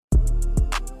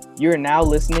You are now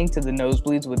listening to The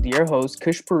Nosebleeds with your hosts,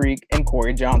 Kush Parikh and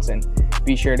Corey Johnson.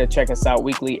 Be sure to check us out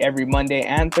weekly every Monday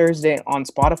and Thursday on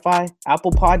Spotify,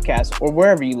 Apple Podcasts, or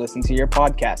wherever you listen to your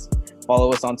podcasts.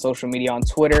 Follow us on social media on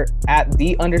Twitter at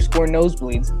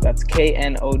 @the_nosebleeds. That's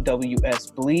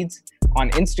KNOWS bleeds.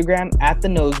 On Instagram at The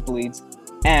Nosebleeds.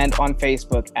 And on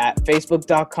Facebook at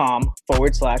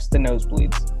facebook.com/The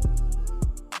Nosebleeds.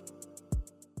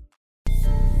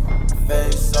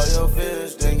 Face all your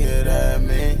fears, then get at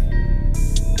me.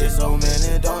 Get so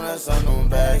many donuts on them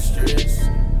back streets.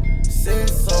 Sit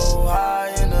so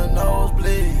high in the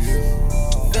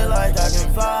nosebleeds. Feel like I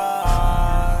can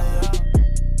fly.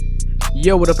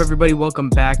 Yo, what up, everybody? Welcome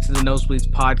back to the Nosebleeds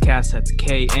podcast. That's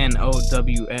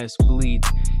KNOWS Bleeds.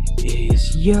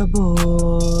 It's your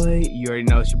boy. You already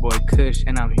know it's your boy Kush,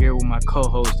 and I'm here with my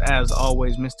co-host, as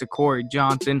always, Mr. Corey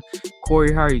Johnson.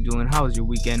 Corey, how are you doing? How was your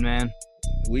weekend, man?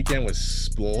 Weekend was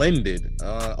splendid.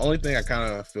 Only thing I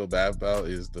kind of feel bad about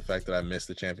is the fact that I missed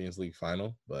the Champions League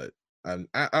final, but I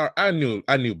knew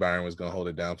Bayern was gonna hold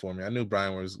it down for me. I knew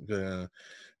Bayern was gonna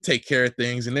take care of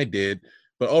things, and they did.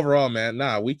 But overall, man,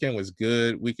 weekend was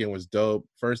good. Weekend was dope.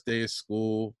 First day of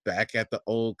school, back at the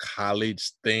old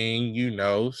college thing,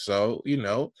 So,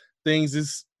 things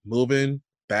is moving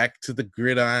back to the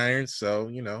gridiron. So,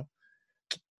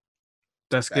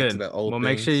 That's good. Well,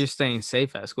 make sure you're staying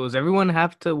safe at school. Does everyone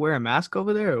have to wear a mask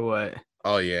over there or what?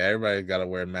 Oh, yeah. Everybody got to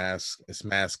wear a mask. It's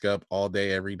mask up all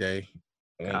day, every day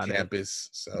on campus.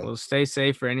 So, well, stay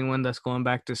safe for anyone that's going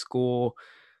back to school.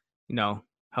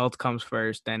 Health comes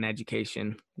first, then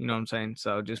education. You know what I'm saying?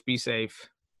 So just be safe.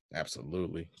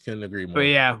 Absolutely. Couldn't agree more. But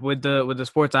yeah, with the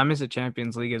sports, I miss the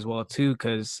Champions League as well too,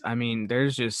 because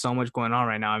there's just so much going on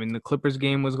right now. The Clippers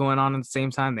game was going on at the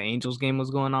same time, the Angels game was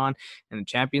going on, and the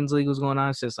Champions League was going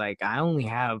on. It's just like I only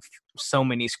have so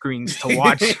many screens to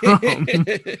watch from.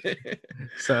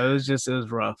 So it was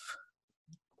rough.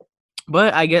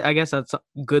 But I guess that's a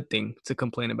good thing to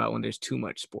complain about when there's too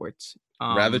much sports.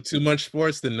 Rather too much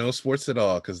sports than no sports at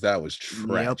all, because that was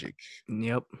tragic.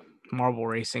 Yep. Marble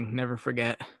racing, never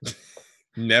forget.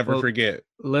 Never forget.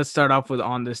 Let's start off with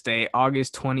on this day,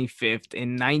 August 25th.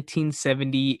 In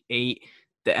 1978,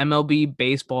 the MLB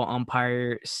baseball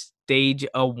umpire staged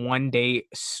a one-day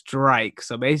strike.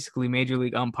 So basically, Major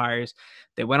League umpires,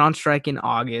 they went on strike in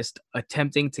August,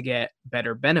 attempting to get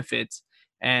better benefits.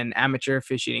 And amateur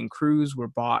officiating crews were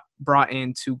brought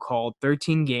in to call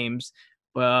 13 games.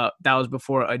 But that was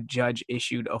before a judge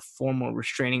issued a formal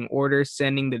restraining order,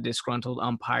 sending the disgruntled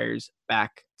umpires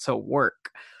back to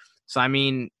work. So, I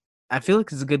feel like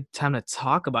it's a good time to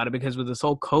talk about it because with this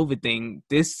whole COVID thing,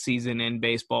 this season in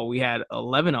baseball, we had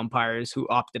 11 umpires who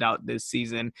opted out this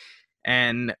season.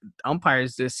 And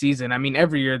umpires this season,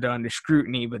 every year they're under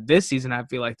scrutiny, but this season I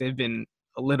feel like they've been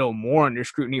a little more under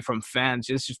scrutiny from fans.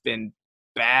 It's just been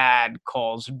bad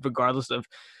calls, regardless of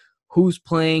who's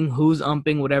playing, who's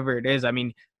umping, whatever it is.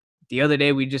 The other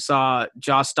day we just saw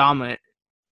Josh Stammet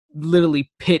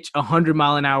literally pitch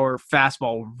 100-mile-an-hour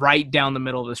fastball right down the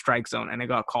middle of the strike zone, and it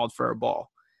got called for a ball.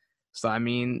 So,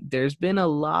 there's been a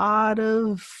lot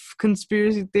of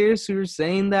conspiracy theorists who are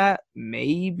saying that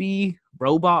maybe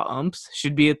robot umps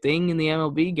should be a thing in the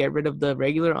MLB, get rid of the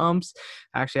regular umps.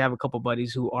 I actually have a couple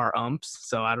buddies who are umps,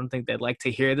 so I don't think they'd like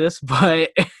to hear this,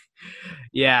 but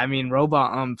yeah,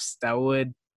 robot umps, that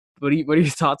would... What are your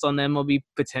thoughts on the MLB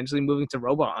potentially moving to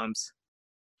robot umps?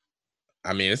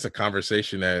 It's a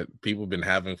conversation that people have been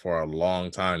having for a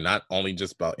long time, not only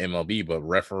just about MLB, but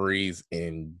referees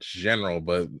in general.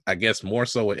 But I guess more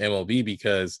so with MLB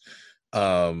because,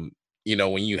 when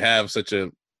you have such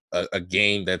a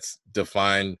game that's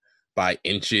defined by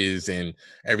inches and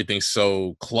everything's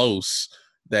so close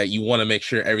that you want to make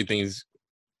sure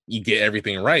you get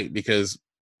everything right, because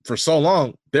for so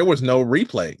long, there was no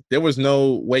replay. There was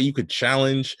no way you could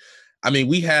challenge.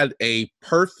 We had a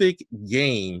perfect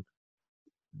game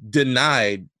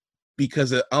denied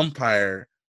because an umpire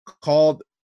called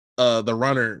the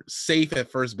runner safe at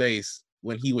first base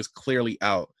when he was clearly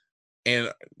out.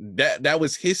 And that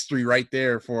was history right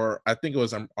there for, I think it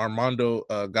was Armando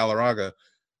Galarraga,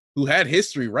 who had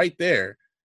history right there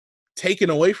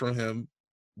taken away from him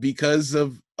because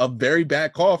of a very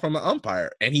bad call from an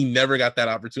umpire, and he never got that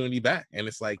opportunity back. And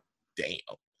it's like, damn.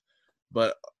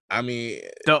 But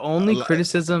the only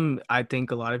criticism I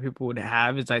think a lot of people would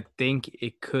have is I think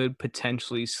it could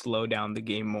potentially slow down the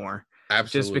game more.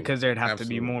 Absolutely. Just because there'd have to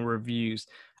be more reviews.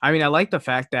 I like the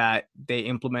fact that they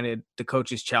implemented the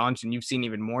coach's challenge, and you've seen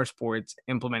even more sports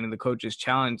implementing the coach's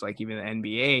challenge, like even the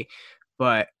NBA.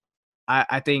 But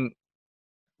I think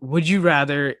Would you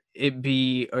rather it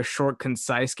be a short,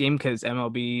 concise game because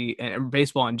MLB and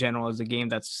baseball in general is a game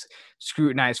that's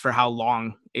scrutinized for how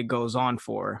long it goes on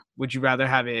for? Would you rather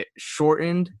have it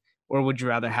shortened or would you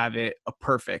rather have it a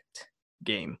perfect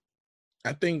game?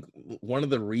 I think one of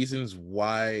the reasons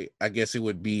why I guess it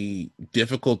would be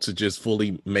difficult to just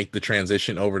fully make the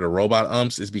transition over to robot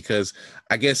umps is because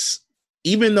I guess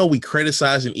even though we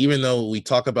criticize and even though we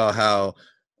talk about how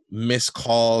missed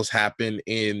calls happen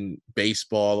in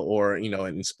baseball or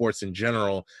in sports in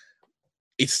general,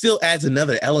 it still adds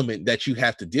another element that you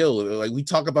have to deal with. Like we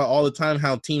talk about all the time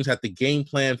how teams have to game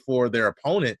plan for their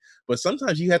opponent, but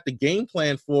sometimes you have to game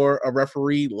plan for a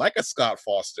referee like a Scott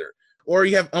Foster, or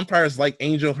you have umpires like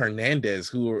Angel Hernandez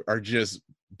who are just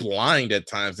blind at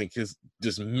times and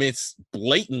just miss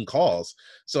blatant calls.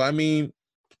 So I mean,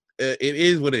 it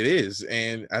is what it is,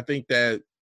 and I think that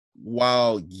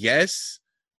while yes,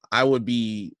 I would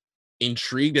be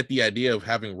intrigued at the idea of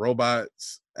having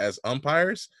robots as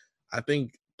umpires, I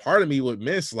think part of me would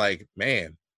miss, like,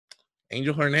 man,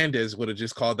 Angel Hernandez would have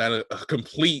just called that a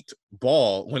complete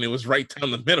ball when it was right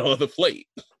down the middle of the plate.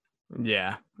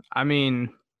 Yeah. I mean,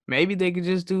 maybe they could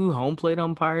just do home plate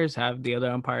umpires, have the other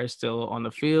umpires still on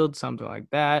the field, something like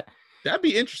that. That'd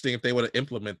be interesting if they would have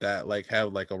implement that, like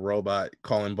have like a robot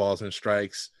calling balls and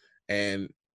strikes. And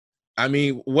I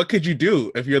mean, what could you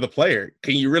do if you're the player?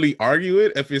 Can you really argue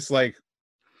it if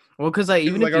Well, because like it's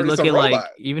even like if you it's look a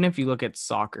at robot?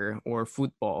 soccer or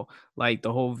football, like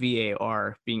the whole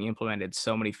VAR being implemented,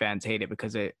 so many fans hate it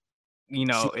because Slow it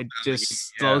down the game, just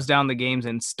yeah. slows down the games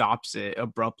and stops it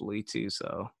abruptly too.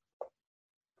 So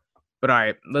but all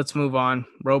right, let's move on.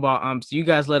 Robot umps. You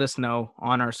guys let us know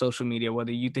on our social media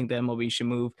whether you think the MLB should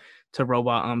move to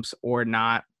robot umps or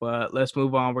not. But let's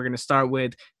move on. We're going to start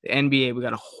with the NBA. We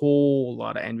got a whole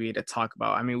lot of NBA to talk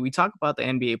about. I mean, we talk about the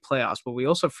NBA playoffs, but we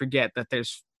also forget that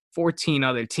there's 14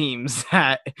 other teams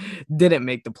that didn't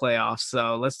make the playoffs.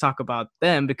 So let's talk about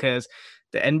them because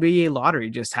the NBA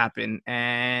lottery just happened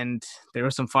and there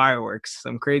were some fireworks,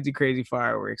 some crazy, crazy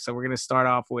fireworks. So we're going to start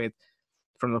off with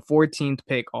from the 14th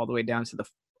pick all the way down to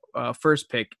the first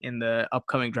pick in the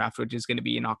upcoming draft, which is going to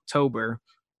be in October.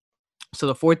 So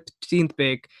the 14th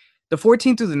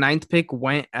through the ninth pick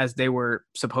went as they were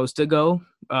supposed to go.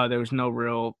 There was no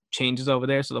real changes over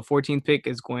there. So the 14th pick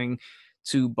is going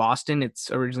to Boston. It's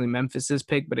originally Memphis's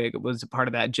pick, but it was a part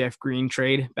of that Jeff Green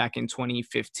trade back in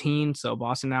 2015. So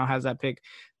Boston now has that pick.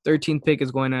 13th pick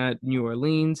is going to New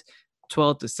Orleans.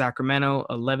 12th is Sacramento.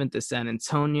 11th is San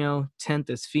Antonio. 10th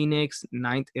is Phoenix.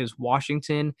 9th is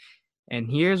Washington. And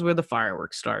here's where the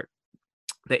fireworks start.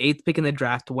 The eighth pick in the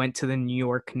draft went to the New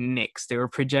York Knicks. They were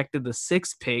projected the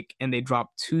sixth pick, and they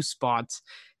dropped 2 spots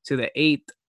to the eighth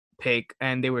pick,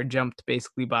 and they were jumped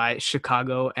basically by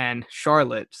Chicago and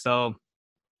Charlotte. So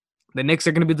the Knicks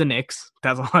are going to be the Knicks.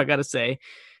 That's all I got to say.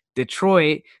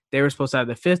 Detroit, they were supposed to have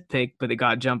the fifth pick, but they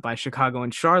got jumped by Chicago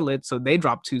and Charlotte, so they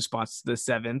dropped 2 spots to the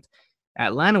seventh.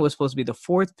 Atlanta was supposed to be the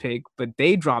fourth pick, but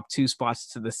they dropped 2 spots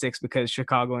to the sixth because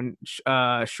Chicago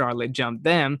and Charlotte jumped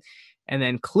them. And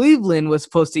then Cleveland was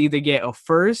supposed to either get a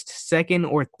first, second,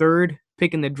 or third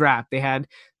pick in the draft. They had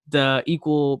the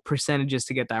equal percentages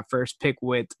to get that first pick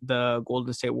with the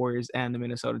Golden State Warriors and the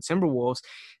Minnesota Timberwolves.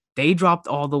 They dropped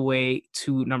all the way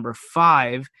to number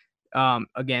 5.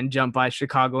 Again, jumped by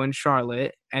Chicago and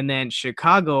Charlotte. And then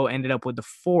Chicago ended up with the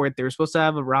fourth. They were supposed to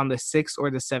have around the sixth or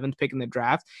the seventh pick in the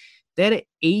draft. They had an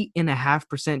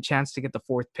 8.5% chance to get the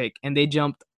fourth pick, and they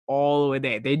jumped all the way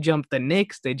there. They jumped the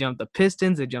Knicks, they jumped the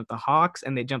Pistons, they jumped the Hawks,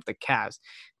 and they jumped the Cavs.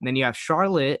 And then you have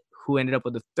Charlotte, who ended up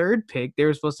with the third pick. They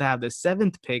were supposed to have the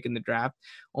seventh pick in the draft,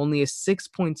 only a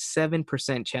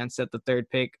 6.7% chance at the third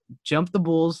pick. Jumped the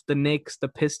Bulls, the Knicks, the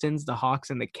Pistons, the Hawks,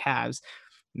 and the Cavs.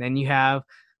 And then you have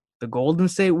the Golden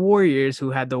State Warriors,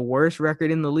 who had the worst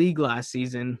record in the league last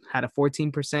season, had a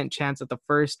 14% chance at the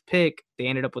first pick. They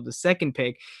ended up with the second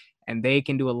pick, and they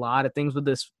can do a lot of things with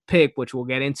this pick, which we'll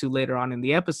get into later on in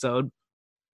the episode.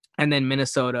 And then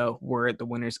Minnesota were the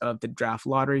winners of the draft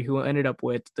lottery, who ended up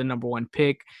with the number 1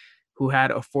 pick, who had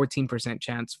a 14%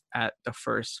 chance at the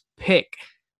first pick.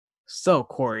 So,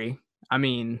 Corey, I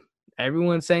mean,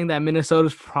 everyone's saying that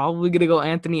Minnesota's probably going to go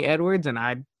Anthony Edwards, and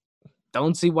I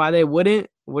don't see why they wouldn't.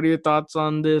 What are your thoughts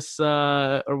on this,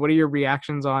 or what are your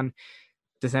reactions on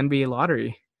this NBA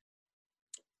lottery?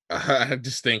 I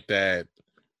just think that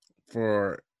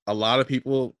for a lot of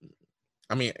people,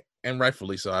 I mean, and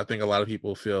rightfully so, I think a lot of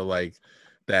people feel like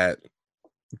that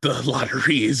the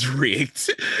lottery is rigged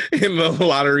and the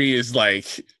lottery is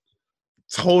like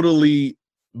totally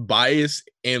biased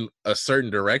in a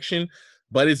certain direction,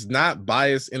 but it's not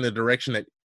biased in the direction that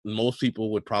most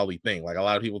people would probably think. Like a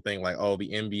lot of people think like, oh,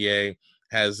 the NBA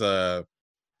has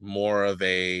more of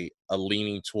a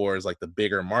leaning towards like the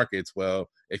bigger markets. Well,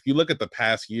 if you look at the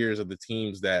past years of the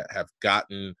teams that have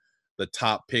gotten the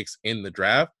top picks in the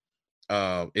draft,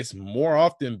 it's more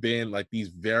often been like these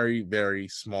very, very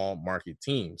small market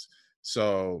teams.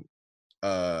 So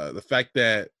the fact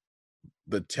that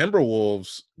the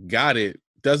Timberwolves got it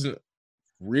doesn't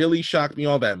really shock me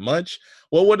all that much.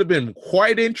 What would have been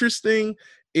quite interesting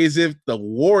is if the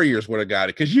Warriors would have got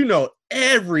it, because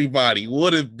everybody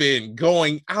would have been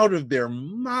going out of their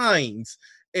minds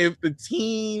if the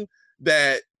team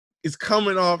that is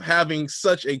coming off having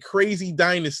such a crazy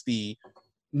dynasty,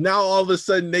 now all of a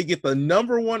sudden they get the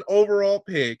number one overall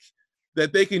pick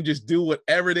that they can just do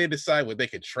whatever they decide with. They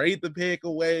could trade the pick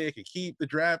away, they could keep the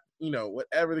draft,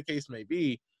 whatever the case may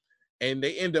be, and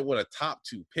they end up with a top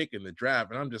 2 pick in the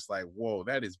draft. And I'm just like, whoa,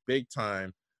 that is big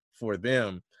time for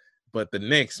them. But the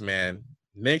Knicks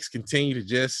continue to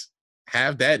just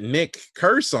have that Nick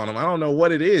curse on them. I don't know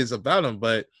what it is about them,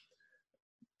 but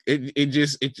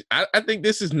I think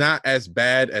this is not as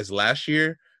bad as last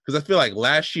year, because I feel like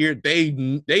last year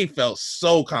they felt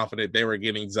so confident they were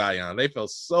getting Zion. They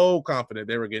felt so confident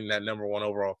they were getting that number 1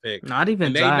 overall pick. Not even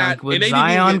And Zion. With they didn't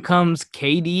even Zion get comes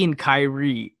KD and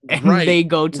Kyrie, and right, they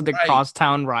go to the right.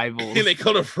 crosstown rivals. And they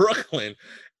go to Brooklyn.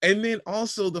 And then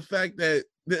also the fact that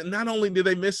not only did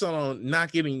they miss on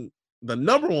not getting the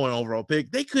number 1 overall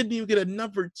pick, they couldn't even get a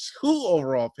number 2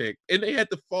 overall pick. And they had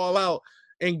to fall out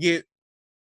and get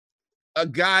a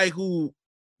guy who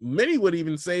many would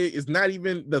even say is not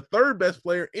even the 3rd best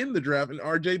player in the draft, in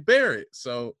RJ Barrett.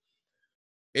 So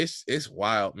it's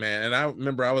wild, man. And I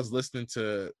remember I was listening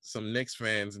to some Knicks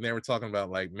fans, and they were talking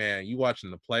about, like, man, you watching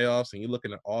the playoffs and you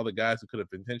looking at all the guys who could have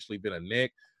potentially been a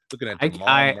Knick, looking at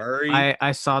Jamal Murray.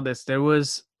 I saw this. There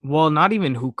was, well, not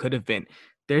even who could have been.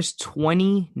 There's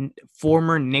 20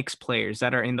 former Knicks players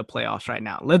that are in the playoffs right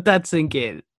now. Let that sink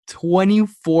in. 20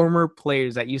 former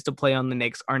players that used to play on the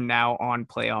Knicks are now on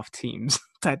playoff teams.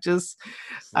 That just,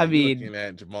 So I mean, looking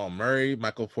at Jamal Murray,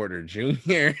 Michael Porter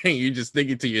Jr., and you're just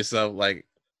thinking to yourself, like,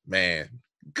 man,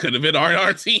 could have been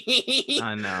our team.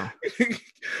 I know.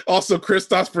 Also,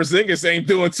 Kristaps Porzingis ain't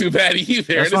doing too bad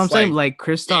either. That's what I'm saying. Like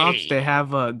Kristaps, hey. they have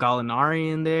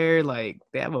Gallinari in there. Like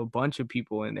they have a bunch of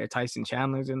people in there. Tyson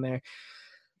Chandler's in there.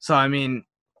 So I mean,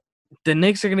 the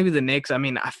Knicks are going to be the Knicks. I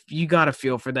mean, you got to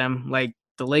feel for them. Like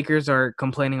the Lakers are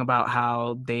complaining about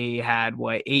how they had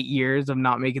 8 years of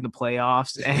not making the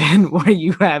playoffs, and where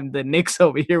you have the Knicks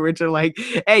over here, which are like,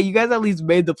 hey, you guys at least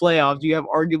made the playoffs. You have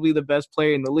arguably the best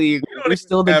player in the league. We're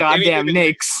still the goddamn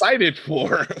Knicks. Excited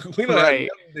for. We don't right.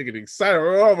 have anything excited.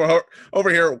 We're over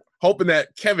here hoping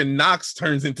that Kevin Knox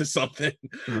turns into something.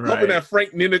 Right. Hoping that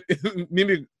Frank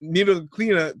Ntilikina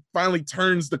finally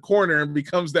turns the corner and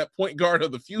becomes that point guard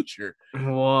of the future.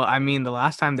 Well, I mean, the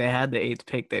last time they had the 8th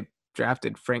pick, they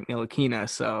drafted Frank Ntilikina,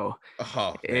 so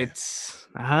it's,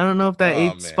 I don't know if that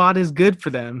 8th spot is good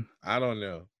for them. I don't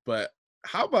know, but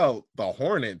how about the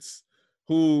Hornets,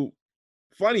 who,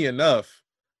 funny enough,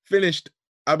 finished,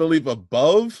 I believe,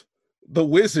 above the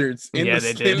Wizards in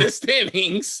the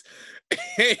standings,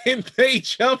 and they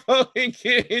jump up and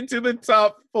get into the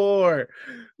top 4.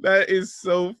 That is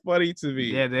so funny to me.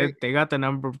 Yeah, they got the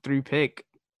number 3 pick.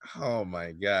 Oh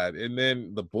my god! And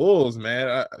then the Bulls,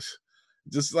 man,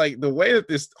 just like the way that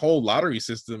this whole lottery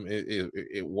system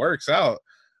it works out.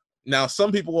 Now,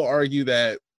 some people will argue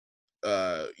that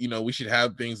we should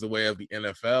have things the way of the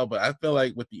NFL, but I feel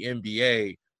like with the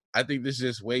NBA, I think there's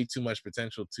just way too much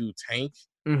potential to tank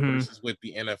versus with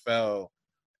the NFL.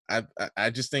 I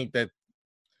just think that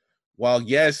while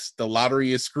yes, the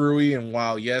lottery is screwy, and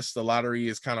while yes, the lottery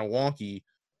is kind of wonky,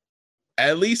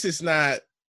 at least it's not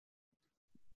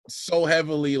so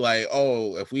heavily like,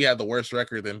 oh, if we had the worst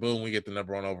record, then boom, we get the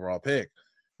number 1 overall pick.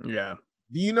 Yeah.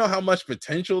 Do you know how much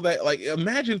potential that, like,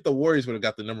 imagine if the Warriors would have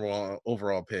got the number 1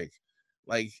 overall pick.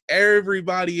 Like,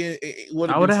 everybody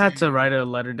would have. I would have had to write a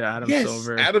letter to Adam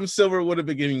Silver. Adam Silver would have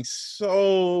been getting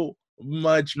so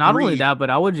much Not grief. only that,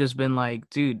 but I would just been like,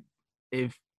 dude,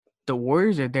 if the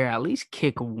Warriors are there, at least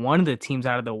kick one of the teams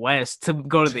out of the West to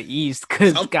go to the East,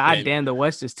 because goddamn, the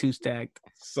West is too stacked.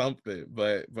 Something,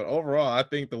 but overall, I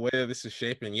think the way that this is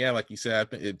shaping, like you said, I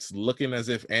think it's looking as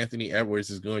if Anthony Edwards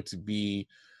is going to be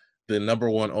the number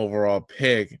 1 overall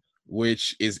pick,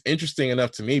 which is interesting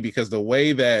enough to me because the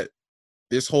way that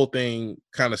this whole thing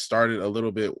kind of started a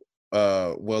little bit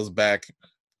was back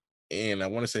in, I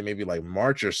want to say maybe like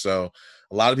March or so.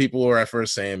 A lot of people were at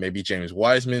first saying maybe James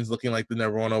Wiseman's looking like the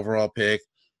number 1 overall pick,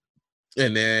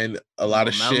 and then a lot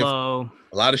of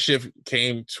shift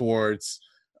came towards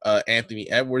Anthony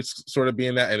Edwards sort of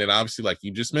being that, and then obviously, like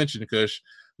you just mentioned, Kush,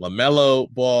 LaMelo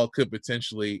Ball could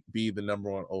potentially be the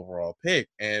number 1 overall pick.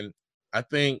 And I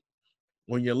think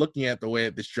when you're looking at the way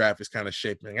that this draft is kind of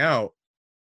shaping out,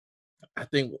 I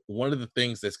think one of the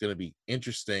things that's going to be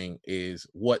interesting is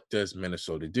what does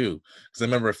Minnesota do? Because I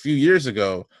remember a few years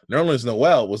ago, Nerlens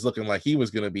Noel was looking like he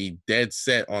was going to be dead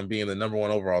set on being the number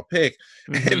one overall pick.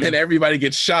 And then everybody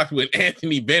gets shocked when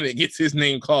Anthony Bennett gets his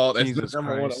name called as the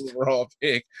number one overall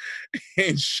pick.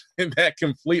 And that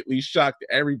completely shocked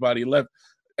everybody, left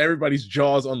everybody's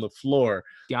jaws on the floor.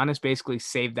 Giannis basically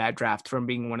saved that draft from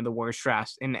being one of the worst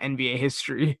drafts in NBA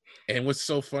history. And what's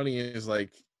so funny is,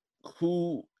 like,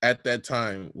 who at that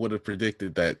time would have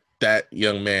predicted that that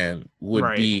young man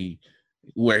would be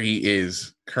where he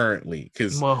is currently?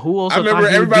 Because I remember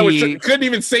everybody couldn't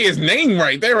even say his name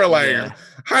right. They were like,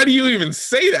 how do you even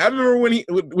say that? I remember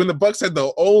when the Bucks had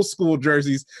the old school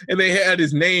jerseys and they had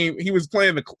his name. He was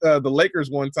playing the Lakers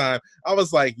one time. I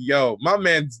was like, yo, my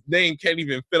man's name can't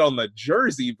even fit on the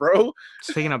jersey, bro.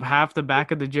 It's taking up half the back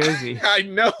of the jersey. I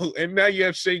know. And now you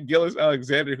have Shea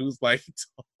Gilgeous-Alexander, who's like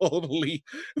totally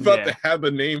about to have the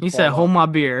name. He said, hold my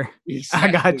beer. Exactly.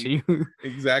 I got you.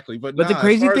 Exactly. But the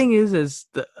crazy thing is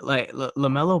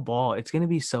LaMelo Ball, it's going to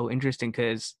be so interesting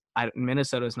because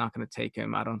Minnesota's not going to take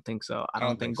him. I don't think so. I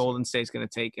don't think Golden State's going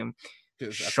to take him.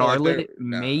 Charlotte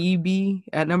maybe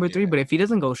at number 3, but if he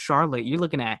doesn't go Charlotte, you're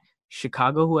looking at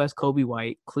Chicago, who has Kobe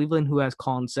White, Cleveland, who has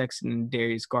Colin Sexton and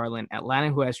Darius Garland, Atlanta,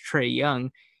 who has Trae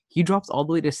Young. He drops all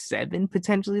the way to 7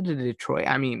 potentially to Detroit.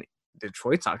 I mean,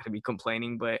 Detroit's not going to be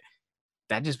complaining, but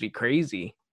that'd just be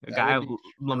crazy. A guy of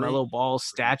LaMelo Ball's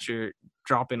stature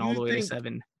dropping all the way to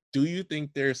 7. Do you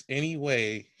think there's any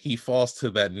way he falls to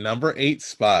that number 8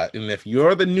 spot? And if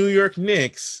you're the New York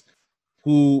Knicks,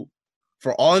 who,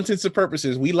 for all intents and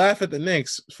purposes, we laugh at the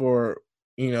Knicks for,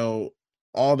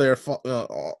 all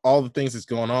the things that's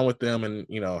going on with them and,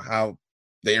 how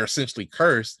they are essentially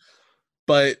cursed,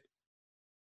 but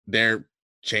they're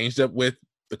changed up with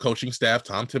the coaching staff.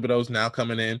 Tom Thibodeau's now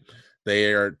coming in.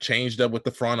 They are changed up with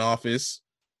the front office.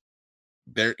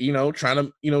 They're,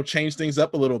 trying to, change things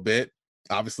up a little bit.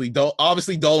 Obviously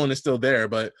Dolan is still there,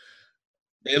 but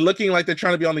they're looking like they're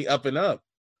trying to be on the up and up.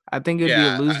 I think it'd be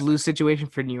a lose-lose situation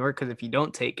for New York, because if you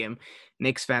don't take him,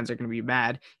 Knicks fans are going to be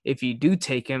mad. If you do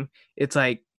take him, it's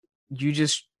like you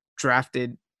just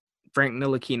drafted Frank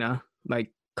Ntilikina like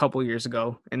a couple years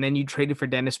ago, and then you traded for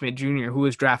Dennis Smith Jr., who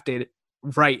was drafted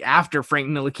right after Frank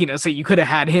Ntilikina, so you could have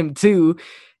had him too.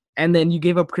 And then you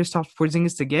gave up Kristaps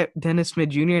Porzingis to get Dennis Smith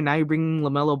Jr., and now you're bringing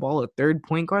LaMelo Ball, a third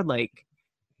point guard. Like,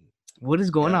 what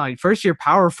is going on? First, you're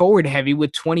power forward heavy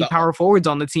with 20 power forwards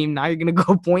on the team. Now you're going to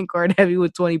go point guard heavy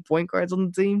with 20 point guards on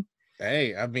the team.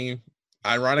 Hey, I mean,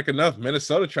 ironic enough,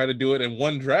 Minnesota tried to do it in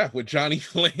one draft with Johnny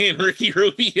Flynn and Ricky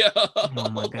Rubio. Oh,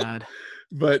 my God.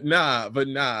 But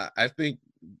nah. I think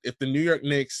if the New York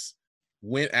Knicks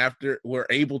were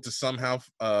able to somehow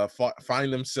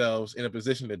find themselves in a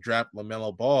position to draft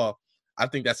LaMelo Ball, I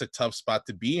think that's a tough spot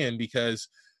to be in, because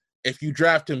if you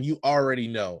draft him, you already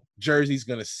know Jersey's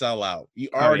going to sell out. You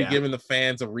already given the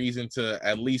fans a reason to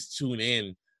at least tune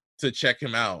in to check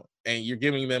him out, and you're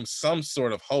giving them some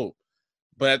sort of hope.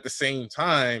 But at the same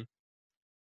time,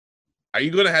 are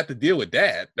you going to have to deal with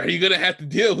that? Are you going to have to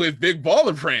deal with Big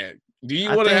Baller Brand? Do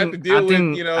you want to have to deal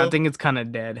with, I think it's kind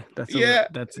of dead.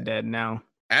 That's dead now.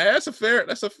 That's a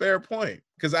fair point.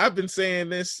 Because I've been saying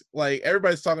this, like,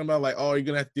 everybody's talking about, like, oh, you're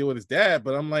going to have to deal with his dad.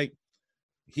 But I'm like,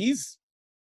 he's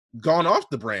gone off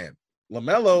the brand.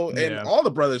 LaMelo and all the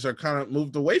brothers are kind of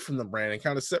moved away from the brand and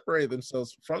kind of separated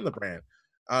themselves from the brand.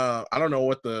 I don't know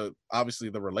what obviously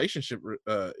the relationship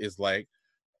is like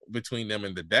between them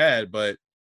and the dad, but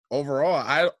overall,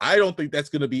 I don't think that's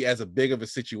going to be as a big of a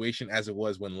situation as it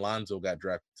was when Lonzo got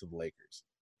drafted to the Lakers.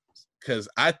 Because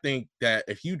I think that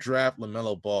if you draft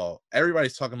LaMelo Ball,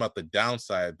 everybody's talking about the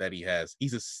downside that he has.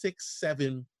 He's a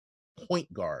 6'7"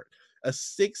 point guard. A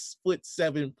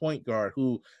 6'7" point guard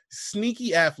who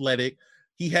sneaky athletic.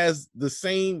 He has the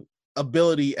same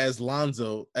ability as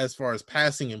Lonzo as far as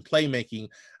passing and playmaking.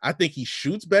 I think he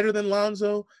shoots better than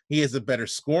Lonzo. He has a better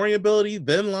scoring ability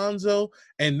than Lonzo.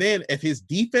 And then if his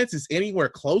defense is anywhere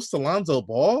close to Lonzo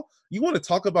Ball, you want to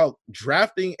talk about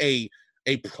drafting a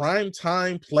prime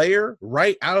time player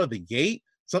right out of the gate,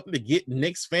 something to get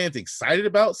Knicks fans excited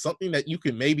about, something that you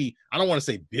can maybe, I don't want to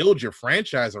say build your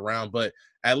franchise around, but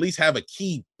at least have a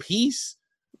key piece.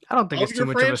 I don't think it's too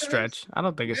much of a stretch. I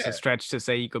don't think it's a stretch to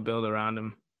say you could build around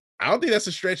him. I don't think that's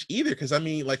a stretch either, because I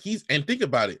mean, like, and think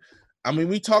about it. I mean,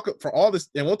 we talk for all this,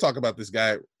 and we'll talk about this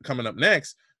guy coming up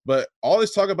next, but all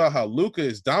this talk about how Luka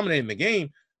is dominating the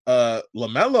game.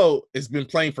 LaMelo has been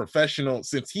playing professional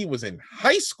since he was in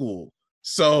high school.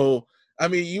 So, I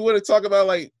mean, you want to talk about,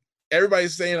 like,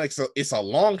 everybody's saying, like, so it's a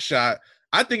long shot.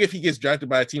 I think if he gets drafted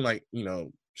by a team like,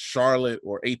 Charlotte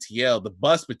or ATL, the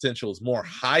bust potential is more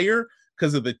higher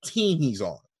because of the team he's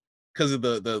on, because of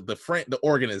the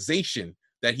organization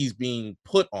that he's being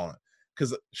put on.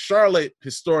 Because Charlotte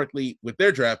historically with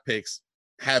their draft picks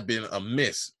have been a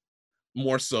miss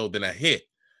more so than a hit.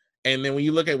 And then when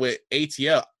you look at with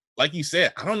ATL, like you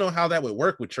said, I don't know how that would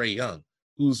work with Trae Young,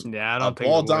 who's Yeah, I a don't think it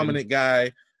ball would. dominant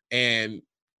guy. And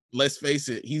let's face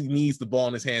it, he needs the ball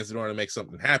in his hands in order to make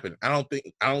something happen. I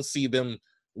don't see them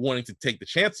wanting to take the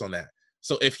chance on that.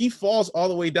 So if he falls all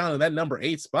the way down to that number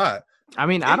 8 spot, I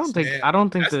mean, I don't think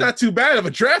that's not too bad of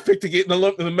a draft pick to get in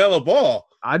the mellow ball.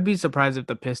 I'd be surprised if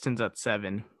the Pistons at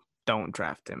 7 don't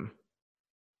draft him.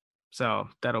 So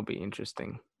that'll be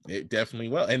interesting. It definitely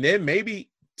will. And then maybe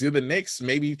do the Knicks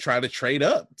maybe try to trade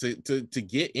up to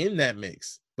get in that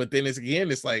mix. But then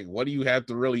it's like, what do you have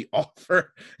to really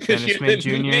offer? Dennis Smith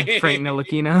Jr., Frank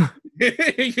Ntilikina.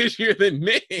 Because you're the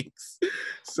Knicks.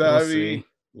 So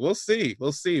we'll see.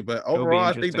 But overall,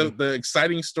 I think the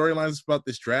exciting storylines about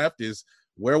this draft is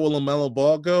where will LaMelo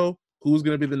Ball go? Who's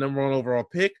going to be the number 1 overall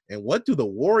pick? And what do the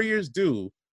Warriors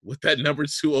do with that number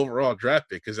 2 overall draft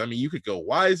pick? Because, I mean, you could go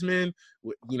Wiseman,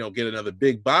 get another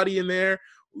big body in there.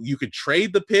 You could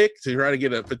trade the pick to try to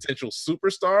get a potential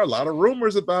superstar. A lot of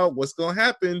rumors about what's going to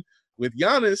happen with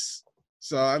Giannis.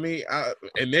 So, I mean,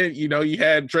 and then, you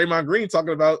had Draymond Green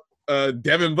talking about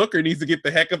Devin Booker needs to get the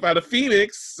heck up out of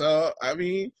Phoenix. So, I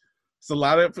mean, it's a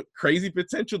lot of crazy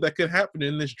potential that could happen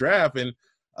in this draft. And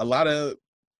a lot of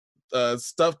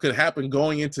stuff could happen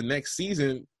going into next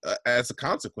season as a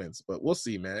consequence. But we'll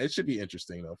see, man. It should be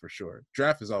interesting, though, for sure.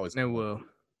 Draft is always it will.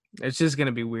 It's just going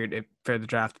to be weird for the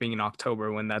draft being in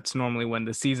October when that's normally when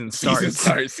the season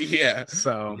starts. Yeah.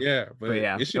 So, yeah. But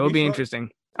yeah, it will be interesting.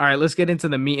 All right, let's get into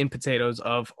the meat and potatoes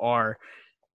of our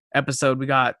episode. We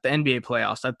got the NBA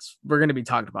playoffs. We're going to be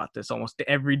talking about this almost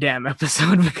every damn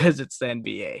episode because it's the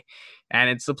NBA and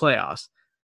it's the playoffs.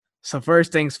 So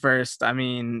first things first, I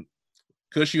mean,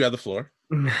 Kush, you have the floor.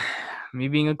 Me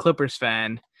being a Clippers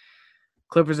fan,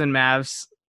 Clippers and Mavs,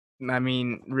 I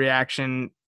mean,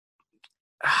 reaction,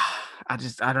 I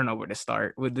don't know where to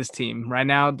start with this team. Right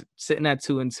now, sitting at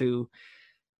 2-2,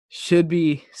 should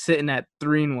be sitting at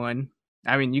 3-1.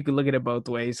 I mean, you can look at it both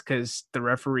ways because the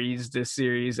referees this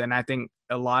series, and I think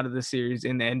a lot of the series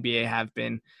in the NBA have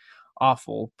been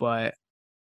awful. But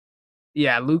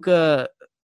yeah, Luka,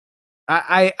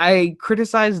 I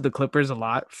criticize the Clippers a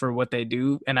lot for what they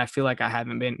do, and I feel like I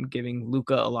haven't been giving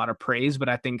Luka a lot of praise, but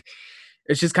I think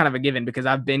it's just kind of a given because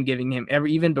I've been giving him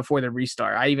even before the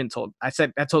restart.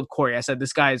 I told Corey, I said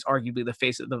this guy is arguably the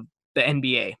face of the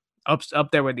NBA,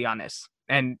 up there with Giannis.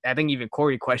 And I think even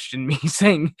Corey questioned me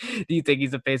saying, do you think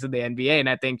he's the face of the NBA? And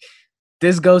I think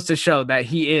this goes to show that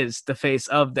he is the face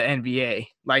of the NBA.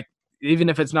 Like, even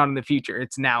if it's not in the future,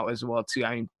 it's now as well, too.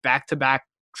 I mean, back-to-back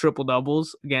triple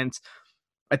doubles against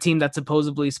a team that's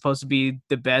supposed to be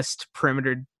the best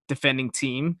perimeter defending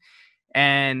team.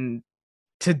 And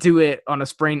to do it on a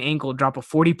sprained ankle, drop a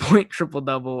 40-point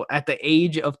triple-double at the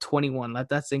age of 21. Let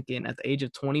that sink in. At the age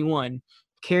of 21,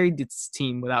 carried this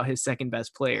team without his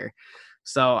second-best player.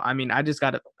 So, I mean, I just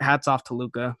got hats off to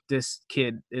Luka. This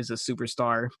kid is a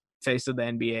superstar, face of the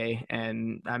NBA.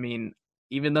 And, I mean,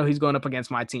 even though he's going up against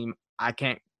my team, I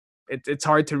can't – it's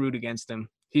hard to root against him.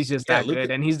 He's just that Luka,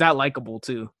 good, and he's that likable,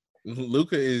 too.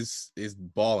 Luka is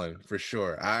balling, for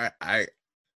sure.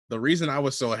 The reason I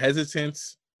was so hesitant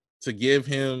to give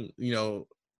him, the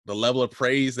level of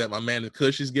praise that my man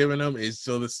Kush is giving him is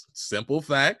so this simple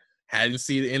fact, hadn't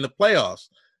seen it in the playoffs.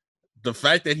 The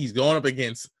fact that he's going up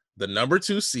against the number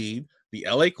 2 seed, the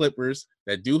LA Clippers,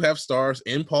 that do have stars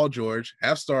in Paul George,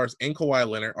 have stars in Kawhi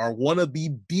Leonard, are one of the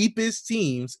deepest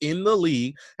teams in the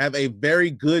league, have a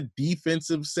very good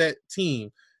defensive set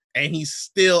team, and he's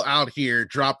still out here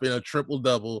dropping a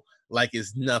triple-double like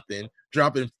it's nothing,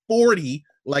 dropping 40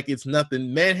 like it's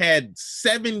nothing. Man had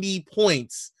 70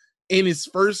 points in his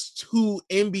first 2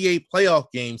 NBA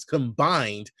playoff games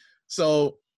combined.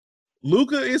 So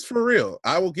Luka is for real.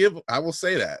 I will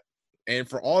say that. And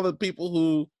for all the people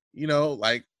who,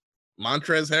 like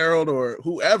Montrezl Harrell or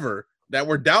whoever that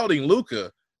were doubting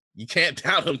Luka, you can't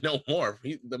doubt him no more.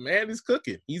 The man is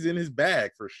cooking. He's in his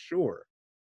bag for sure.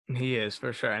 He is,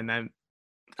 for sure. And then,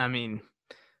 I mean,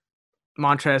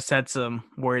 Montrez said some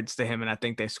words to him, and I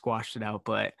think they squashed it out.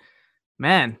 But,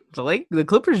 man, the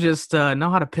Clippers just know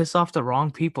how to piss off the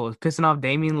wrong people. It's pissing off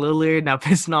Damian Lillard, now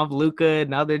pissing off Luka.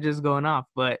 Now they're just going off.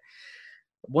 But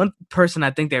one person I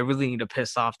think they really need to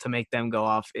piss off to make them go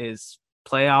off is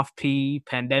Playoff P,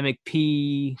 Pandemic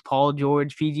P, Paul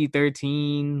George,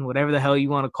 PG-13, whatever the hell you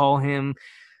want to call him.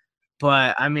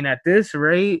 But, I mean, at this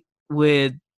rate,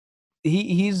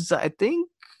 he's I think,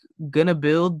 going to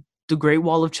build the Great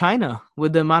Wall of China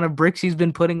with the amount of bricks he's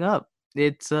been putting up.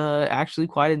 It's actually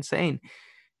quite insane.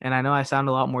 And I know I sound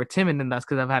a lot more timid, and that's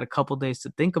because I've had a couple days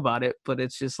to think about it. But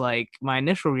it's just like my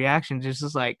initial reaction just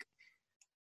is like,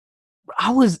 I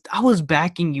was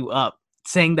backing you up,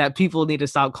 saying that people need to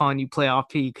stop calling you playoff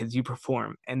P because you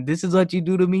perform, and this is what you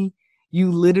do to me.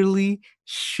 You literally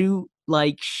shoot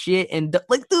like shit, and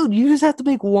like, dude, you just have to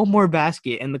make one more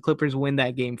basket, and the Clippers win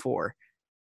that game 4.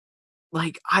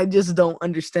 Like, I just don't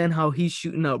understand how he's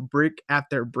shooting up brick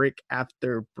after brick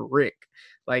after brick.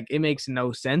 Like, it makes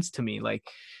no sense to me. Like,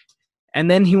 and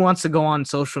then he wants to go on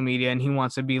social media and he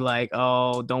wants to be like,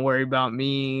 "Oh, don't worry about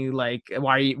me. Like,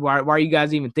 why are you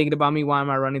guys even thinking about me? Why am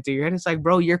I running through your head?" It's like,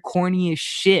 bro, you're corny as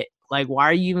shit. Like, why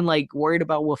are you even like worried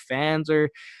about what fans or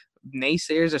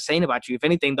naysayers are saying about you? If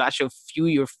anything, that should fuel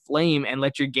your flame and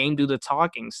let your game do the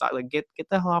talking. So, like, get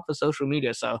the hell off of social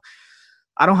media. So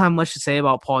I don't have much to say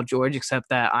about Paul George except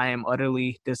that I am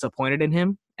utterly disappointed in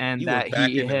him and You were that he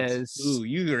backing him has. too.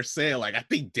 You were saying like, I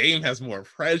think Dame has more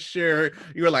pressure.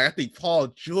 You were like, I think Paul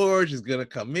George is gonna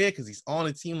come in because he's on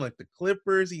a team like the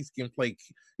Clippers. He can play.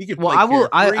 He can Well, play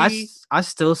carefree. I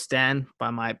still stand by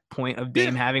my point of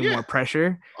Dame Yeah, having yeah. more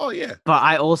pressure, Oh yeah. but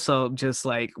I also just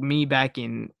like me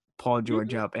backing Paul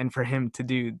George Mm-hmm, up, and for him to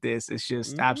do this is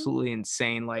just mm-hmm. absolutely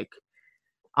insane. Like,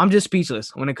 I'm just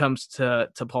speechless when it comes to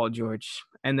Paul George.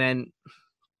 And then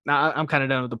now I'm kind of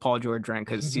done with the Paul George rant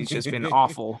because he's just been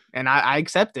awful, and I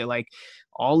accept it. Like,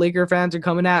 all Laker fans are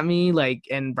coming at me, like,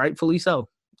 and rightfully so.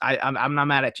 I'm not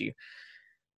mad at you,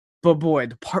 but boy,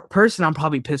 the person I'm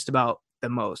probably pissed about the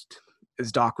most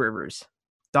is Doc Rivers.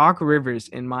 Doc Rivers,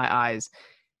 in my eyes,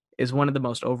 is one of the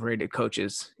most overrated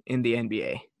coaches in the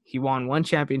NBA. He won one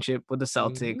championship with the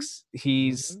Mm-hmm, Celtics.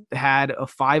 He's mm-hmm. had a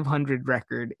 500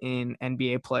 record in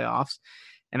NBA playoffs.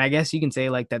 And I guess you can say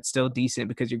like that's still decent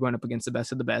because you're going up against the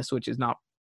best of the best, which is not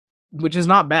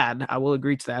bad. I will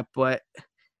agree to that, but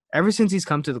ever since he's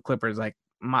come to the Clippers, like,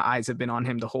 my eyes have been on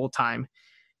him the whole time.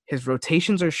 His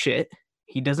rotations are shit.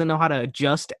 He doesn't know how to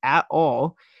adjust at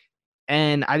all.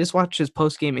 And I just watched his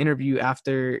post game interview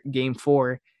after game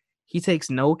 4. He takes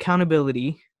no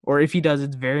accountability, or if he does,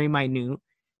 it's very minute.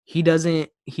 He doesn't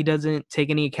take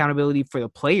any accountability for the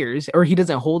players, or he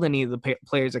doesn't hold any of the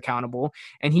players accountable,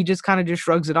 and he just kind of just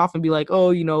shrugs it off and be like, "Oh,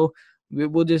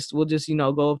 we'll just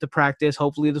go up to practice.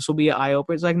 Hopefully this will be an eye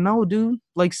opener." It's like, no, dude,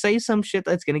 like, say some shit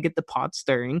that's gonna get the pot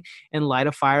stirring and light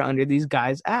a fire under these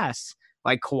guys' ass.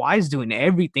 Like, Kawhi's doing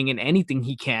everything and anything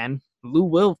he can. Lou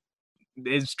Will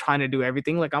is trying to do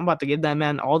everything. Like, I'm about to give that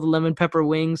man all the lemon pepper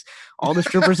wings, all the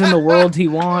strippers in the world he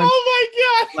wants. Oh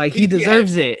my Like, god! he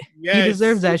deserves Yes, it. He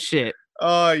deserves yes. that shit.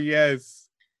 Oh yes.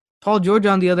 Paul George,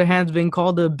 on the other hand, has been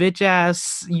called a bitch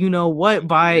ass, you know what,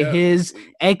 by Yeah. his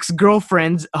ex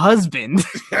girlfriend's husband.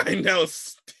 I know,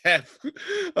 Steph.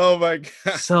 Oh my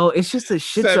god, So it's just a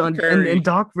shit show. Steph And Curry.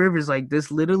 Doc Rivers, like,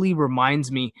 this literally reminds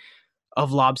me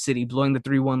of Lob City blowing the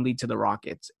 3-1 lead to the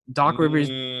Rockets. Doc Rivers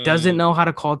doesn't know how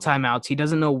to call Mm. timeouts. He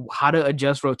doesn't know how to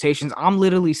adjust rotations. I'm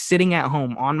literally sitting at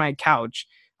home on my couch.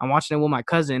 I'm watching it with my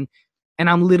cousin, and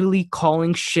I'm literally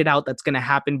calling shit out that's going to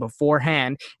happen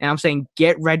beforehand. And I'm saying,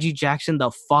 get Reggie Jackson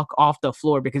the fuck off the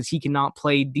floor because he cannot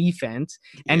play defense,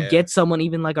 and Yeah, get someone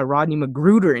even like a Rodney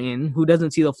Magruder in who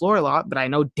doesn't see the floor a lot, but I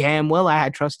know damn well I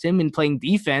trust him in playing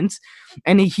defense.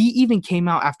 And he even came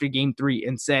out after game 3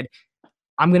 and said,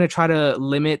 I'm going to try to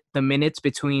limit the minutes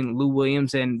between Lou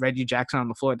Williams and Reggie Jackson on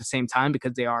the floor at the same time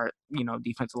because they are,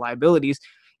 defensive liabilities.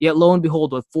 Yet, lo and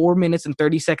behold, with 4 minutes and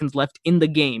 30 seconds left in the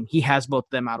game, he has both of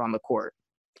them out on the court.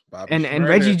 Bobby And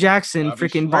Reggie Schmurder. Jackson, Bobby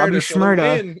freaking Bobby Schmurder for the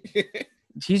Shmurda, win.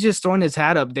 he's just throwing his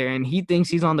hat up there, and he thinks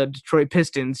he's on the Detroit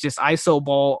Pistons, just ISO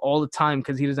ball all the time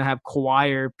because he doesn't have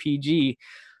Kawhi or PG.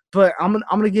 But I'm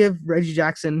gonna give Reggie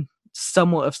Jackson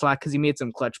somewhat of slack because he made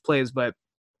some clutch plays, but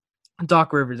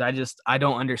Doc Rivers, I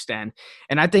don't understand.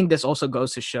 And I think this also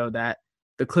goes to show that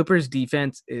the Clippers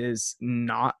defense is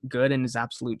not good and is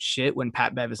absolute shit when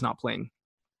Pat Bev is not playing.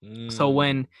 So Mm,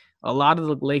 when a lot of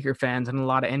the Laker fans and a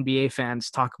lot of NBA fans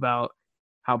talk about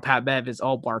how Pat Bev is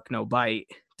all bark, no bite,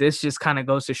 this just kind of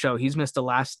goes to show he's missed the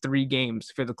last 3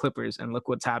 games for the Clippers, and look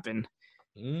what's happened.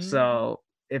 mm, So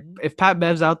if Pat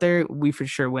Bev's out there, we for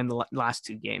sure win the last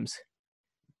 2 games.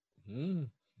 mm.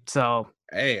 So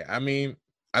Hey, I mean,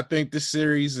 I think this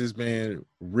series has been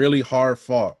really hard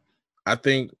fought. I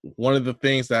think one of the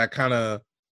things that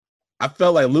I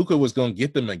felt like Luka was going to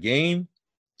get them a game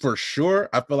for sure.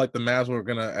 I felt like the Mavs were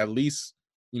going to at least,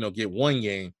 get one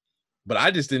game, but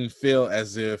I just didn't feel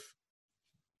as if,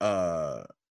 uh,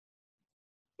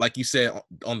 like you said,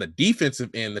 on the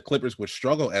defensive end, the Clippers would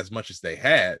struggle as much as they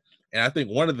had. And I think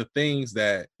one of the things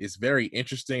that is very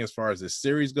interesting as far as this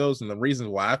series goes, and the reason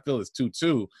why I feel it's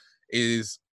 2-2,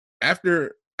 is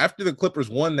after the Clippers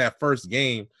won that first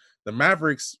game, the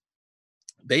Mavericks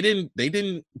they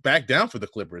didn't back down for the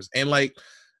Clippers. And like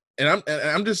and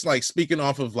I'm just like speaking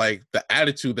off of like the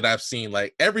attitude that I've seen,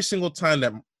 like every single time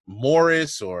that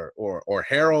Morris or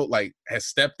Harold like has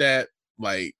stepped at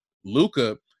like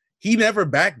Luka, he never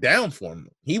backed down for him.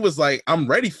 He was like, I'm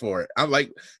ready for it. I'm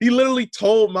like, he literally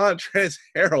told Montrezl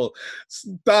Harold,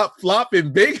 stop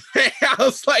flopping big man. I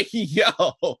was like,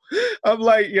 I'm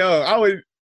like, I would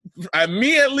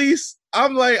me at least,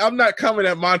 I'm like, I'm not coming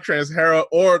at Montrezl Harrell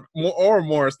or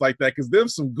Morris like that, because them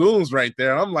some goons right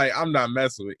there. I'm like, I'm not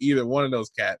messing with either one of those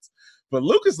cats. But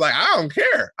Luka's like, I don't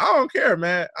care. I don't care,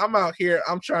 man. I'm out here.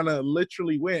 I'm trying to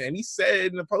literally win. And he said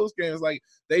in the post game, it's like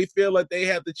they feel like they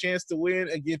have the chance to win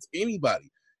against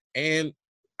anybody. And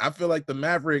I feel like the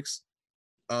Mavericks,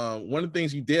 one of the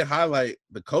things you did highlight,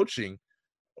 the coaching,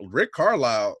 Rick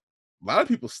Carlisle, a lot of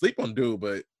people sleep on dude,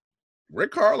 but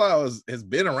Rick Carlisle has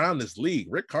been around this league.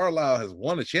 Rick Carlisle has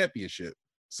won a championship.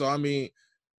 So, I mean,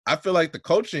 I feel like the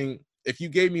coaching, if you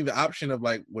gave me the option of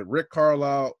like with Rick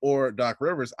Carlisle or Doc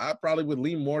Rivers, I probably would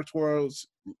lean more towards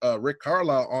Rick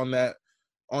Carlisle on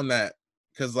that.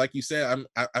 Because like you said,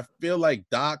 I feel like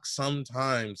Doc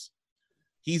sometimes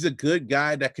he's a good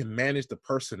guy that can manage the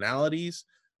personalities,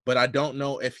 but I don't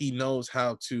know if he knows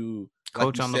how to, like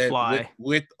Coach you on the said, fly.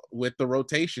 with the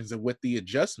rotations and with the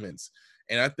adjustments.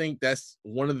 And I think that's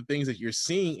one of the things that you're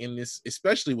seeing in this,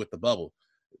 especially with the bubble.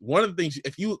 One of the things,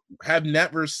 if you have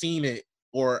never seen it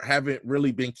or haven't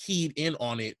really been keyed in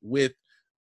on it with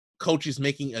coaches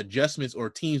making adjustments or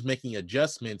teams making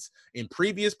adjustments in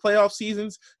previous playoff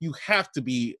seasons, you have to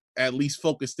be at least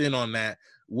focused in on that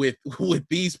with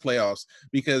these playoffs,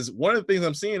 because one of the things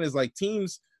I'm seeing is like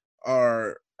teams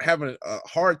are having a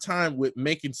hard time with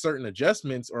making certain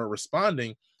adjustments or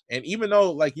responding. And even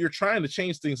though like you're trying to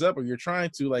change things up or you're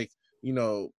trying to like,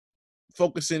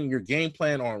 focus in your game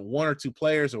plan on one or two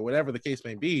players or whatever the case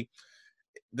may be,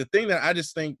 the thing that I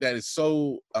just think that is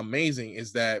so amazing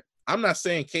is that I'm not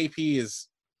saying KP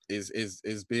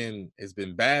is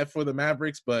been bad for the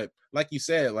Mavericks, but like you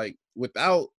said, like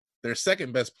without their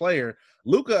second best player,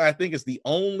 Luka, I think is the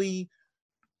only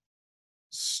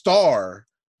star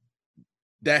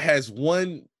that has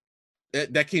won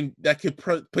that could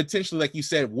potentially, like you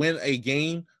said, win a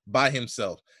game by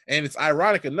himself. And it's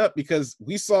ironic enough because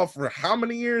we saw for how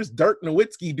many years Dirk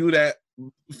Nowitzki do that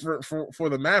for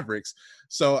the Mavericks.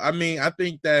 So I mean, I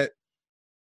think that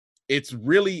it's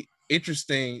really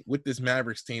interesting with this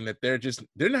Mavericks team that they're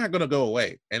not going to go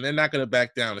away and they're not going to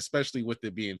back down, especially with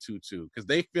it being 2-2, because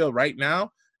they feel right now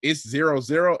it's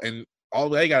 0-0 and all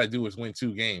they got to do is win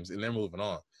 2 games and they're moving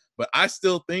on. But I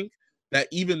still think that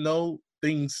even though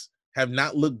things have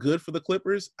not looked good for the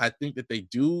Clippers, I think that they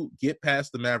do get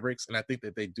past the Mavericks and I think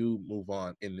that they do move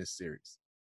on in this series.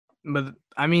 But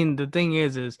I mean, the thing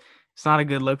is it's not a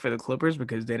good look for the Clippers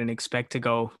because they didn't expect to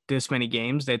go this many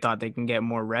games. They thought they can get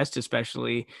more rest,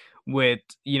 especially with,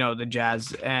 the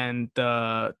Jazz and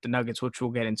the Nuggets, which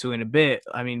we'll get into in a bit.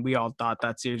 I mean, we all thought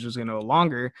that series was going to go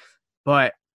longer,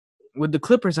 but with the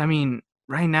Clippers, I mean,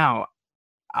 right now,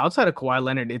 outside of Kawhi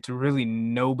Leonard, it's really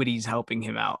nobody's helping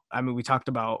him out. I mean, we talked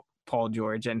about Paul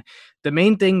George, and the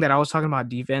main thing that I was talking about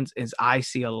defense is I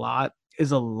see a lot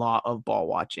of ball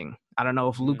watching. I don't know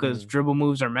if Luka's dribble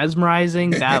moves are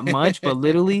mesmerizing that much, but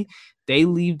literally they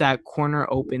leave that corner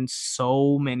open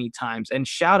so many times. And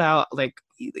shout out, like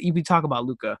we talk about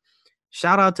Luka,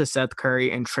 shout out to Seth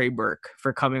Curry and Trey Burke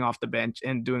for coming off the bench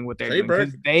and doing what they're doing.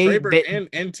 Trey Burke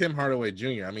and Tim Hardaway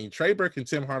Jr. I mean, Trey Burke and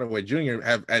Tim Hardaway Jr.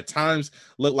 have at times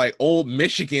looked like old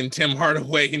Michigan Tim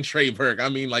Hardaway and Trey Burke. I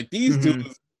mean, like these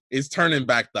dudes is turning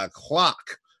back the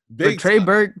clock. But Trey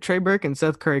Burke and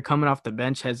Seth Curry coming off the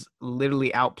bench has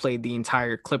literally outplayed the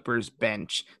entire Clippers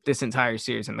bench this entire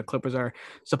series. And the Clippers are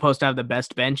supposed to have the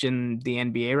best bench in the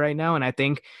NBA right now. And I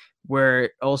think where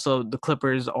also the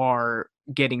Clippers are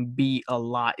getting beat a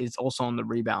lot is also on the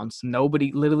rebounds.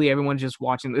 Literally everyone's just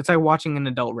watching. It's like watching an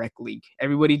adult rec league.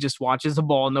 Everybody just watches the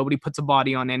ball. Nobody puts a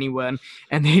body on anyone.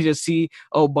 And they just see,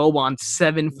 Boban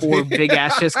 7'4" big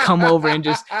ass just come over and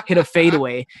just hit a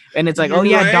fadeaway. And it's like,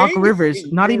 Doc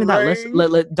Rivers. Not even that.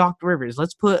 Let Doc Rivers.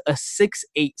 Let's put a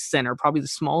 6'8" center, probably the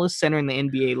smallest center in the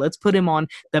NBA. Let's put him on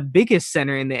the biggest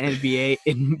center in the NBA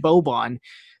in Boban.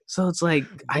 So it's like,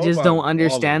 I just don't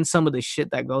understand some of the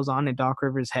shit that goes on in Doc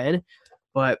Rivers' head.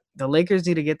 But the Lakers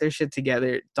need to get their shit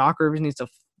together. Doc Rivers needs to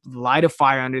light a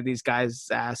fire under these guys'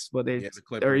 ass, whether it's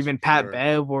or even Pat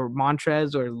Bev or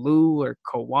Montrez or Lou or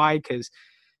Kawhi, because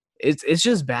it's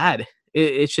just bad.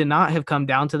 It should not have come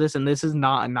down to this, and this is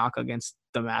not a knock against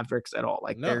the Mavericks at all.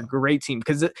 Like, they're a great team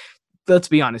because let's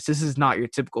be honest, this is not your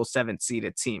typical 7th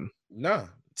seeded team. No,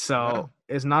 So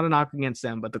it's not a knock against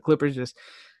them, but the Clippers just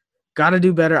got to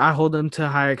do better. I hold them to a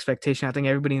higher expectation. I think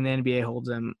everybody in the NBA holds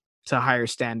them to a higher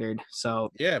standard.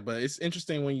 So yeah, but it's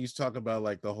interesting when you talk about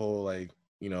like the whole like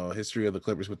history of the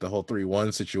Clippers with the whole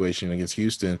 3-1 situation against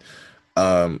Houston.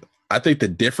 I think the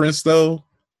difference though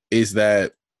is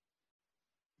that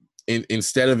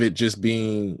instead of it just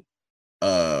being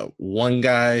one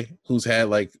guy who's had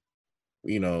like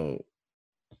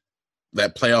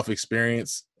that playoff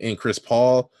experience in Chris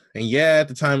Paul, and yeah, at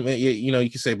the time, you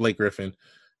can say Blake Griffin,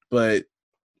 but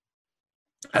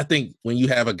I think when you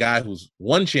have a guy who's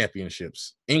won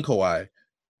championships in Kawhi,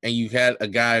 and you had a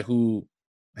guy who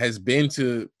has been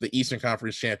to the Eastern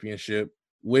Conference Championship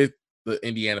with the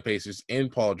Indiana Pacers in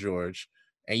Paul George,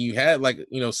 and you had like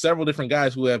several different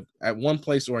guys who have at one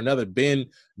place or another been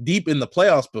deep in the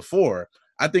playoffs before.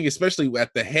 I think especially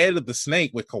at the head of the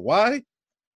snake with Kawhi,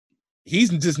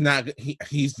 he's just not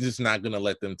going to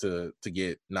let them to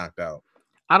get knocked out.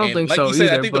 I don't And think like so you said,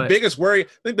 I either. think But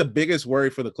the biggest worry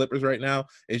for the Clippers right now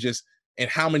is just, and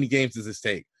how many games does this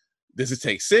take? Does it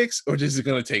take 6 or is it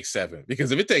going to take 7?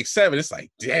 Because if it takes 7, it's like,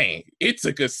 dang, it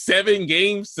took us 7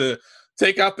 games to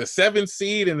take out the 7th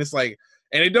seed, and it's like,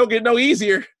 and it don't get no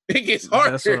easier. It gets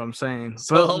harder. that's what I'm saying.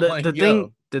 So But I'm like,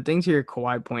 yo, the thing to your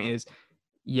Kawhi point is,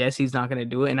 yes, he's not going to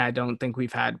do it, and I don't think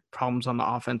we've had problems on the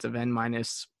offensive end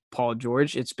minus Paul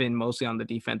George. It's been mostly on the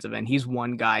defensive end. He's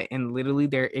one guy, and literally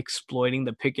they're exploiting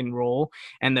the pick and roll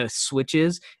and the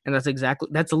switches, and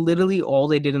that's literally all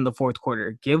they did in the fourth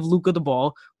quarter. Give Luka the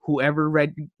ball, whoever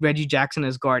Reggie Jackson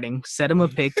is guarding, set him a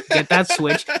pick, get that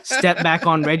switch, step back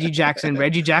on Reggie Jackson.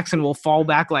 Reggie Jackson will fall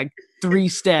back like 3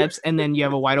 steps, and then you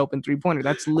have a wide open 3-pointer.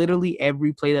 That's literally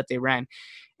every play that they ran.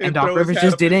 And Doc Rivers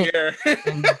just didn't.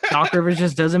 And Doc Rivers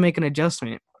just doesn't make an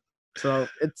adjustment. So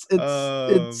it's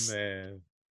man,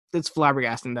 it's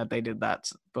flabbergasting that they did that.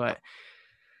 But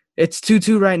it's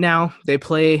 2-2 right now. They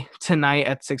play tonight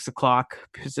at 6:00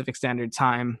 Pacific Standard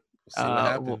Time. We'll see what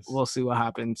happens. We'll see what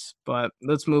happens. But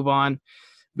let's move on.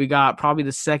 We got probably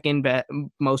the second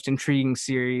most intriguing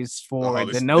series for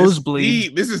the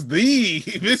nosebleed. This is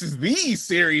the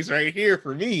series right here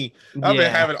for me. I've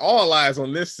been having all eyes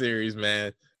on this series,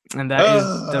 man. And that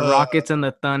is the Rockets and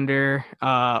the Thunder.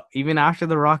 Even after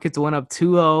the Rockets went up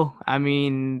 2-0, I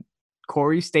mean,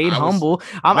 Corey stayed humble.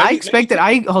 I expected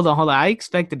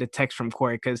a text from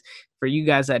Corey, because for you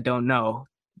guys that don't know,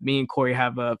 me and Corey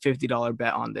have a $50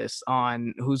 bet on this,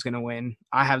 on who's going to win.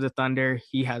 I have the Thunder.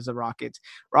 He has the Rockets.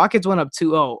 Rockets went up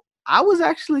 2-0. I was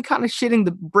actually kind of shitting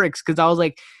the bricks, because I was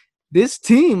like, this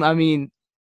team, I mean,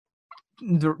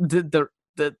 the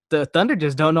Thunder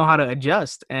just don't know how to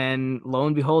adjust. And lo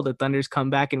and behold, the Thunder's come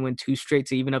back and win 2 straight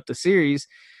to even up the series.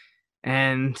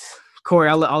 And Corey,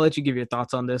 I'll let you give your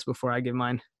thoughts on this before I give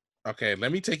mine. Okay,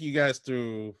 let me take you guys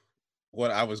through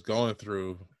what I was going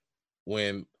through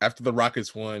after the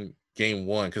Rockets won game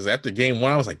 1, because after game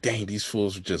 1 I was like, dang, these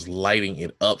fools are just lighting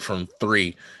it up from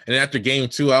 3. And then after game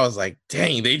 2 I was like,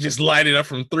 dang, they just light it up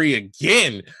from 3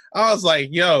 again. I was like,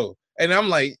 yo, and I'm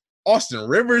like, Austin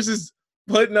Rivers is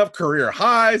putting up career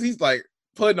highs. He's like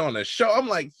putting on a show. I'm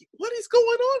like, what is going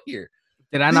on here?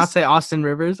 Did I not say Austin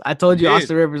Rivers? I told you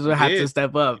Austin Rivers would have to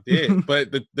step up.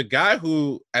 But the guy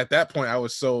who at that point I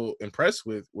was so impressed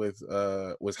with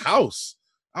was House.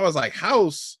 I was like,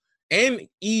 House and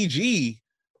EG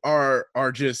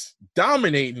are just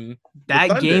dominating.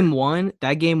 That game one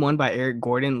by Eric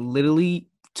Gordon literally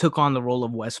took on the role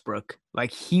of Westbrook.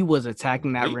 Like, he was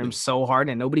attacking that rim so hard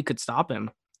and nobody could stop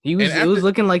him. It was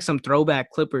looking like some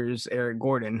throwback Clippers Eric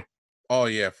Gordon. Oh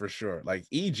yeah, for sure. Like,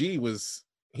 EG was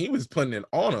putting it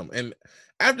on him. And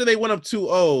after they went up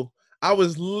 2-0, I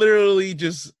was literally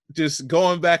just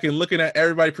going back and looking at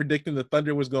everybody predicting the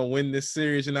Thunder was going to win this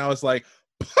series, and I was like,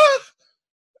 Puff!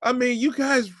 I mean, you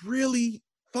guys really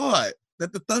thought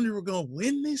that the Thunder were going to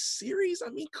win this series? I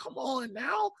mean, come on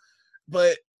now.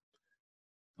 But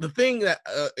the thing that,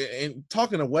 in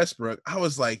talking to Westbrook, I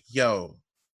was like, yo,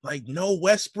 like, no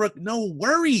Westbrook, no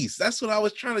worries. That's what I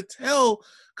was trying to tell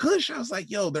Kush. I was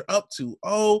like, yo, they're up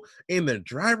 2-0 in the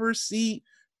driver's seat.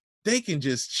 They can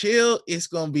just chill. It's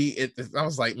going to be, I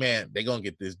was like, man, they're going to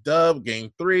get this dub.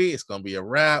 Game 3, it's going to be a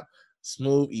wrap.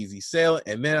 Smooth, easy sailing.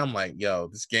 And then I'm like, yo,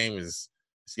 this game is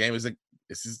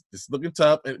looking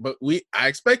tough. But I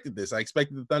expected this. I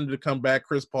expected the Thunder to come back.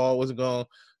 Chris Paul wasn't going to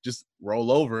just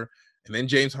roll over. And then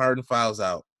James Harden fouls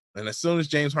out. And as soon as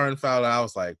James Harden fouled out, I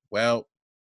was like, well,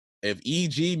 if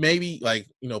EG maybe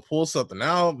pulls something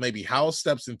out, maybe House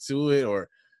steps into it, or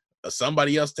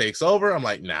somebody else takes over, I'm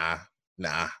like, nah.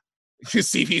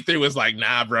 CP3 was like,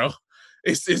 nah, bro.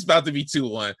 It's about to be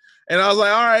 2-1. And I was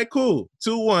like, all right, cool.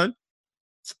 2-1.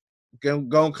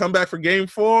 gonna come back for game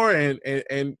 4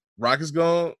 and Rockets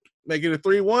gonna make it a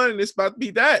 3-1 and it's about to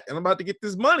be that. And I'm about to get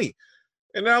this money.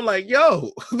 And I'm like,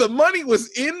 yo, the money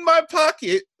was in my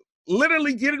pocket,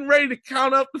 literally getting ready to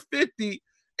count up to 50.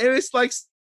 And it's like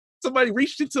somebody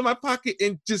reached into my pocket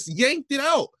and just yanked it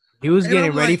out. He was And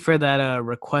getting I'm ready like, for that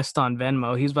request on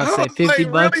Venmo. He was about to I say was like 50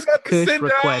 really bucks, about to Kush send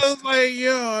it out. I request. was like,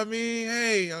 yo, I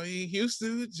mean,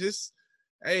 Houston, just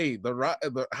hey,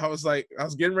 I was like, I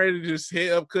was getting ready to just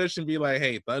hit up Kush and be like,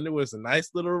 hey, Thunder was a nice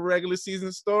little regular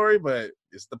season story, but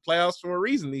it's the playoffs for a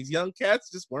reason. These young cats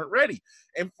just weren't ready.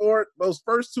 And for those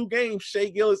first 2 games, Shai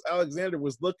Gilgeous-Alexander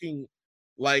was looking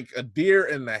like a deer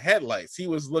in the headlights. He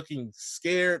was looking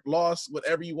scared, lost,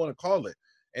 whatever you want to call it.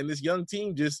 And this young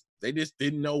team just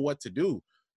didn't know what to do.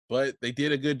 But they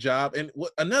did a good job. And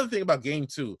another thing about game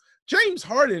 2, James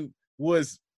Harden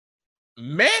was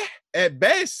meh at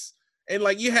best. And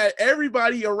like you had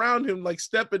everybody around him like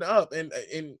stepping up, and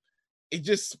it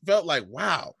just felt like,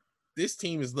 wow, this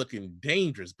team is looking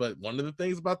dangerous. But one of the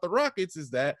things about the Rockets is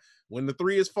that when the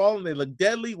 3 is falling, they look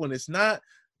deadly. When it's not,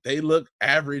 they look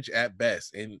average at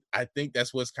best. And I think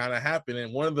that's what's kind of happening.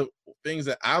 And one of the things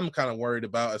that I'm kind of worried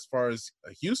about as far as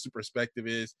a Houston perspective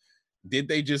is, did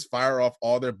they just fire off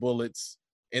all their bullets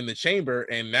in the chamber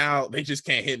and now they just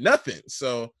can't hit nothing?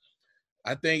 So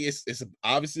I think it's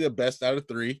obviously the best out of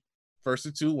 3, first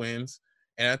of 2 wins.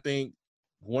 And I think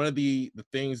one of the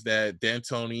things that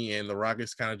D'Antoni and the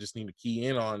Rockets kind of just need to key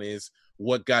in on is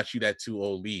what got you that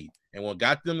 2-0 lead. And what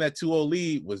got them that 2-0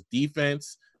 lead was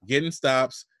defense, getting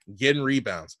stops, getting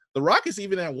rebounds. The Rockets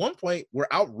even at one point were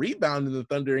out rebounding the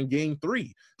Thunder in game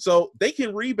 3. So they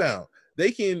can rebound.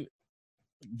 They can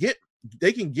get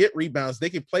rebounds. They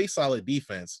can play solid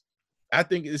defense. I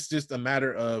think it's just a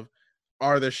matter of,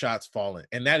 are their shots falling?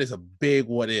 And that is a big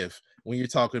what if when you're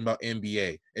talking about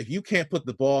NBA. If you can't put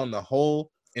the ball in the hole,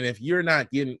 and if you're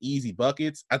not getting easy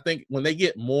buckets, I think when they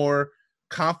get more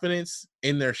confidence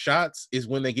in their shots is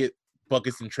when they get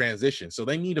buckets in transition. So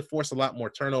they need to force a lot more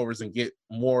turnovers and get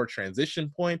more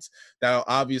transition points. That'll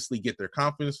obviously get their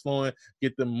confidence flowing,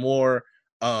 get them more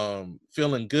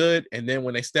feeling good. And then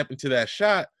when they step into that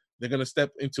shot, they're going to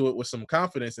step into it with some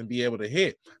confidence and be able to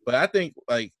hit. But I think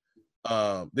like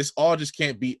this all just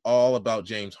can't be all about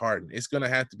James Harden. It's going to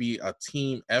have to be a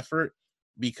team effort,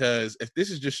 because if this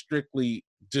is just strictly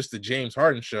just the James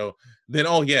Harden show, then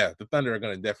oh yeah, the Thunder are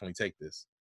going to definitely take this.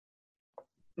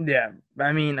 Yeah,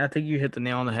 I mean, I think you hit the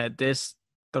nail on the head.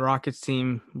 The Rockets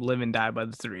team live and die by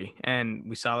the 3, and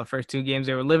we saw the first 2 games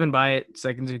they were living by it.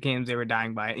 Second 2 games they were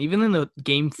dying by it. Even in the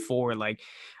game 4, like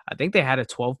I think they had a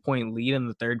 12-point lead in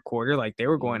the third quarter. Like they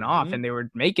were going off and they were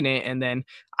making it, and then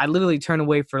I literally turned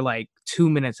away for like 2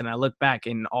 minutes, and I look back,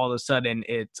 and all of a sudden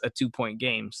it's a 2-point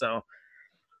game. So,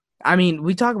 I mean,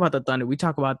 we talk about the Thunder. We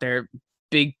talk about their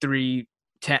big 3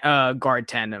 guard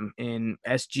tandem in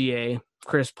SGA,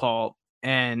 Chris Paul,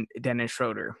 and Dennis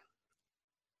Schroeder.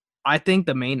 I think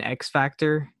the main X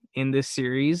factor in this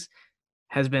series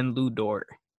has been Lou Dort.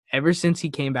 Ever since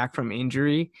he came back from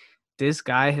injury, this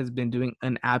guy has been doing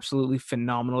an absolutely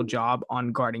phenomenal job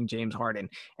on guarding James Harden.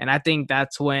 And I think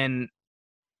that's when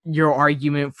your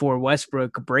argument for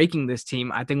Westbrook breaking this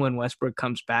team, I think when Westbrook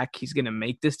comes back, he's going to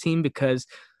make this team, because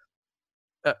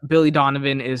Billy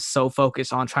Donovan is so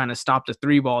focused on trying to stop the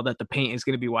 3 ball that the paint is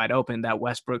going to be wide open, that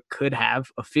Westbrook could have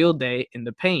a field day in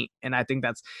the paint. And I think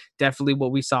that's definitely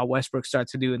what we saw Westbrook start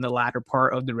to do in the latter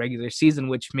part of the regular season,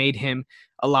 which made him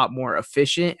a lot more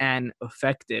efficient and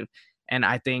effective. And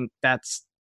I think that's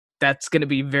going to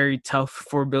be very tough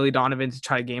for Billy Donovan to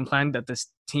try to game plan, that this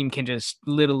team can just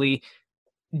literally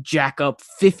jack up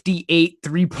 58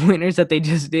 3-pointers that they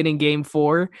just did in game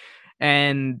 4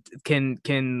 and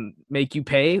can make you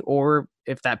pay, or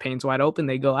if that paint's wide open,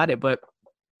 they go at it. But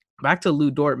back to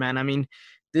Lou Dort, man. I mean,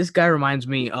 this guy reminds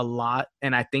me a lot,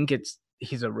 and I think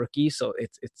he's a rookie, so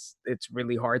it's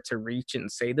really hard to reach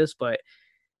and say this, but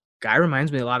guy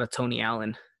reminds me a lot of Tony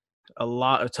Allen. A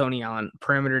lot of Tony Allen,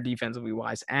 perimeter defensively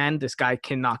wise, and this guy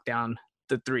can knock down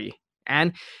the 3.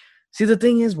 And see, the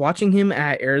thing is, watching him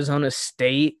at Arizona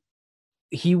State,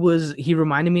 he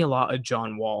reminded me a lot of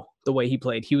John Wall, the way he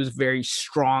played. He was very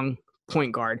strong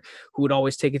point guard who would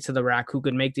always take it to the rack, who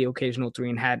could make the occasional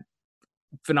 3 and had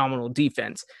phenomenal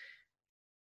defense.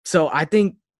 So I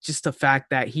think just the fact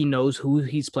that he knows who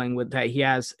he's playing with, that he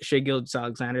has Shai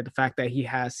Gilgeous-Alexander, the fact that he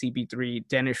has CP3,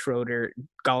 Dennis Schroeder,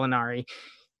 Gallinari,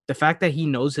 the fact that he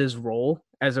knows his role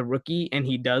as a rookie and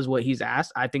he does what he's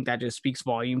asked, I think that just speaks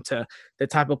volume to the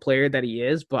type of player that he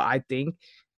is. But I think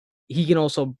he can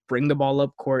also bring the ball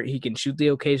up court. He can shoot the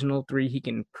occasional 3. He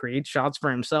can create shots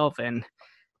for himself. And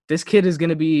this kid is going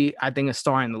to be, I think, a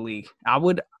star in the league.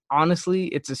 honestly,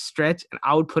 it's a stretch, and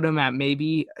I would put him at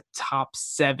maybe a top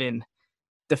 7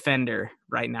 defender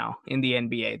right now in the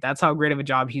NBA. That's how great of a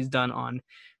job he's done on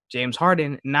James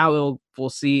Harden. Now we'll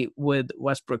see with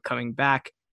Westbrook coming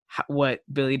back what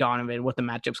Billy Donovan, what the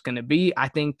matchup's going to be. I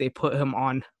think they put him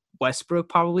on Westbrook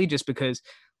probably just because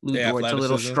Lou The Dort's a little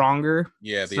athleticism. stronger.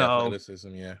 Yeah, the So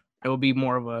athleticism, yeah. it will be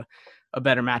more of a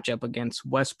better matchup against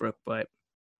Westbrook. But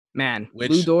man, Lou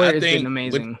Which I Dort has been think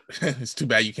amazing. it's too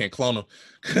bad you can't clone him.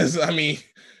 Because I mean,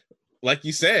 like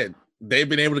you said, they've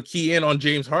been able to key in on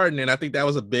James Harden, and I think that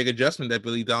was a big adjustment that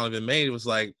Billy Donovan made. It was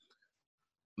like,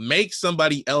 make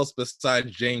somebody else besides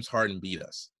James Harden beat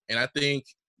us. And I think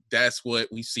that's what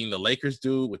we've seen the Lakers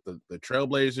do with the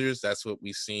Trailblazers. That's what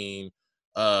we've seen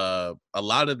a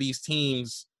lot of these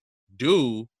teams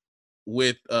do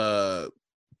with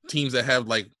teams that have,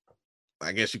 like,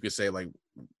 I guess you could say, like,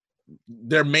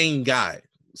 their main guy.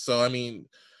 So I mean,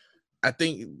 I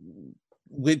think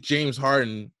with James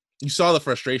Harden, you saw the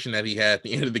frustration that he had at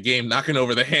the end of the game, knocking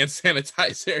over the hand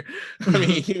sanitizer. I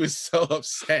mean, he was so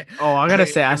upset. Oh, I gotta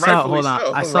say, I And saw. rightfully Hold on, so.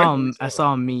 I Rightfully so.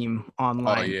 saw a meme Oh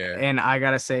online, yeah. and I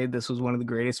gotta say, this was one of the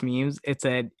greatest memes. It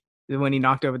said when he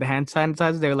knocked over the hand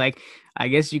sanitizer, they're like, "I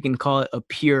guess you can call it a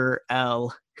pure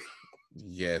L."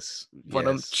 Yes. But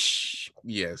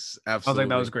Yes. I was like,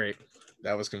 that was Absolutely. great.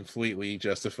 That was completely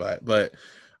justified. But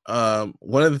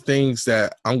one of the things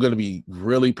that I'm going to be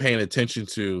really paying attention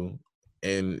to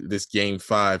in this game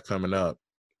 5 coming up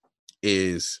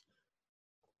is,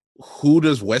 who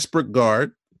does Westbrook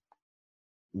guard?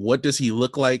 What does he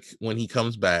look like when he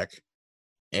comes back?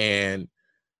 And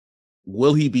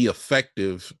will he be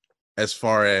effective as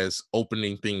far as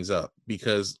opening things up?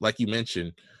 Because, like you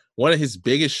mentioned, one of his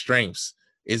biggest strengths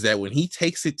is that when he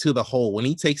takes it to the hole, when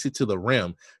he takes it to the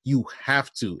rim, you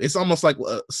have to. It's almost like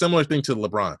a similar thing to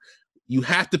LeBron. You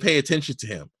have to pay attention to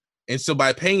him. And so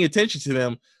by paying attention to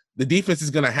them, the defense is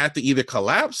going to have to either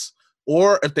collapse,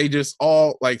 or if they just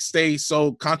all like stay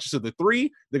so conscious of the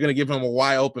three, they're going to give him a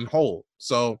wide open hole.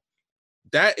 So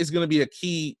that is going to be a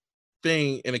key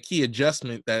thing and a key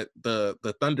adjustment that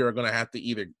the Thunder are going to have to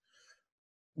either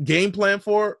game plan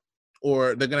for,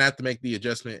 or they're going to have to make the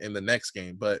adjustment in the next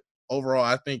game. But overall,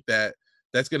 I think that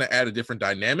that's going to add a different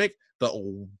dynamic.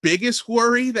 The biggest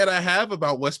worry that I have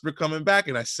about Westbrook coming back,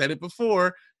 and I said it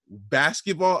before,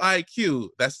 basketball IQ.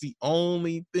 That's the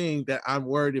only thing that I'm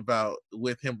worried about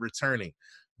with him returning.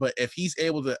 But if he's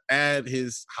able to add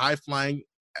his high flying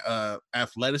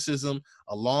athleticism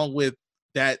along with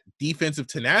that defensive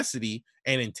tenacity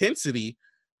and intensity,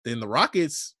 then the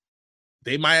Rockets,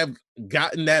 they might have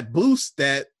gotten that boost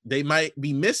that they might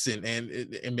be missing, and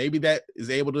maybe that is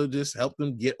able to just help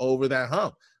them get over that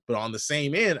hump. But on the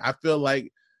same end, I feel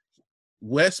like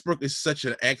Westbrook is such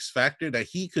an X factor that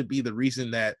he could be the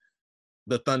reason that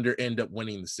the Thunder end up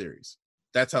winning the series.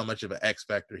 That's how much of an X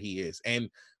factor he is. And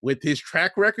with his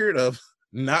track record of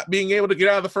not being able to get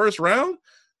out of the first round,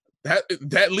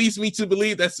 that leads me to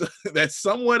believe that's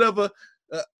somewhat of a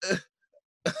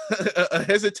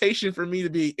hesitation for me to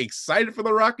be excited for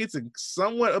the Rockets, and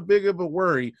somewhat a big of a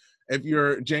worry if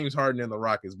you're James Harden and the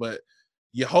Rockets. But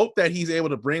you hope that he's able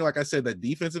to bring, like I said, that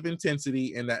defensive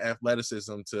intensity and that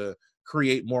athleticism to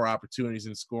create more opportunities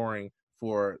in scoring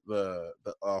for the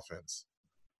offense.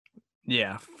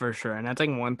 Yeah, for sure. And I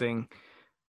think one thing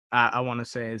I want to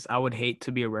say is I would hate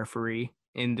to be a referee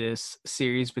in this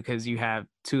series because you have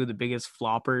two of the biggest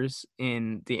floppers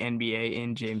in the NBA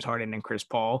in James Harden and Chris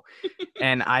Paul.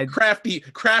 And crafty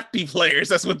players.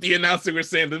 That's what the announcer was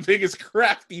saying. The biggest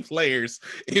crafty players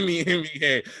in the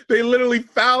NBA. They literally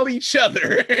fouled each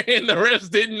other, and the refs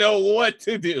didn't know what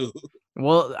to do.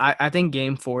 Well, I think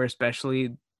game 4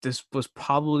 especially, this was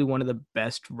probably one of the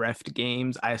best refed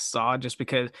games I saw, just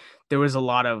because there was a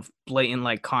lot of blatant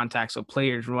like contacts of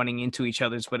players running into each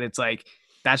other's, but it's like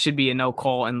that should be a no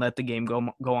call and let the game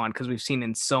go on, because we've seen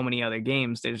in so many other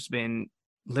games there's been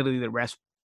literally the refs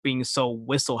being so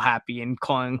whistle happy and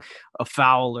calling a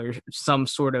foul or some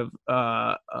sort of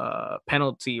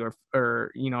penalty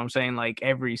or you know what I'm saying, like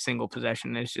every single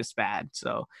possession is just bad.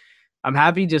 So I'm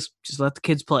happy, just let the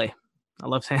kids play. I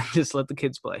love saying just let the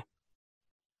kids play.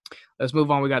 Let's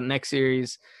move on. We got next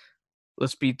series.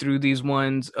 Let's be through these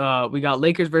ones. We got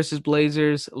Lakers versus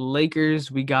Blazers.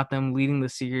 Lakers, we got them leading the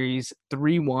series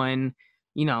 3-1.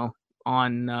 You know,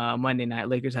 on Monday night,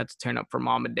 Lakers had to turn up for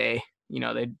Mama Day. You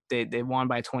know, they won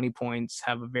by 20 points,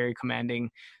 have a very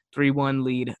commanding 3-1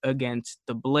 lead against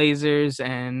the Blazers.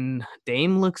 And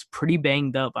Dame looks pretty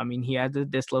banged up. I mean, he had the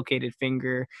dislocated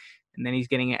finger, and then he's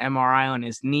getting an MRI on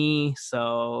his knee.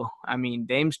 So, I mean,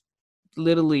 Dame's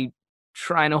literally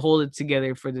trying to hold it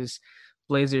together for this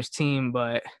Blazers team,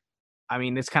 but I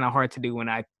mean, it's kind of hard to do when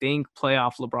I think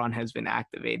playoff LeBron has been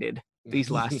activated these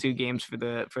last two games for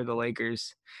the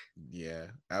Lakers. Yeah,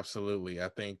 absolutely. I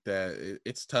think that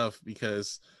it's tough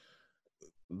because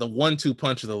the 1-2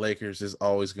 punch of the Lakers is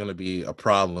always going to be a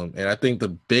problem. And I think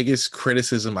the biggest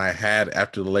criticism I had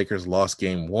after the Lakers lost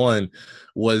game 1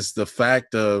 was the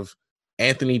fact of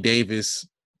Anthony Davis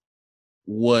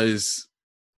was,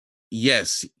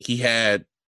 yes, he had,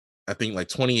 I think, like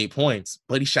 28 points,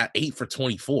 but he shot 8 for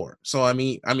 24. So I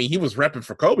mean, he was repping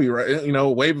for Kobe,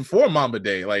 right? Way before Mamba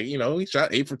Day. Like, he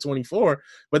shot 8 for 24,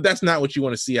 but that's not what you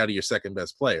want to see out of your second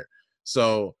best player.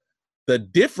 So the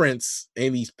difference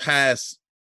in these past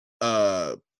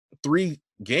 3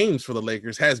 games for the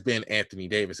Lakers has been Anthony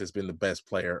Davis has been the best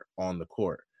player on the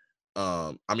court.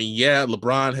 I mean, yeah,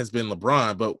 LeBron has been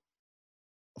LeBron, but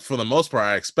for the most part,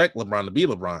 I expect LeBron to be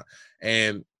LeBron.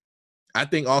 And I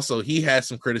think also he had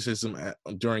some criticism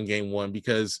during game 1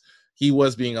 because he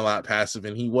was being a lot passive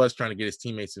and he was trying to get his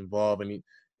teammates involved. And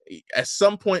at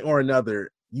some point or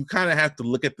another, you kind of have to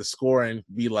look at the score and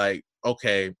be like,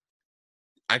 okay,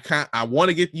 I want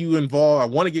to get you involved.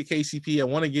 I want to get KCP. I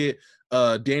want to get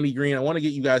Danny Green. I want to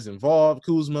get you guys involved,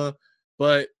 Kuzma.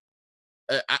 But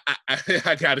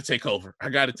I got to take over. I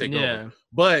got to take over.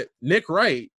 But Nick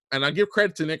Wright, and I give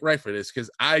credit to Nick Wright for this because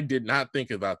I did not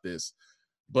think about this,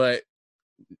 but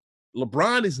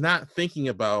LeBron is not thinking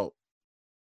about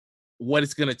what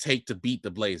it's going to take to beat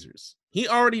the Blazers. He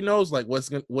already knows like what's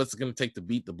going to take to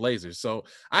beat the Blazers. So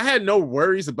I had no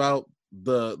worries about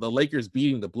the Lakers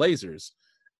beating the Blazers.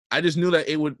 I just knew that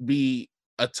it would be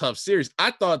a tough series.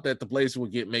 I thought that the Blazers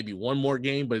would get maybe one more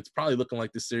game, but it's probably looking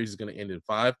like this series is going to end in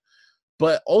 5.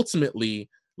 But ultimately,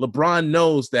 LeBron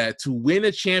knows that to win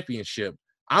a championship,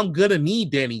 I'm going to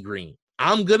need Danny Green.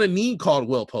 I'm going to need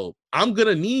Caldwell Pope. I'm going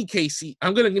to need KC.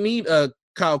 I'm going to need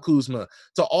Kyle Kuzma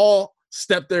to all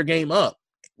step their game up.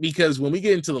 Because when we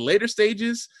get into the later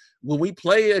stages, when we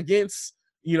play against,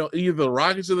 either the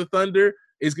Rockets or the Thunder,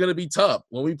 it's going to be tough.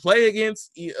 When we play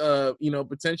against,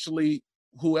 potentially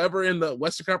whoever in the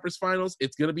Western Conference Finals,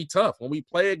 it's going to be tough. When we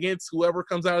play against whoever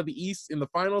comes out of the East in the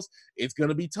finals, it's going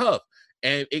to be tough.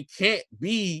 And it can't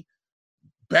be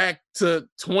back to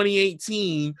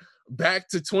 2018, back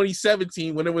to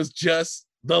 2017 when it was just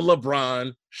the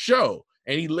LeBron show.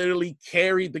 And he literally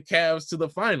carried the Cavs to the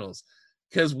finals.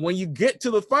 Because when you get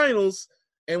to the finals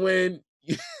and when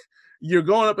you're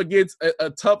going up against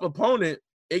a tough opponent,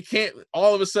 it can't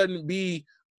all of a sudden be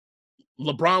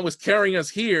LeBron was carrying us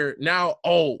here. Now,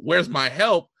 where's my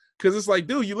help? Because it's like,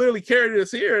 dude, you literally carried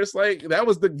us here. It's like that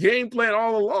was the game plan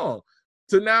all along.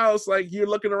 So now it's like you're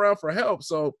looking around for help.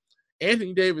 So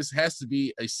Anthony Davis has to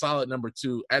be a solid number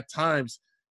 2. At times,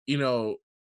 even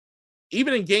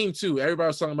in game 2, everybody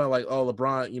was talking about like,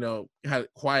 LeBron, had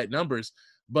quiet numbers,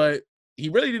 but he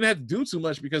really didn't have to do too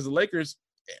much because the Lakers,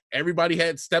 everybody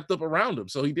had stepped up around him.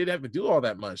 So he didn't have to do all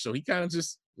that much. So he kind of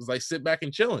just was like sit back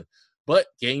and chilling. But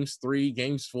games 3,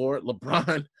 games 4,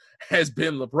 LeBron has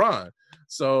been LeBron.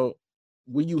 So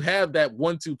when you have that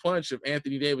 1-2 punch of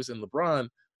Anthony Davis and LeBron,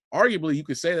 arguably you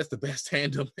could say that's the best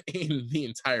tandem in the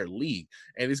entire league.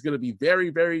 And it's going to be very,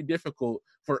 very difficult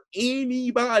for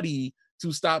anybody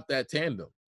to stop that tandem.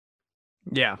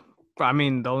 Yeah. I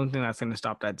mean, the only thing that's going to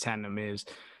stop that tandem is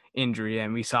injury.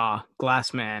 And we saw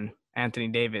Glassman, Anthony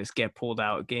Davis, get pulled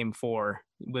out game 4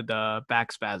 with a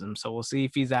back spasm. So we'll see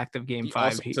if he's active game 5.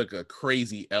 Also took a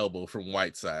crazy elbow from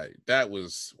Whiteside. That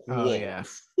was, whoa. Yeah.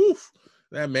 Oof.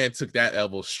 That man took that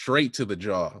elbow straight to the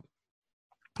jaw.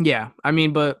 Yeah, I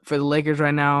mean, but for the Lakers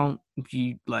right now,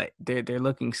 they're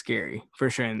looking scary for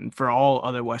sure. And for all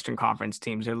other Western Conference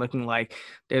teams, they're looking like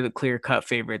they're the clear-cut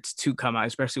favorites to come out,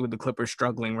 especially with the Clippers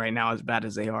struggling right now as bad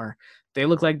as they are. They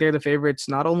look like they're the favorites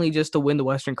not only just to win the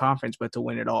Western Conference, but to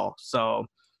win it all. So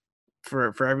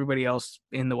for everybody else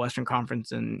in the Western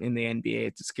Conference and in the NBA,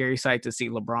 it's a scary sight to see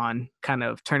LeBron kind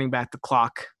of turning back the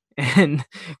clock and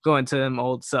going to them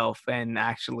old self and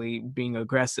actually being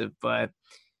aggressive. But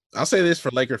I'll say this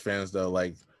for Laker fans though,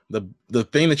 like the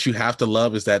thing that you have to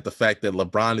love is that the fact that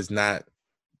LeBron is not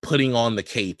putting on the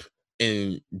cape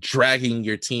and dragging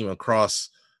your team across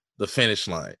the finish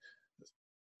line.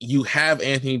 You have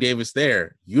Anthony Davis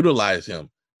there, utilize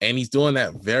him, and he's doing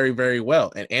that very, very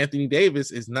well. And Anthony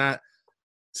Davis is not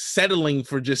settling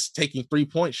for just taking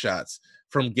 3-point shots.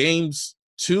 From games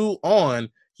 2 on,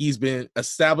 he's been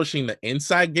establishing the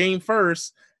inside game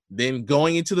first, then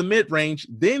going into the mid-range,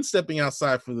 then stepping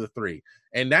outside for the 3.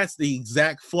 And that's the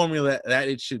exact formula that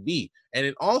it should be. And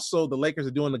then also the Lakers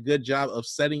are doing a good job of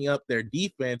setting up their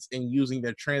defense and using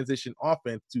their transition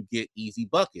offense to get easy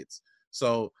buckets.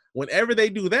 So whenever they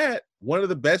do that, one of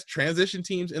the best transition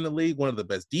teams in the league, one of the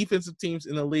best defensive teams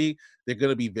in the league, they're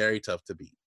going to be very tough to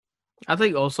beat. I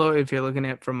think also if you're looking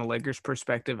at it from a Lakers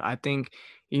perspective, I think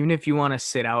even if you want to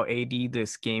sit out AD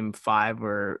this game 5,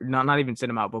 or not even sit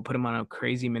him out, but put him on a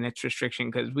crazy minutes restriction,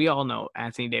 because we all know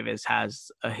Anthony Davis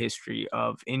has a history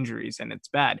of injuries and it's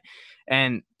bad.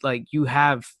 And like, you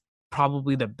have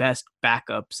probably the best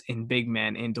backups in big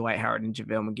men in Dwight Howard and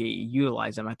JaVale McGee. You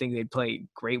utilize them. I think they'd play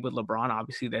great with LeBron.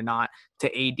 Obviously, they're not to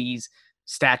AD's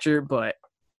stature, but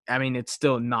I mean, it's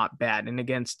still not bad. And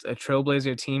against a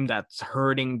Trailblazer team that's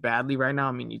hurting badly right now,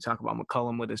 I mean, you talk about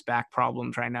McCollum with his back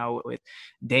problems right now, with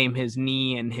Dame, his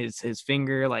knee and his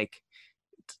finger. Like,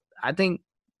 I think,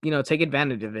 take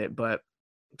advantage of it. But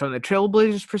from the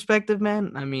Trailblazers perspective,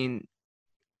 man, I mean,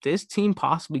 this team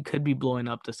possibly could be blowing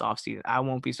up this offseason. I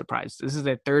won't be surprised. This is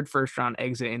their third first round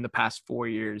exit in the past 4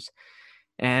 years.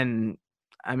 And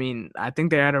I mean, I think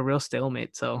they're at a real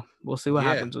stalemate. So we'll see what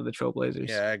Yeah. happens with the Trailblazers.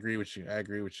 Yeah, I agree with you.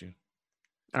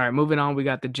 All right, moving on. We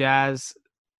got the Jazz.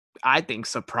 I think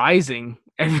surprising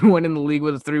everyone in the league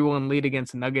with a 3-1 lead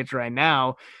against the Nuggets right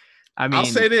now. I mean, I'll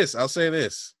say this.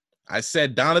 I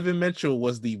said Donovan Mitchell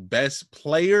was the best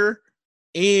player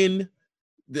in.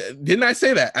 Didn't I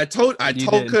say that? I told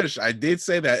Kush, I did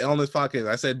say that on this podcast.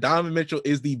 I said Donovan Mitchell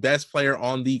is the best player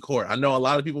on the court. I know a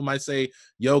lot of people might say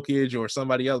Jokic or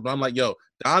somebody else, but I'm like, yo,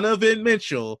 Donovan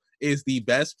Mitchell is the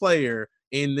best player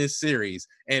in this series.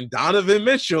 And Donovan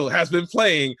Mitchell has been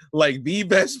playing like the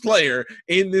best player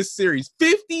in this series.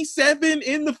 57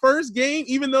 in the first game,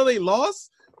 even though they lost.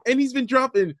 And he's been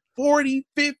dropping 40,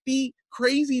 50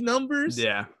 crazy numbers.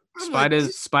 Yeah.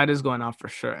 Spider's going off for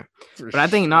sure. But I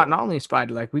think not only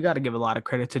Spider, like, we got to give a lot of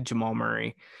credit to Jamal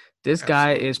Murray. This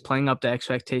guy is playing up the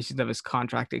expectations of his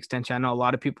contract extension. I know a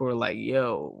lot of people were like,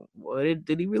 yo,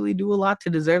 did he really do a lot to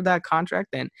deserve that contract?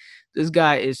 And this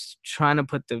guy is trying to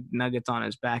put the Nuggets on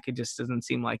his back. It just doesn't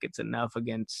seem like it's enough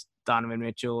against Donovan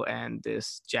Mitchell and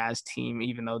this Jazz team,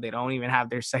 even though they don't even have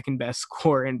their second best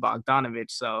scorer in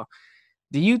Bogdanovich. So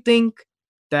do you think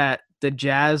that the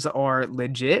Jazz are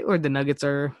legit, or the Nuggets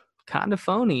are kind of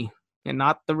phony and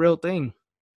not the real thing?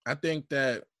 I think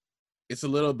that it's a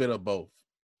little bit of both.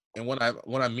 And what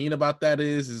I mean about that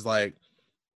is like,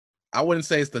 I wouldn't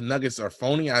say it's the Nuggets are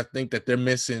phony. I think that they're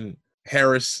missing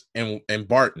Harris and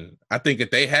Barton. I think if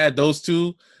they had those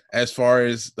two, as far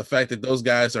as the fact that those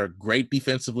guys are great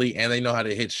defensively and they know how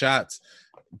to hit shots,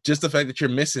 just the fact that you're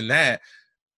missing that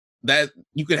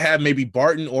you could have maybe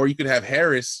Barton or you could have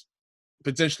Harris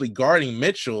potentially guarding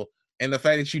Mitchell, and the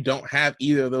fact that you don't have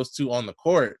either of those two on the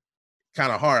court,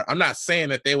 kind of hard. I'm not saying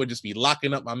that they would just be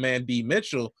locking up my man D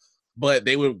Mitchell, but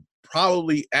they would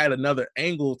probably add another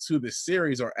angle to the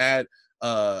series, or add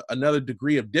another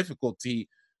degree of difficulty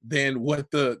than what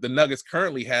the Nuggets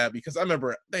currently have. Because I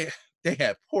remember they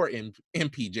had poor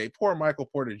MPJ, poor Michael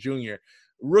Porter Jr.,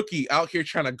 rookie, out here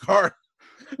trying to guard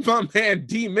my man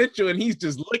D Mitchell, and he's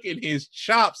just licking his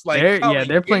chops like,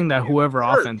 they're playing that whoever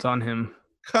offense on him.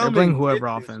 They're playing whoever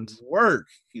offense. Work.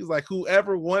 He's like,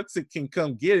 whoever wants it can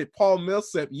come get it. Paul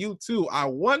Millsap, you too. I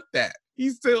want that.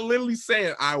 He's still literally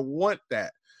saying, I want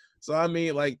that. So I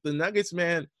mean, like, the Nuggets,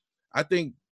 man, I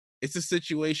think it's a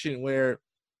situation where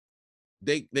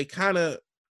they kind of,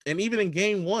 and even in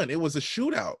game 1, it was a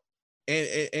shootout,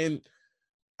 and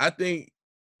I think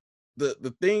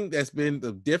the thing that's been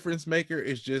the difference maker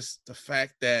is just the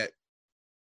fact that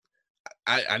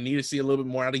I need to see a little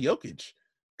bit more out of Jokic,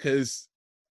 because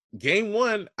game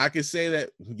 1, I could say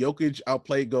that Jokic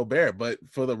outplayed Gobert, but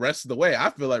for the rest of the way, I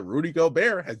feel like Rudy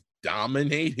Gobert has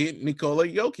dominated Nikola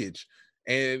Jokic.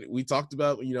 And we talked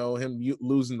about, him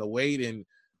losing the weight and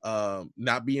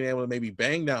not being able to maybe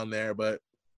bang down there, but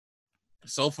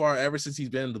so far, ever since he's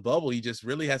been in the bubble, he just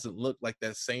really hasn't looked like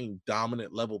that same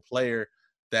dominant level player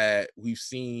that we've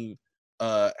seen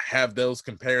have those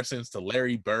comparisons to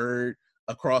Larry Bird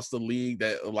across the league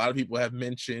that a lot of people have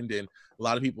mentioned and a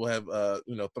lot of people have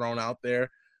thrown out there.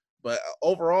 But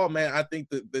overall, man, I think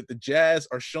that the Jazz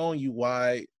are showing you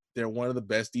why they're one of the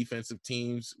best defensive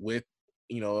teams with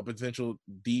a potential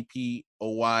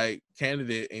DPOY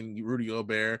candidate in Rudy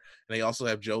Gobert. And they also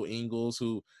have Joe Ingles,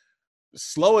 who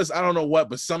slow as I don't know what,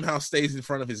 but somehow stays in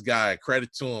front of his guy.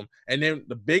 Credit to him. And then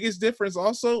the biggest difference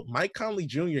also, Mike Conley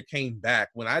Jr. came back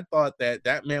when I thought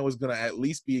that man was going to at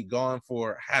least be gone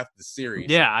for half the series.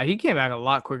 Yeah, he came back a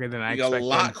lot quicker than I expected. A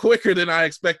lot quicker than I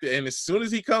expected. And as soon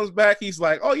as he comes back, he's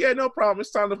like, oh, yeah, no problem.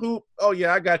 It's time to hoop. Oh,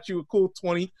 yeah, I got you a cool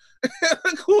 20.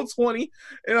 Cool 20.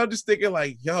 And I'm just thinking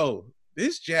like, yo,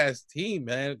 this Jazz team,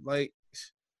 man, like,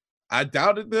 I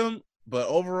doubted them, but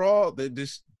overall, they're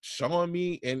just showing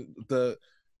me, and the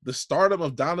stardom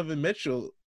of Donovan Mitchell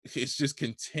it's just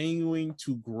continuing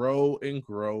to grow and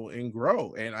grow and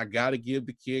grow. And I got to give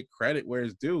the kid credit where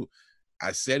it's due.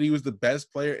 I said he was the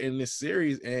best player in this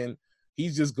series, and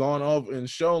he's just gone off and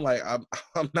shown like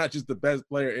I'm not just the best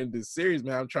player in this series,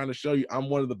 man. I'm trying to show you I'm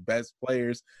one of the best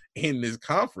players in this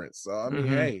conference. So I mean,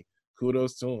 Mm-hmm. hey,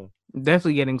 kudos to him.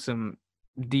 Definitely getting some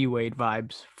D Wade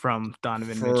vibes from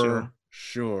Donovan Mitchell.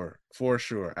 For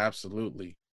sure,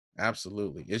 absolutely.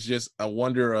 It's just a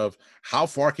wonder of how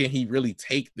far can he really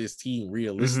take this team Mm-hmm.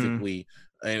 realistically.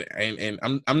 And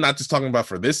I'm not just talking about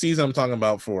for this season, I'm talking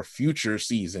about for a future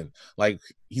season. Like,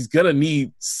 he's gonna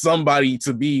need somebody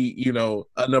to be,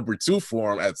 a number 2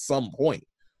 for him at some point.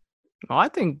 Well,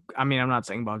 I mean, I'm not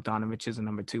saying Bogdanovich is a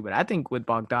number 2, but I think with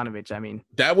Bogdanovich, I mean,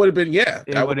 That would have been, yeah,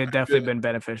 it that would would have definitely been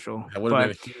beneficial. that would have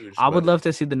But been huge. I would But love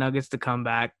to see the Nuggets to come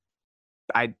back.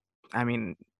 I I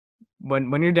mean,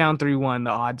 when you're down 3-1,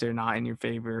 the odds are not in your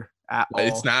favor at all.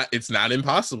 it's not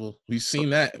impossible. We've So, seen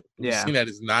that. yeah.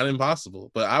 It's not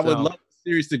impossible. But I would So love the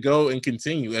series to go and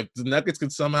continue. If the Nuggets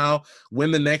could somehow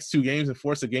win the next 2 games and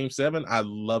force a game 7, I'd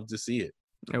love to see it.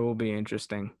 it will be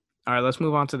interesting. All right, let's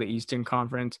move on to the Eastern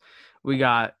Conference. We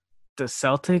got the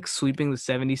Celtics sweeping the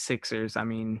 76ers. I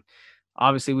mean,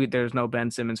 obviously there's no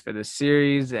Ben Simmons for this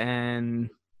series,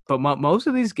 but most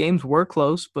of these games were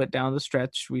close, but down the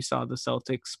stretch we saw the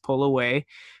Celtics pull away.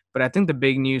 But I think the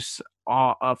big news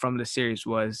from the series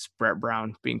was Brett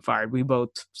Brown being fired. We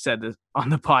both said this on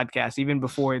the podcast even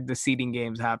before the seeding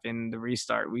games happened, the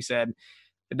restart. We said if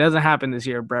it doesn't happen this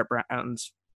year, Brett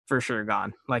Brown's for sure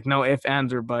gone. Like, no ifs,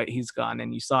 ands, or but, he's gone.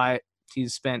 And you saw it.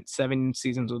 He's spent 7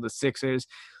 seasons with the Sixers,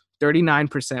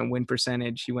 39% win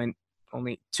percentage. He went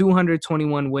only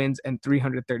 221 wins and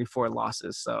 334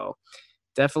 losses. So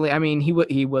definitely, I mean,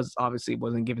 he was obviously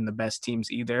wasn't given the best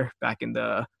teams either back in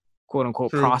the quote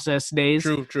unquote True. process days.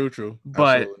 True.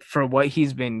 But Absolutely. for what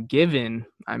he's been given,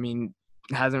 I mean,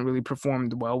 hasn't really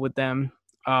performed well with them.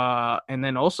 And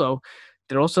then also,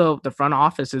 the front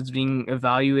office is being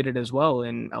evaluated as well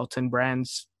in Elton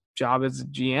Brand's job as a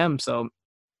GM. So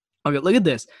okay, look at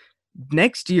this.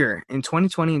 Next year in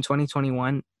 2020 and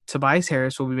 2021, Tobias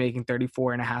Harris will be making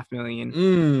 34.5 million.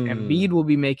 Embiid will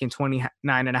be making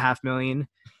 29.5 million.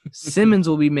 Simmons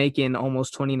will be making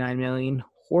almost 29 million.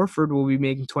 Horford will be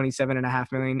making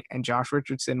 27.5 million, and Josh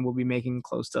Richardson will be making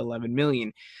close to 11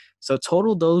 million. So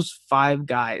total, those 5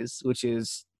 guys, which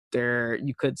is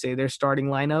you could say their starting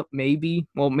lineup, maybe.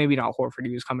 Well, maybe not Horford.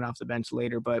 He was coming off the bench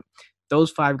later, but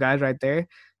those 5 guys right there,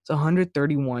 it's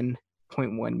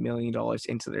 131.1 million dollars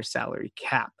into their salary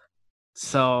cap.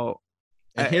 So,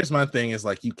 and here's my thing is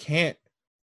like, you can't,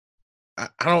 I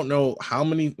don't know how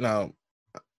many, now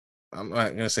I'm not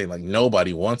going to say like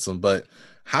nobody wants him, but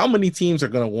how many teams are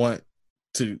going to want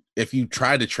to, if you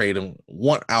try to trade him,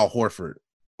 want Al Horford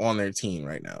on their team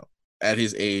right now at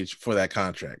his age for that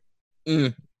contract?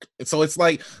 So it's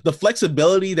like the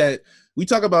flexibility that we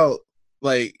talk about,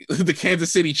 like the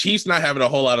Kansas City Chiefs not having a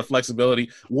whole lot of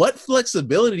flexibility. What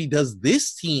flexibility does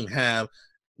this team have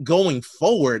going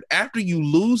forward after you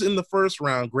lose in the first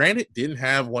round? Granted, didn't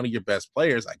have one of your best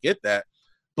players. I get that.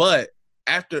 But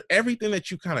after everything that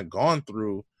you kind of gone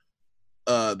through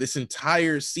this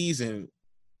entire season,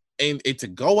 and to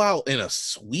go out in a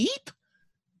sweep,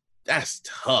 that's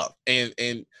tough.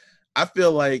 And I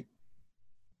feel like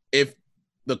if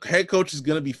the head coach is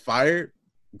going to be fired,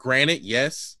 granted,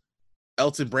 yes,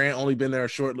 Elton Brand only been there a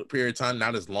short period of time,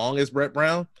 not as long as Brett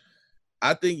Brown.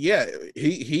 I think, yeah,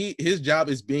 his job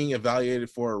is being evaluated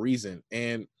for a reason.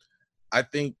 And I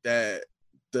think that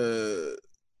the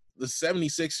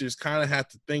 76ers kind of have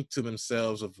to think to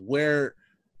themselves of where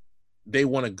they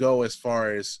want to go as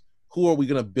far as who are we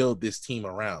going to build this team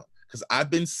around. Because I've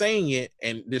been saying it,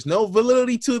 and there's no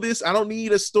validity to this. I don't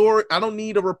need a story. I don't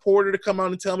need a reporter to come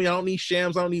out and tell me. I don't need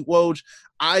Shams. I don't need Woj.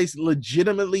 I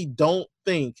legitimately don't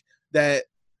think that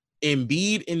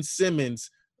Embiid and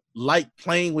Simmons like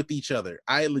playing with each other.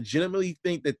 I legitimately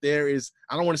think that there is,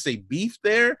 I don't want to say beef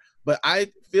there, but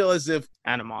I feel as if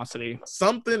animosity,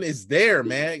 something is there,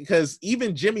 man. Because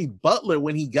even Jimmy Butler,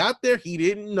 when he got there, he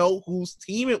didn't know whose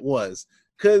team it was.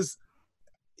 Because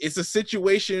it's a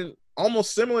situation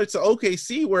almost similar to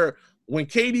OKC, where when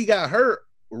KD got hurt,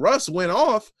 Russ went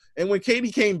off, and when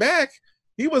KD came back,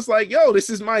 he was like, yo, this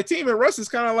is my team. And Russ is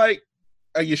kind of like,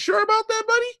 are you sure about that,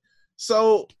 buddy?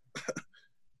 So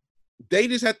they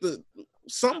just have to,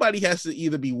 somebody has to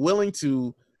either be willing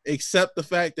to accept the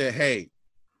fact that, hey,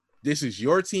 this is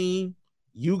your team.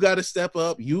 You got to step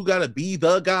up. You got to be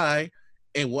the guy.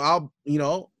 And I'll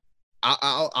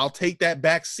take that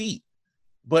back seat.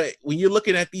 But when you're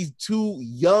looking at these 2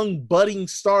 young budding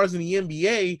stars in the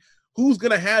NBA, who's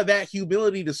going to have that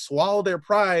humility to swallow their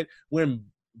pride when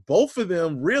both of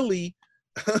them really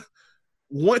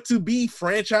want to be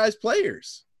franchise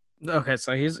players. Okay,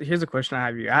 so here's a question I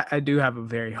have you. I do have a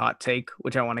very hot take,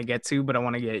 which I want to get to, but I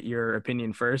want to get your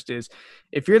opinion first. Is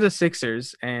if you're the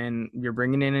Sixers and you're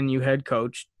bringing in a new head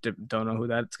coach, don't know who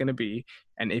that's going to be,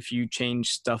 and if you change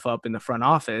stuff up in the front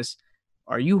office,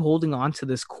 are you holding on to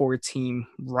this core team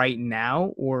right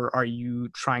now, or are you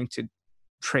trying to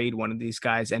trade one of these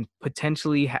guys and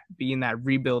potentially be in that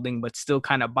rebuilding, but still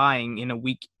kind of buying in a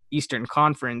weak Eastern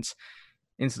Conference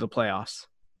into the playoffs?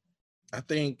 I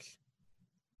think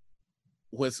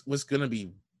what's going to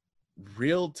be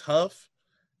real tough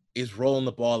is rolling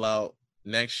the ball out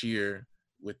next year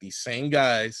with these same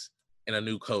guys and a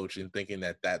new coach and thinking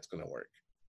that that's going to work.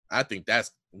 I think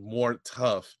that's more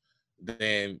tough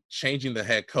than changing the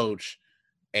head coach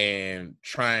and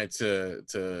trying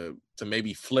to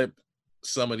maybe flip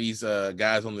some of these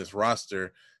guys on this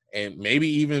roster, and maybe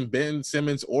even Ben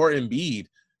Simmons or Embiid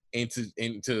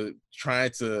into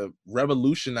trying to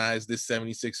revolutionize this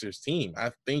 76ers team.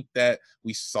 I think that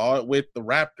we saw it with the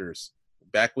Raptors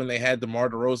back when they had DeMar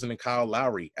DeRozan and Kyle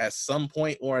Lowry. At some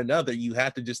point or another, you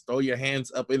have to just throw your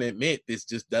hands up and admit this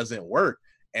just doesn't work.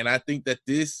 And I think that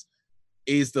this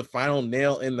is the final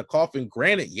nail in the coffin.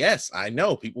 Granted, yes, I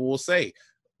know people will say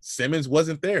Simmons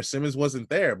wasn't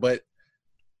there, but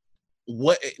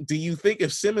what do you think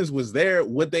if Simmons was there,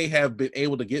 would they have been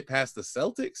able to get past the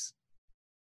Celtics?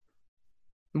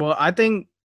 Well, I think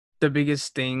the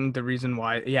biggest thing, the reason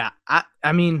why,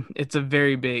 I mean, it's a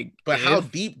very big. But how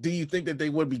deep do you think that they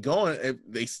would be going if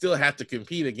they still have to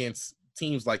compete against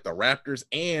teams like the Raptors,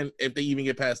 and if they even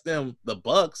get past them, the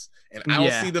Bucks? And I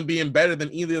don't see them being better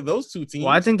than either of those two teams.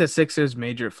 Well, I think the Sixers'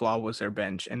 major flaw was their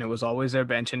bench, and it was always their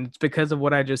bench. And it's because of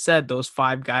what I just said. Those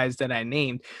 5 guys that I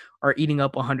named are eating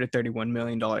up $131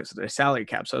 million of their salary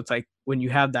cap. So it's like when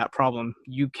you have that problem,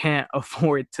 you can't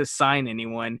afford to sign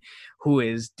anyone who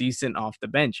is decent off the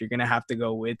bench. You're going to have to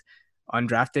go with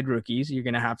undrafted rookies. You're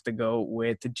going to have to go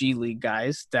with the G League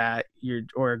guys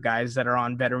or guys that are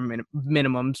on better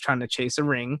minimums trying to chase a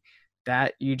ring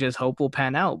that you just hope will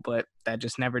pan out, but that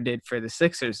just never did for the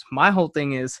Sixers. My whole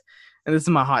thing is, and this is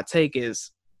my hot take,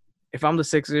 is if I'm the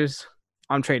Sixers,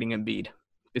 I'm trading Embiid.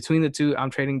 Between the two,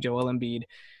 I'm trading Joel Embiid.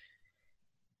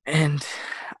 And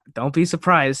don't be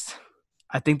surprised.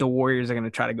 I think the Warriors are going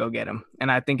to try to go get him.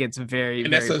 And I think it's very,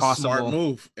 and that's very a possible. smart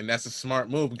move. And that's a smart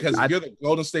move because if you're the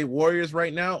Golden State Warriors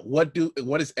right now, what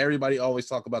does everybody always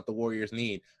talk about the Warriors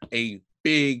need? A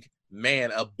big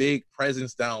man, a big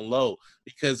presence down low.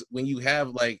 Because when you have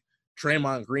like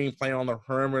Draymond Green playing on the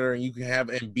perimeter and you can have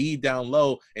Embiid down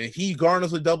low, and if he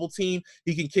garners a double team,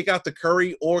 he can kick out to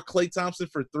Curry or Klay Thompson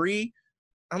for 3.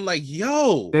 I'm like,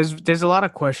 yo. There's a lot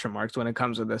of question marks when it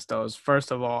comes to this, though.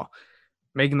 First of all,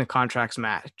 making the contracts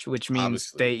match, which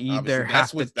means they either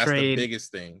have to trade. That's the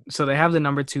biggest thing. So they have the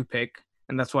number 2 pick,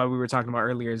 and that's why we were talking about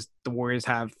earlier is the Warriors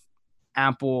have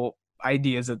ample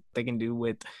ideas that they can do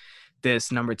with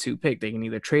this number 2 pick. They can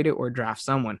either trade it or draft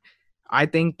someone. I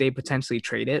think they potentially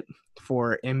trade it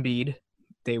for Embiid.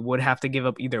 They would have to give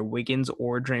up either Wiggins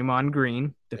or Draymond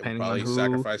Green, depending on who.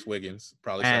 Sacrifice Wiggins.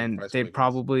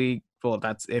 Probably, well,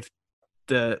 that's if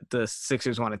the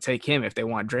Sixers want to take him. If they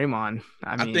want Draymond,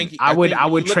 I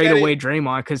would trade away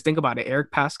Draymond, because think about it,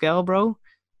 Eric Pascal, bro,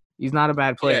 he's not a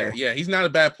bad player. Yeah, he's not a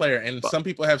bad player, and some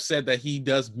people have said that he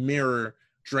does mirror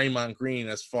Draymond Green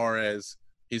as far as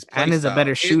his play and is style. a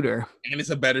better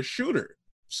shooter.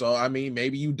 So I mean,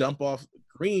 maybe you dump off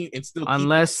Green and still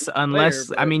unless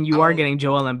I mean, you are getting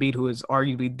Joel Embiid, who is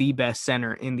arguably the best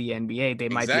center in the NBA. They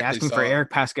might be asking for Eric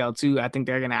Pascal too. I think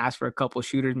they're going to ask for a couple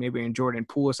shooters, maybe in Jordan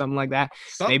Poole or something like that.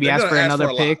 Maybe ask for another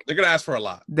pick. They're going to ask for a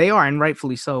lot. They are, and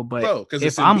rightfully so. But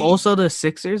if I'm also the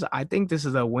Sixers, I think this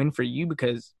is a win for you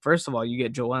because first of all, you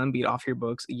get Joel Embiid off your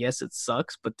books. Yes, it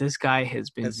sucks, but this guy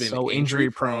has been so injury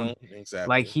prone. Exactly.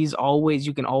 Like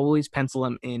you can always pencil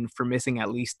him in for missing at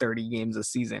least 30 games a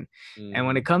season. And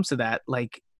when it comes to that,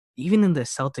 like, even in the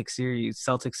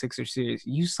Celtics-Sixers series,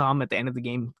 you saw him at the end of the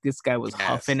game. This guy was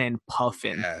huffing and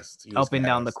puffing up and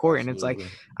down the court. And it's like,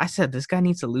 I said, this guy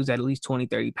needs to lose at least 20,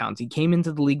 30 pounds. He came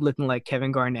into the league looking like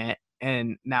Kevin Garnett,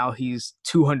 and now he's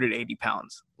 280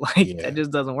 pounds. That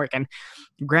just doesn't work. And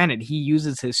granted, he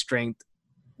uses his strength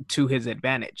to his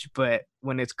advantage, but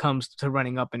when it comes to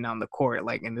running up and down the court.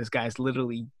 Like, and this guy's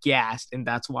literally gassed, and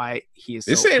that's why he is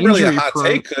This so ain't really a injury hot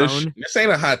take, Kush. prone. This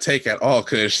ain't a hot take at all,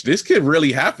 Kush. This could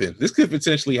really happen. This could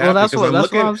potentially Well, happen because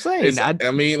that's what I'm saying.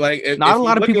 I mean, like, Not if a you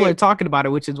lot of look people at are talking about it,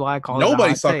 which is why I call it a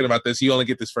nobody's hot talking take. about this. You only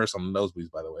get this first on the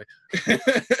nosebleeds, by the way.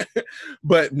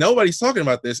 But nobody's talking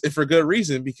about this, and for good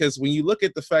reason, because when you look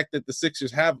at the fact that the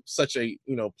Sixers have such a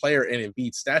player in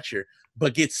Embiid stature,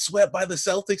 but get swept by the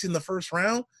Celtics in the first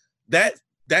round,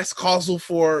 that's causal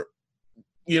for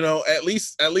at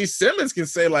least Simmons can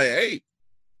say like, hey,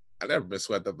 I never been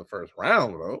swept up the first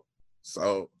round though.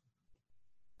 So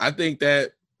I think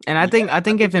that. And I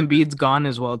think if Embiid's gone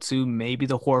as well too, maybe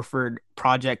the Horford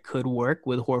project could work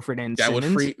with Horford and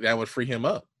Simmons. That would free him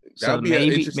up. So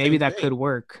maybe that could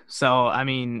work. So I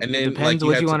mean, it depends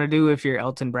what you want to do if you're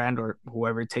Elton Brand or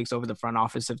whoever takes over the front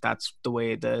office, if that's the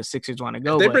way the Sixers want to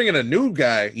go. If they bring in a new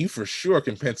guy, you for sure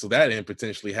can pencil that in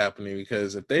potentially happening,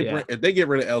 because if they get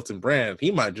rid of Elton Brand, he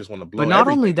might just want to blow. But not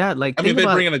only that, like, I mean, if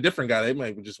they bring in a different guy, they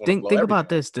might just want to blow. Think about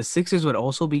this: the Sixers would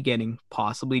also be getting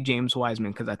possibly James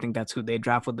Wiseman, because I think that's who they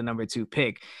draft with the number 2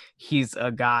 pick. He's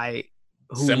a guy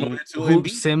similar to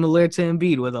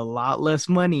Embiid, with a lot less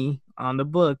money on the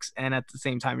books, and at the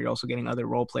same time, you're also getting other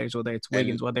role players, whether it's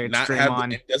Wiggins, whether it's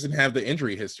Draymond. It doesn't have the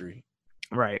injury history.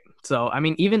 Right. So, I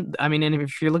mean, and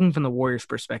if you're looking from the Warriors'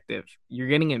 perspective, you're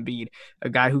getting Embiid, a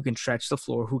guy who can stretch the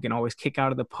floor, who can always kick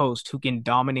out of the post, who can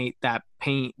dominate that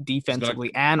paint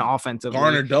defensively and offensively.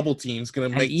 Garner double teams,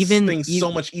 going to make things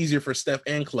so much easier for Steph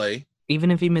and Clay. Even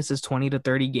if he misses 20 to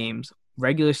 30 games,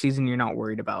 regular season, you're not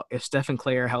worried about. If Steph and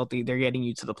Clay are healthy, they're getting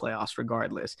you to the playoffs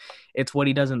regardless. It's what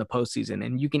he does in the postseason,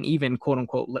 and you can even, quote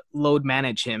unquote, load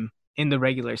manage him in the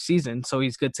regular season, so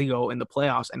he's good to go in the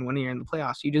playoffs. And when you're in the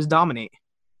playoffs, you just dominate.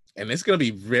 And it's going to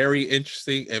be very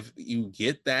interesting if you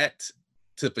get that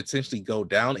to potentially go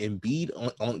down. Embiid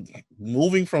on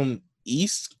moving from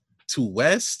east to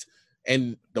west,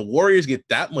 and the Warriors get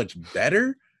that much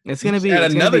better. It's going to be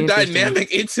another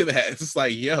dynamic into that. It's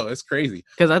like, yo, it's crazy.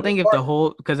 Because I think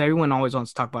because everyone always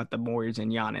wants to talk about the Warriors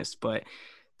and Giannis, but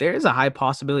there is a high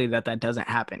possibility that doesn't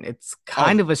happen. It's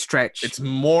kind of a stretch. It's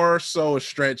more so a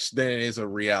stretch than it is a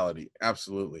reality.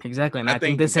 Absolutely. Exactly. And I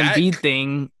think this Embiid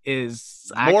thing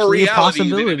is actually more reality a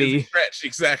possibility. Than it is a stretch.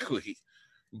 Exactly.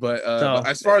 But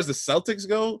as far as the Celtics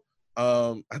go,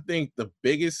 I think the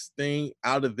biggest thing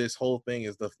out of this whole thing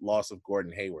is the loss of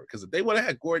Gordon Hayward. Because if they would have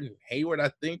had Gordon Hayward,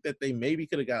 I think that they maybe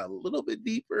could have got a little bit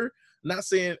deeper. I'm not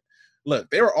saying, look,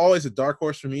 they were always a dark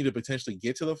horse for me to potentially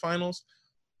get to the finals.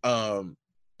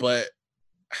 But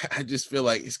I just feel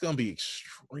like it's going to be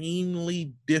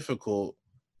extremely difficult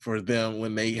for them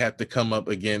when they have to come up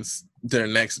against their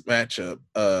next matchup.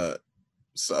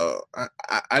 So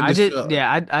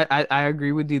I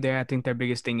agree with you there. I think their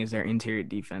biggest thing is their interior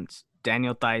defense.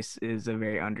 Daniel Theis is a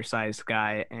very undersized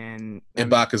guy, and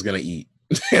Ibaka's going to eat.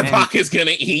 Ibaka's going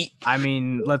to eat. I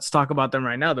mean, let's talk about them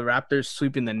right now. The Raptors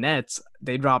sweeping the Nets.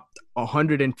 They dropped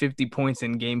 150 points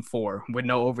in Game 4 with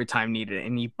no overtime needed,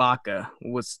 and Ibaka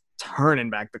was turning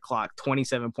back the clock.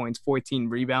 27 points, 14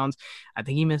 rebounds. I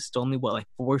think he missed only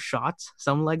 4 shots,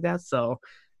 something like that. So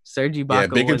Serge Ibaka. Yeah,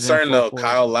 big concern though.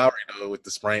 Kyle Lowry though with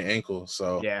the sprained ankle.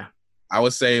 So yeah, I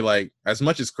would say, like, as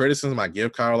much as criticism I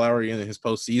give Kyle Lowry in his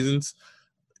postseasons,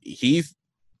 he's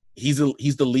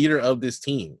the leader of this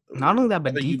team. Not only that,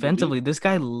 but defensively, this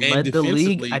guy led the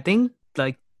league. I think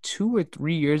like 2 or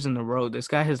 3 years in a row, this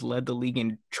guy has led the league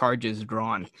in charges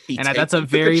drawn, that's a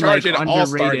very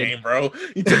underrated game, bro.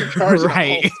 He took a charge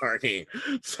right. In All-Star game.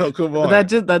 So come on.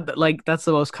 That's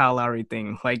the most Kyle Lowry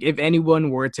thing. Like, if anyone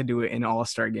were to do it in an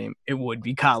All-Star game, it would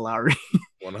be Kyle Lowry.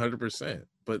 100%.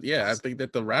 But yeah, I think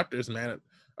that the Raptors, man,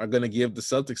 are going to give the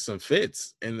Celtics some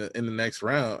fits in the next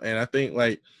round, and I think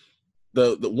like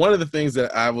the one of the things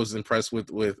that I was impressed with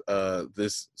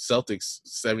this Celtics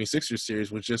 76ers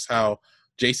series was just how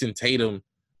Jason Tatum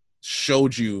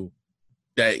showed you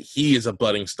that he is a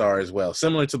budding star as well.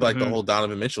 Similar to like the whole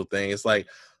Donovan Mitchell thing. It's like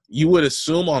you would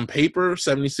assume on paper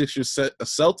 76ers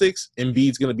Celtics,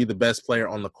 Embiid's going to be the best player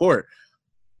on the court.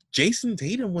 Jason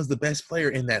Tatum was the best player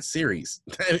in that series,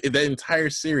 that entire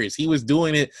series. He was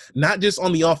doing it not just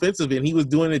on the offensive end, he was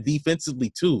doing it defensively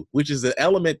too, which is an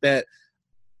element that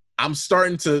I'm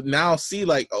starting to now see,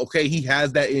 like, okay, he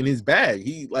has that in his bag.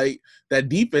 He, like, that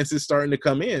defense is starting to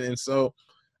come in. And so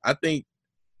I think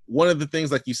one of the things,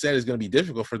 like you said, is going to be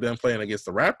difficult for them playing against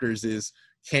the Raptors is,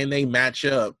 can they match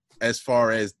up as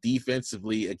far as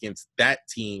defensively against that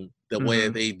team the way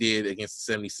that they did against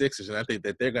the 76ers? And I think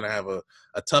that they're going to have a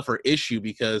tougher issue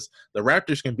because the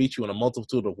Raptors can beat you in a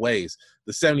multitude of ways.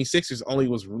 The 76ers only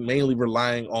was mainly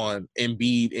relying on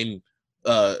Embiid and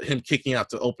him kicking out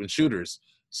to open shooters.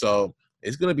 So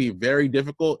It's going to be very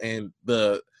difficult, and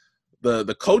the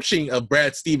coaching of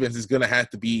Brad Stevens is going to have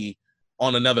to be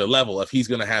on another level if he's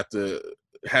going to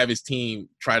have his team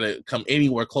try to come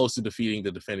anywhere close to defeating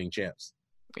the defending champs.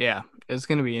 Yeah, it's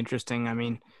going to be interesting. I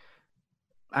mean,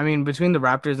 between the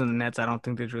Raptors and the Nets, I don't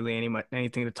think there's really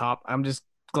anything to top. I'm just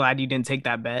glad you didn't take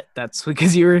that bet. That's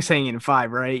because you were saying in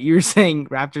 5, right? You were saying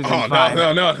Raptors in 5.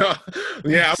 No.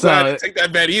 Yeah, I'm glad I didn't take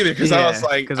that bet either, because I was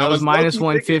like, because I was minus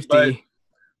 150. Thinking,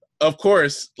 but of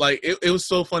course, like it was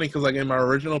so funny because like in my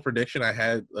original prediction, I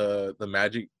had the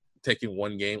Magic taking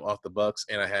one game off the Bucks,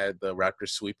 and I had the Raptors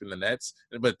sweeping the Nets.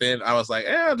 But then I was like,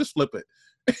 I'll just flip it.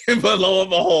 But lo and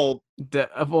behold,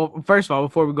 well, first of all,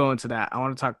 before we go into that, I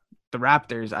want to talk the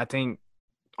Raptors. I think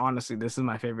honestly, this is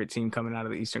my favorite team coming out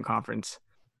of the Eastern Conference.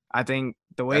 I think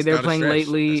the way they're playing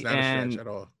lately, and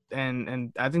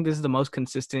I think this is the most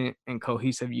consistent and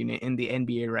cohesive unit in the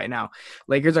NBA right now.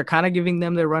 Lakers are kind of giving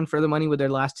them their run for the money with their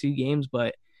last 2 games,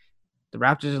 but the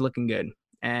Raptors are looking good.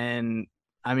 And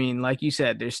I mean, like you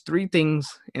said, there's 3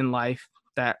 things in life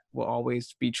that will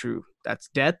always be true. That's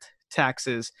death,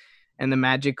 taxes, and the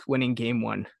Magic winning game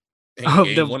 1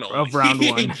 of round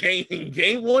 1.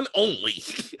 game 1 only.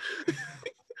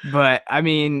 But I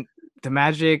mean, the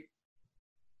Magic,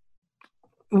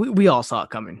 we all saw it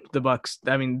coming. The Bucks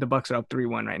are up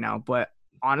 3-1 right now, but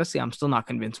honestly, I'm still not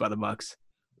convinced by the Bucks.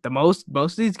 Most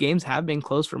of these games have been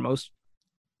close for most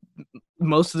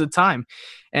of the time.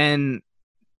 And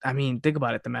I mean, think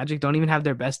about it. The Magic don't even have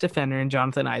their best defender in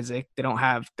Jonathan Isaac. They don't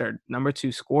have their number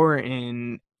 2 scorer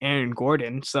in Aaron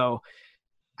Gordon. So,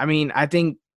 I mean, I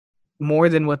think more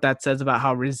than what that says about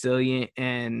how resilient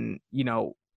and,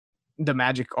 the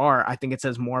Magic are, I think it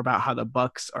says more about how the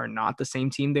Bucks are not the same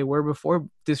team they were before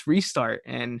this restart.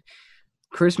 And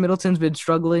Chris Middleton's been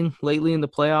struggling lately in the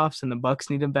playoffs, and the Bucks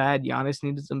need him bad. Giannis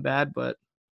needed him bad, but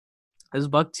this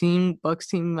Bucks team,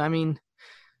 I mean,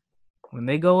 when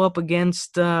they go up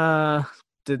against the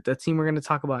team we're going to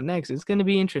talk about next, it's going to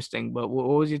be interesting. But what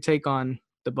was your take on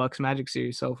the Bucks Magic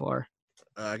series so far?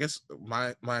 I guess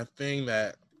my thing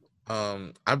that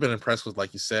I've been impressed with,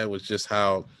 like you said, was just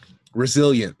how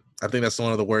resilient. I think that's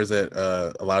one of the words that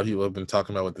a lot of people have been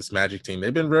talking about with this Magic team.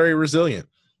 They've been very resilient,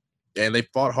 and they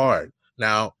fought hard.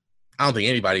 Now, I don't think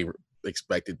anybody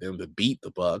expected them to beat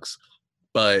the Bucks,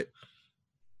 but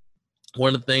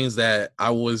one of the things that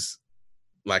I was,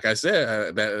 like I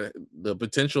said, that the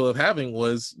potential of having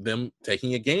was them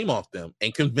taking a game off them,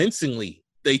 and convincingly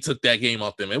they took that game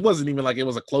off them. It wasn't even like it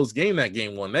was a close game. That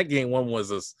game 1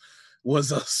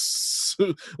 was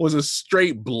a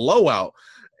straight blowout.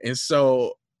 And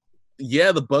so,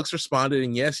 yeah, the Bucks responded,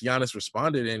 and yes, Giannis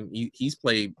responded, and he's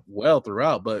played well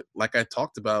throughout. But like I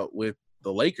talked about with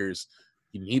the Lakers,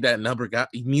 you need that number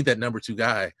 2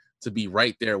 guy to be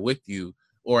right there with you,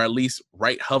 or at least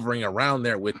right hovering around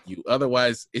there with you.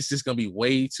 Otherwise, it's just going to be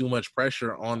way too much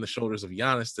pressure on the shoulders of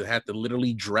Giannis to have to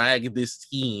literally drag this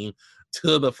team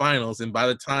to the finals. And by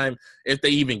the time, if they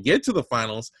even get to the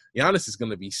finals, Giannis is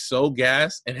going to be so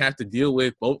gassed and have to deal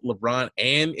with both LeBron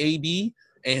and AD,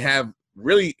 and have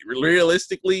really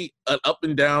realistically an up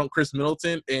and down Chris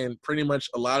Middleton, and pretty much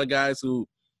a lot of guys who,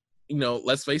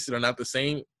 let's face it, are not the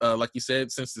same, like you said,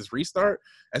 since this restart.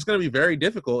 It's going to be very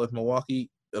difficult if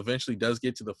Milwaukee eventually does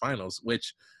get to the finals,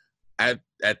 which at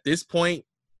this point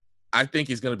I think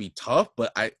is going to be tough,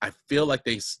 but I feel like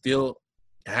they still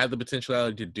have the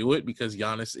potentiality to do it, because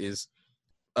Giannis is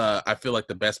I feel like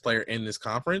the best player in this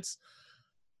conference.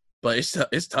 But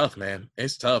it's tough, man.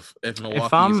 It's tough if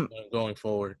Milwaukee is going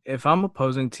forward. If I'm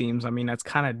opposing teams, I mean, that's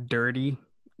kind of dirty.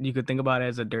 You could think about it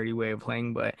as a dirty way of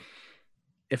playing, but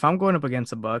if I'm going up against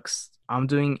the Bucks, I'm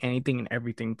doing anything and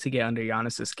everything to get under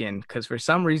Giannis' skin, because for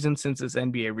some reason, since this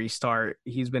NBA restart,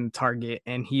 he's been a target,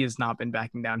 and he has not been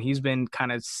backing down. He's been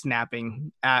kind of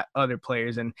snapping at other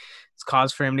players, and it's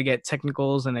caused for him to get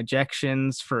technicals and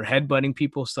ejections for headbutting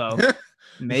people. So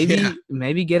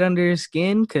maybe get under his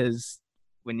skin, because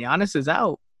when Giannis is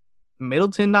out,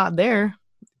 Middleton not there,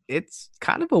 it's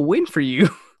kind of a win for you.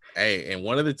 Hey, and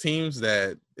one of the teams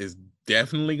that is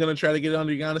definitely going to try to get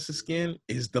under Giannis' skin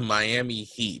is the Miami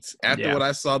Heat. After what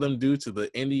I saw them do to the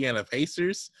Indiana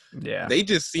Pacers, they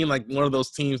just seem like one of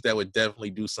those teams that would definitely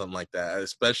do something like that,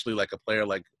 especially like a player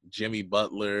like Jimmy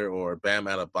Butler or Bam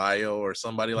Adebayo or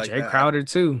somebody like that.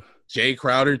 Jay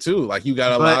Crowder too. Like, you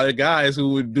got a lot of guys who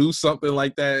would do something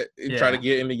like that and try to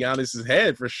get into Giannis'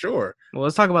 head for sure. Well,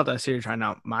 let's talk about that series right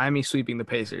now. Miami sweeping the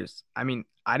Pacers. I mean,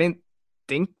 I didn't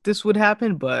think this would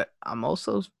happen, but I'm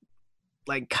also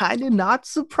like kind of not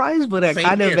surprised, but I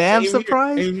kind of am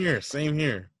surprised. Same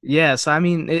here. Yes, I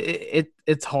mean,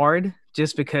 it's hard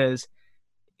just because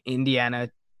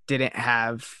Indiana didn't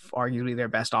have arguably their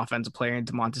best offensive player in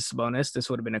Domantas Sabonis. This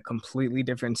would have been a completely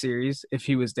different series if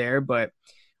he was there. But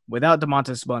without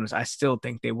Domantas Sabonis, I still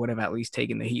think they would have at least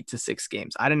taken the Heat to 6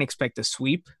 games. I didn't expect a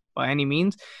sweep by any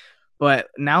means, but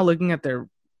now looking at their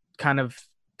kind of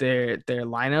their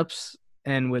lineups,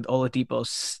 and with Oladipo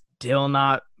still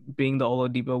not being the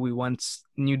Oladipo we once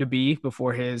knew to be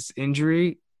before his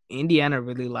injury, Indiana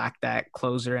really lacked that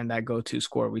closer and that go-to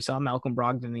scorer. We saw Malcolm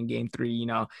Brogdon in game 3,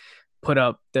 put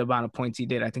up the amount of points he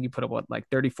did. I think he put up like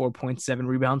 34.7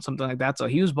 rebounds, something like that. So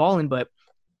he was balling, but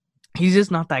he's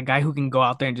just not that guy who can go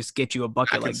out there and just get you a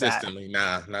bucket Not like that. consistently,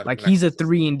 nah. Like he's a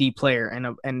 3-and-D player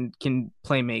and can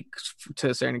play make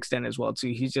to a certain extent as well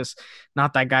too. He's just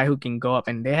not that guy who can go up.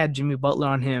 And they had Jimmy Butler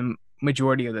on him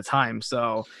majority of the time.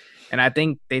 So, and I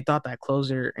think they thought that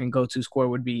closer and go-to scorer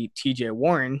would be TJ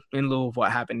Warren in lieu of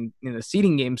what happened in the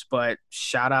seeding games. But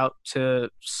shout out to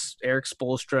Eric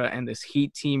Spoelstra and this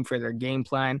Heat team for their game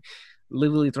plan,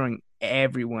 literally throwing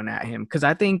everyone at him. Because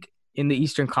I think in the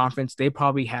Eastern Conference, they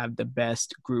probably have the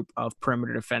best group of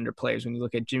perimeter defender players. When you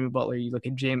look at Jimmy Butler, you look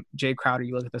at Jay Crowder,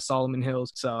 you look at the Solomon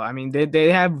Hills. So, I mean,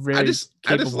 they have very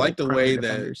capable like the perimeter way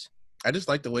defenders. I just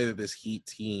like the way that this Heat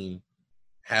team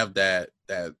have that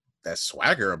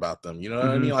swagger about them. You know what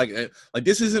I mean? Like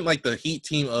this isn't like the Heat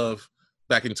team of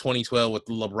back in 2012 with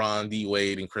LeBron, D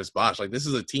Wade, and Chris Bosh. Like this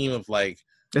is a team of like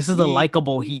this is a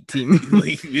likable Heat team.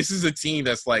 Like this is a team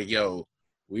that's like, yo,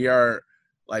 we are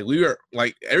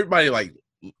like everybody like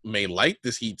may like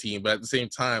this Heat team, but at the same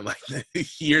time, like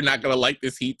you're not gonna like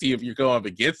this Heat team if you're going up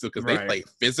against them because they play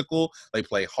physical, they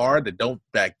play hard, they don't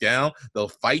back down, they'll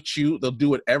fight you, they'll do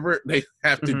whatever they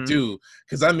have to do.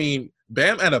 Because I mean,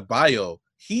 Bam Adebayo,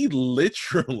 he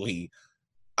literally,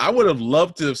 I would have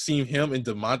loved to have seen him and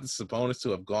Domantas Sabonis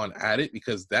to have gone at it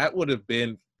because that would have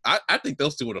been, I think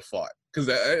those two would have fought because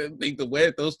I think the way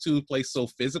that those two play so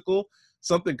physical,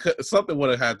 something would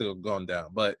have had to have gone down.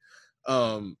 But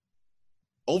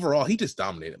overall, he just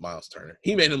dominated Miles Turner.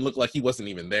 He made him look like he wasn't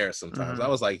even there sometimes. I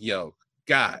was like, yo,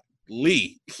 God,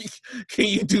 Lee, can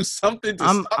you do something to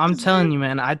stop I'm this telling dude? you,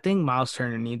 man, I think Miles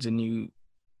Turner needs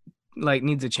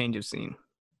a change of scene.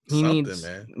 He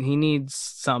needs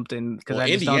something because I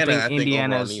just don't think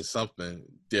Indiana's needs something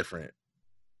different.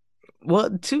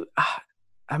 Well,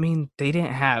 I mean, they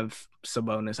didn't have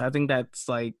Sabonis. I think that's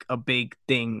like a big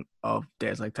thing of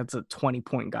theirs. Like that's a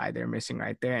 20-point guy they're missing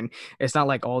right there. And it's not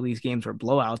like all these games were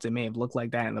blowouts. It may have looked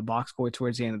like that in the box score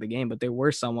towards the end of the game, but they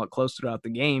were somewhat close throughout the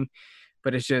game.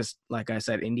 But it's just like I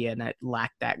said, Indiana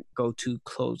lacked that go-to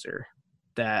closer.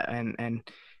 And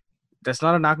that's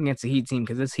not a knock against the Heat team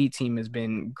because this Heat team has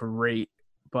been great.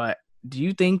 But do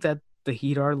you think that the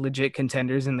Heat are legit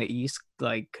contenders in the East?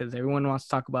 Like, because everyone wants to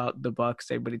talk about the Bucks,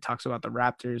 everybody talks about the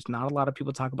Raptors. Not a lot of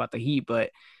people talk about the Heat,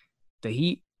 but the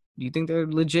Heat, do you think they're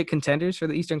legit contenders for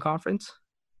the Eastern Conference?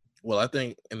 Well, I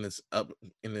think in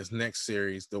this next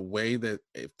series, the way that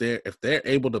if they're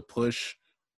able to push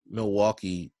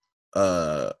Milwaukee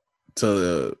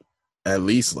to at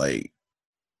least like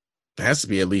it has to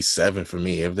be at least 7 for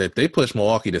me. If they push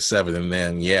Milwaukee to 7, and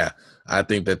then yeah, I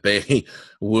think that they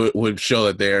would show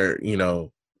that they're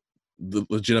the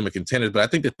legitimate contenders. But I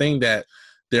think the thing that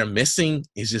they're missing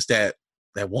is just that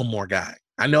one more guy.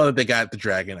 I know that they got the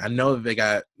Dragon. I know that they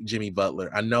got Jimmy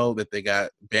Butler. I know that they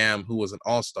got Bam, who was an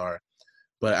all-star.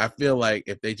 But I feel like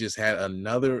if they just had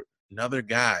another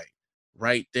guy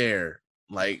right there,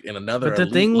 like in another But the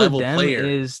elite thing with level them player,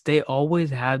 is they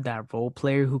always have that role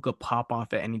player who could pop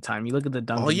off at any time. You look at the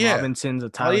Duncan Robinsons, the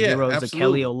Tyler Heroes, the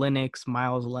Kelly Olynyk's,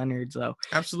 Miles Leonard. So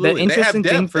absolutely, the interesting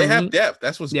thing for me, they have depth.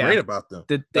 That's what's great about them.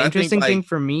 The interesting thing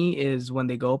for me is when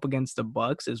they go up against the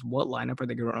Bucks is what lineup are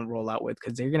they going to roll out with?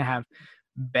 Because they're going to have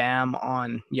Bam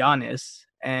on Giannis,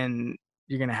 and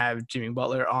you're going to have Jimmy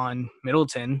Butler on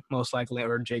Middleton, most likely,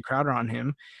 or Jay Crowder on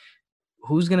him.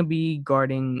 Who's going to be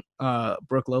guarding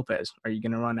Brook Lopez? Are you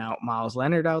going to run out Miles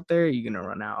Leonard out there? Are you going to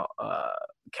run out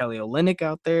Kelly Olynyk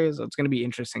out there? So it's going to be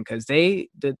interesting because the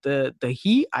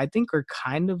Heat, I think, are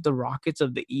kind of the Rockets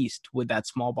of the East with that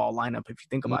small ball lineup. If you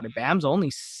think about it, Bam's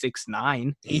only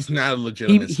 6'9". He's not a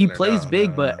legitimate He plays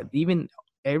big, but even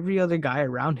every other guy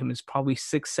around him is probably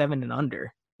 6'7" and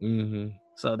under.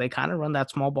 So they kind of run that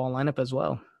small ball lineup as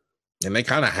well. And they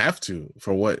kind of have to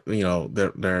for what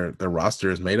their roster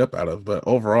is made up out of. But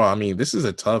overall, I mean, this is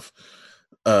a tough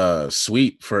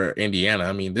sweep for Indiana.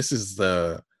 I mean, they said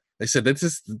this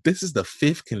is the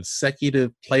 5th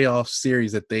consecutive playoff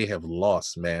series that they have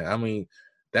lost, man. I mean,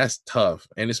 that's tough.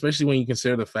 And especially when you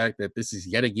consider the fact that this is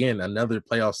yet again another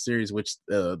playoff series which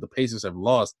the Pacers have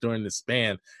lost during the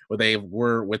span where they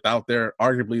were without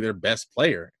arguably their best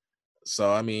player.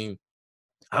 So I mean,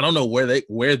 I don't know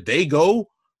where they go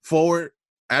forward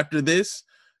after this,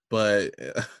 but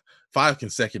 5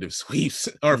 consecutive sweeps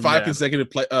or 5 consecutive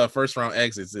first round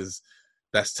exits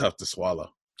that's tough to swallow.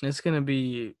 It's gonna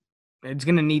need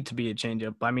to be a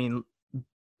changeup. I mean,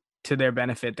 to their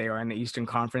benefit, they are in the Eastern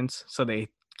Conference, so they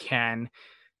can,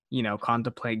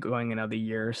 contemplate going another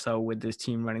year or so with this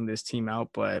team running this team out.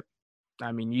 But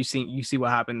I mean, you see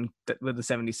what happened with the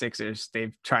 76ers.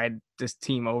 They've tried this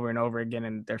team over and over again,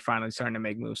 and they're finally starting to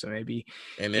make moves. So maybe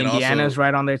And then Indiana's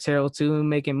right on their tail too,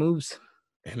 making moves.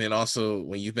 And then also,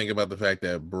 when you think about the fact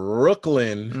that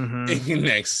Brooklyn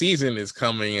next season is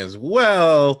coming as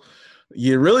well,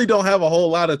 you really don't have a whole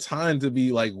lot of time to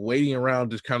be like waiting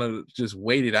around, just kind of just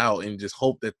wait it out and just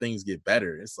hope that things get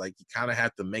better. It's like you kind of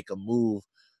have to make a move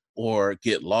or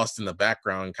get lost in the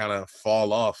background and kind of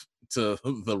fall off to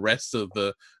the rest of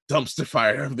the dumpster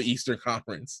fire of the Eastern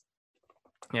Conference.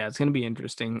 Yeah, it's gonna be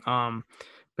interesting.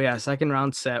 But yeah, second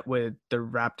round set with the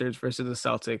Raptors versus the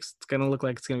Celtics. It's gonna look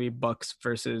like it's gonna be Bucks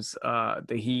versus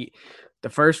the Heat. The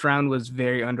first round was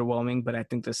very underwhelming, but I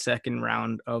think the second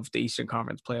round of the Eastern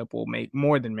Conference playoff will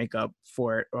make up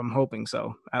for it. I'm hoping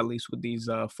so, at least with these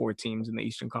 4 teams in the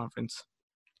Eastern Conference.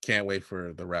 Can't wait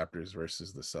for the Raptors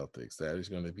versus the Celtics. That is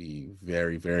going to be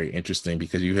very, very interesting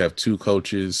because you have 2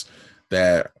 coaches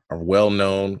that are well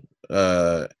known,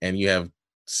 and you have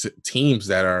teams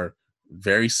that are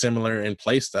very similar in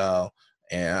play style.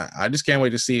 And I just can't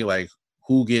wait to see like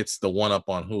who gets the one up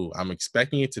on who. I'm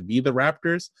expecting it to be the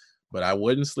Raptors, but I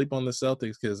wouldn't sleep on the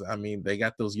Celtics because I mean they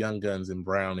got those young guns in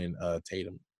Brown and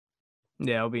Tatum.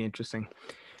 Yeah, it'll be interesting.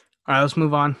 All right, let's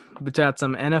move on. We got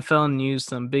some NFL news,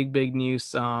 some big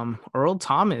news. Earl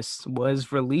Thomas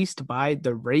was released by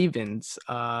the Ravens.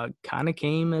 Kind of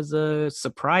came as a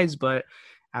surprise, but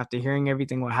after hearing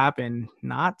everything what happened,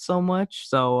 not so much.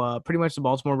 So pretty much the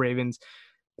Baltimore Ravens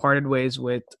parted ways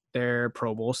with their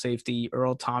Pro Bowl safety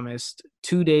Earl Thomas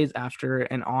 2 days after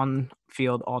an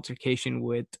on-field altercation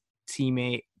with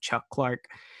teammate Chuck Clark.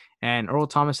 And Earl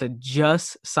Thomas had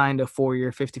just signed a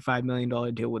 4-year, $55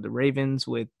 million deal with the Ravens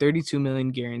with $32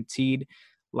 million guaranteed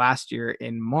last year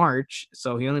in March.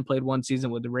 So he only played 1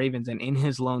 season with the Ravens. And in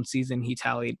his lone season, he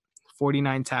tallied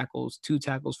 49 tackles, 2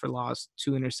 tackles for loss,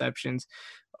 2 interceptions,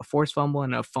 a forced fumble,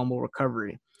 and a fumble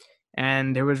recovery.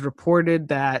 And there was reported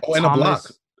that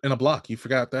Thomas... And a block. You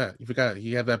forgot that. You forgot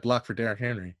he had that block for Derrick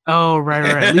Henry. Oh,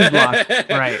 right. Lead block.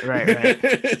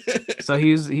 Right. So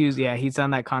he was on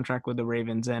that contract with the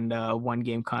Ravens and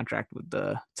 1-game contract with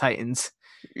the Titans.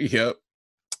 Yep.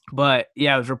 But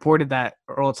yeah, it was reported that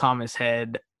Earl Thomas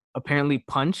had apparently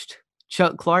punched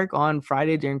Chuck Clark on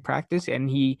Friday during practice, and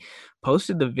he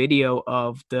posted the video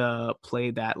of the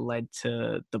play that led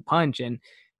to the punch. And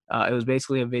it was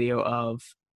basically a video of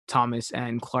Thomas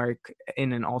and Clark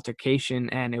in an altercation,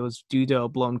 and it was due to a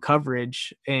blown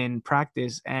coverage in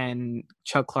practice, and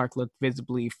Chuck Clark looked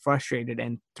visibly frustrated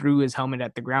and threw his helmet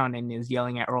at the ground and is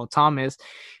yelling at Earl Thomas,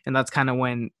 and that's kind of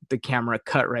when the camera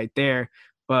cut right there.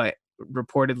 But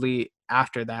reportedly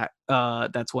after that,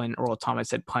 that's when Earl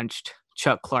Thomas had punched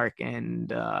Chuck Clark,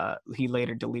 and he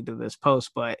later deleted this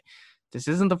post. But this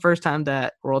isn't the first time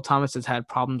that Earl Thomas has had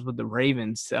problems with the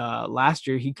Ravens. Last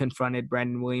year, he confronted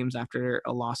Brandon Williams after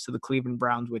a loss to the Cleveland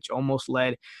Browns, which almost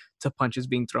led to punches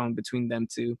being thrown between them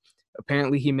two.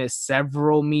 Apparently, he missed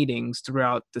several meetings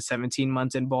throughout the 17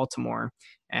 months in Baltimore.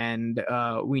 And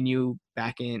we knew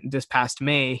back in this past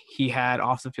May, he had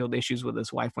off-the-field issues with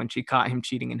his wife when she caught him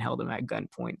cheating and held him at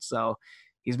gunpoint. So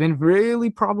he's been really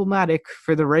problematic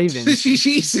for the Ravens.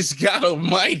 Jesus God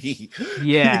Almighty!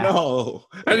 Yeah,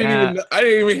 I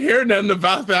didn't even hear nothing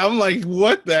about that. I'm like,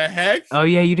 what the heck? Oh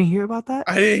yeah, you didn't hear about that?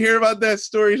 I didn't hear about that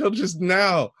story until just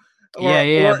now. Or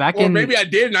maybe I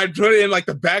did, and I put it in like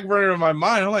the back burner of my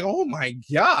mind. I'm like, oh my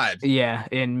God. Yeah,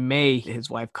 in May, his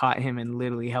wife caught him and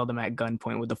literally held him at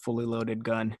gunpoint with a fully loaded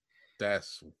gun.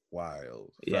 That's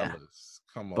wild, yeah. Fellas.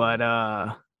 Come on.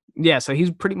 But yeah, so he's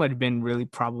pretty much been really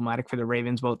problematic for the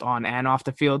Ravens, both on and off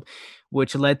the field,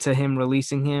 which led to him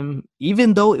releasing him,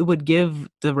 even though it would give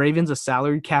the Ravens a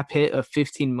salary cap hit of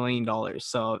 $15 million.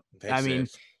 So,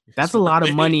 that's a lot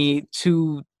of money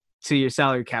to your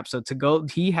salary cap. So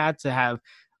he had to have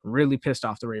really pissed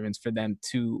off the Ravens for them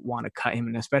to want to cut him,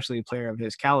 and especially a player of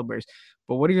his calibers.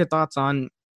 But what are your thoughts on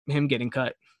him getting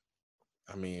cut?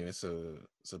 I mean, it's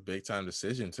a big time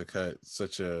decision to cut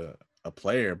such a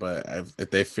player, but if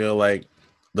they feel like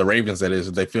the Ravens, that is,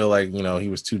 if they feel like, he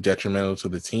was too detrimental to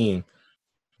the team,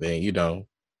 then,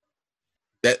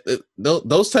 that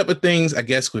those type of things, I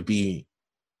guess, would be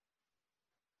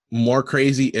more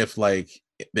crazy if like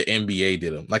the NBA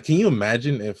did them. Like, can you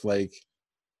imagine if like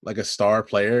a star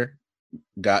player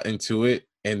got into it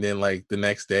and then like the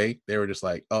next day they were just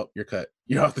like, oh, you're cut.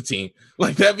 you're off the team.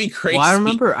 Like that'd be crazy. Well, I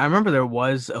remember there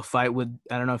was a fight with,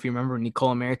 I don't know if you remember,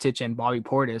 Nikola Mirotic and Bobby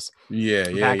Portis back Yeah.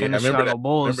 in I the remember Chicago that.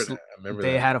 Bulls. I remember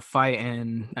They that. had a fight,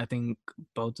 and I think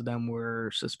both of them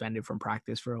were suspended from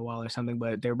practice for a while or something,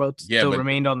 but they were both Yeah, still but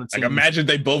remained on the like team. imagine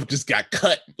they both just got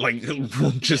cut, like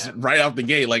just Yeah. right off the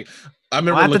gate. Like I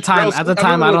Well, remember Latrell. at the I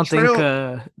time, remember I don't think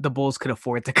Latrell. the Bulls could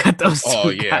afford to cut those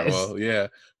Oh two yeah, guys. well yeah,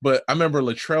 but I remember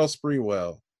Latrell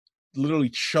Sprewell literally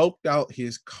choked out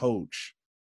his coach,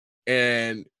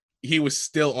 and he was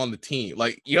still on the team.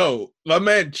 Like, yo, my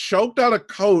man choked out a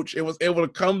coach and was able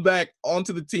to come back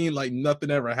onto the team like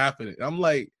nothing ever happened. And I'm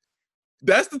like,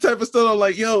 that's the type of stuff I'm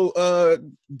like, yo,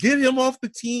 get him off the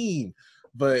team.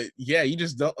 But yeah, you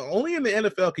just don't. Only in the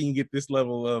NFL can you get this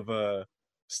level of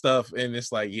stuff, and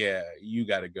it's like, yeah, you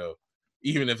got to go,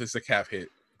 even if it's a cap hit.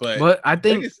 But But I the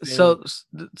think biggest thing, so.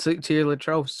 To your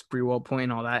Latrell Sprewell point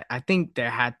and all that, I think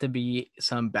there had to be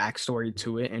some backstory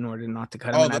to it in order not to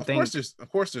cut him. oh, And of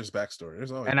course, there's backstory.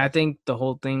 There's always I backstory. think the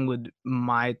whole thing with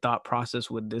my thought process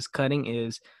with this cutting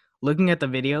is looking at the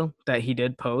video that he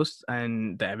did post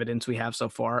and the evidence we have so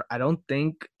far. I don't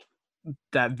think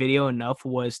that video enough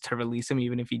was to release him,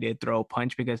 even if he did throw a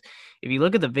punch. Because if you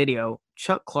look at the video,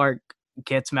 Chuck Clark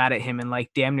gets mad at him and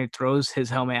like damn near throws his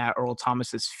helmet at Earl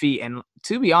Thomas's feet. And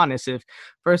to be honest, if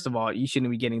first of all, you shouldn't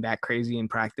be getting that crazy in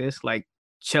practice, like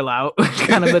chill out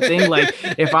kind of a thing. Like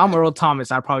if I'm Earl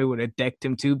Thomas, I probably would have decked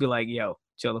him too, be like, yo,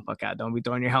 chill the fuck out. Don't be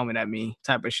throwing your helmet at me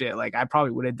type of shit. Like I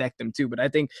probably would have decked him too. But I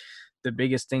think the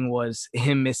biggest thing was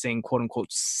him missing quote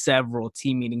unquote several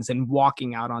team meetings and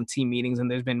walking out on team meetings.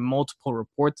 And there's been multiple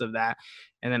reports of that.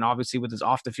 And then obviously with his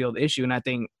off the field issue. And I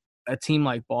think a team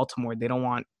like Baltimore, they don't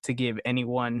want to give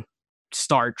anyone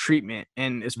star treatment.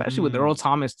 And especially with Earl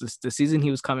Thomas, the season he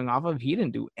was coming off of, he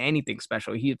didn't do anything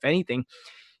special. He, if anything,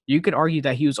 you could argue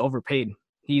that he was overpaid.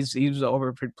 He was an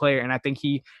overpaid player. And I think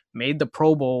he made the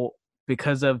Pro Bowl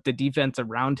because of the defense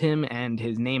around him and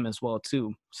his name as well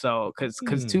too. So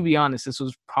because to be honest, this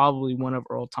was probably one of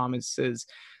Earl Thomas's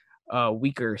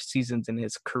weaker seasons in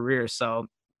his career. So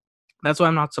that's why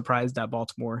I'm not surprised that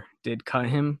Baltimore did cut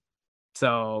him.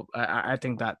 So I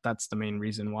think that that's the main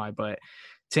reason why. But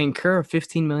to incur a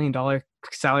 $15 million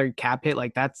salary cap hit,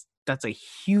 like that's a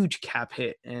huge cap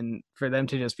hit. And for them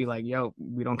to just be like, yo,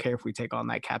 we don't care if we take on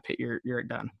that cap hit, you're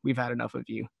done. We've had enough of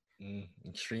you.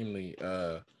 Extremely.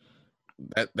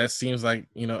 That seems like,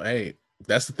 hey,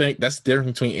 that's the thing. That's the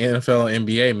difference between NFL and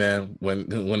NBA, man. When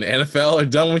the NFL are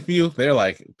done with you, they're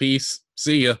like, peace,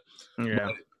 see ya. Yeah.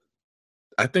 But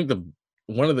I think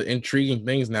one of the intriguing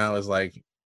things now is like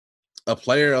a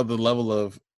player of the level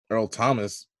of Earl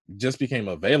Thomas just became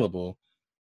available,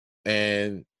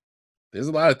 and there's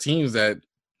a lot of teams that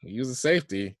use a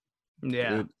safety.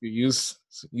 Yeah. Use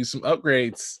some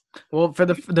upgrades. Well, for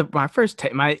the my first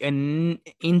my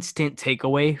instant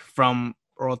takeaway from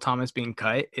Earl Thomas being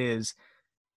cut is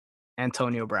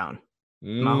Antonio Brown.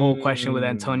 My whole question with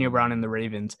Antonio Brown and the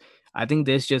Ravens, I think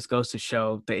this just goes to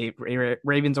show the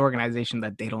Ravens organization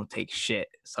that they don't take shit.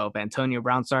 So if Antonio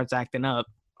Brown starts acting up,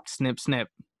 snip, snip,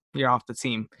 you're off the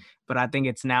team. But I think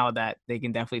it's now that they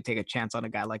can definitely take a chance on a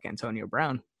guy like Antonio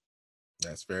Brown.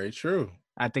 That's very true.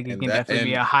 I think it And can that definitely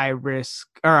be and a high risk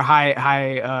or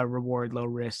high reward, low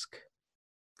risk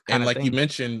kind and of like you thing.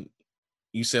 mentioned,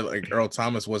 you said like Earl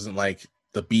Thomas wasn't like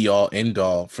the be all end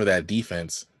all for that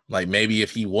defense. Like maybe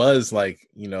if he was like,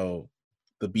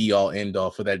 the be all end all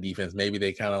for that defense, maybe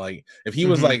they kind of like if he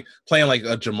was like playing like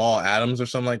a Jamal Adams or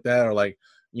something like that, or like,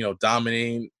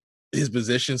 dominating his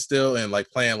position still and like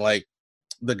playing like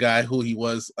the guy who he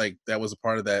was like that was a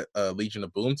part of that Legion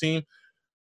of Boom team.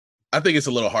 I think it's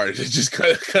a little harder to just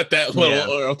cut that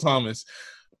little Earl Thomas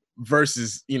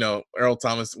versus, Earl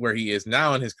Thomas where he is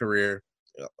now in his career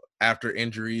after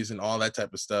injuries and all that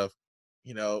type of stuff.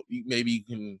 Maybe you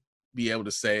can be able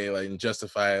to say like and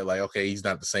justify like, okay, he's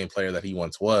not the same player that he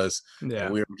once was. Yeah.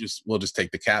 And we'll just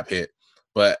take the cap hit.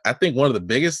 But I think one of the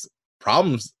biggest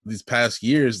problems these past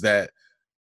years that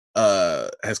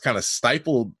has kind of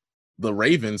stifled the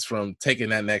Ravens from taking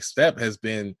that next step has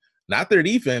been not their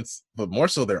defense, but more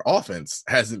so their offense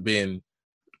hasn't been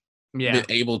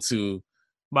able to.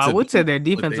 But I would say their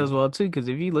defense as well too, because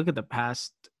if you look at the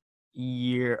past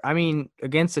year, I mean,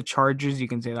 against the Chargers, you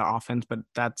can say their offense, but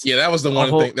that's that was the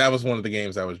one thing. That was one of the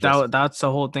games I was just. That's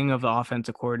the whole thing of the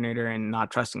offensive coordinator and not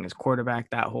trusting his quarterback.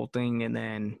 That whole thing, and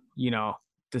then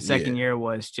the second year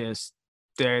was just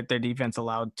their defense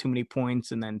allowed too many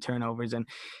points and then turnovers, and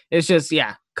it's just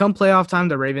come playoff time,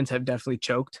 the Ravens have definitely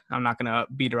choked. I'm not gonna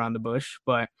beat around the bush,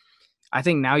 but I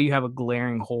think now you have a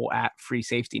glaring hole at free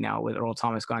safety now with Earl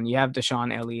Thomas gone. You have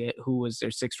Deshaun Elliott, who was their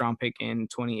 6th round pick in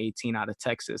 2018 out of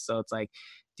Texas. So it's like,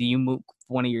 do you move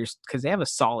one of your, because they have a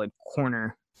solid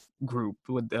corner group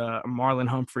with Marlon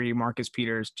Humphrey, Marcus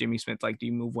Peters, Jimmy Smith. Like, do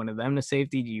you move one of them to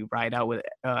safety? Do you ride out with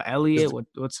Elliott?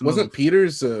 What's the Wasn't move?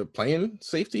 Peters playing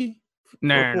safety for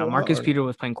No. a while? Marcus Peters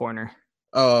was playing corner.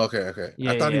 Oh, okay.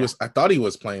 Yeah, I thought he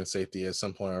was playing safety at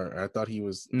some point, or I thought he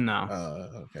was. No.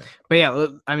 Okay. But yeah,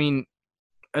 I mean,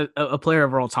 a player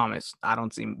of Earl Thomas, I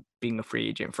don't see him being a free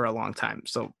agent for a long time.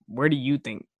 So where do you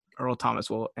think Earl Thomas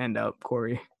will end up,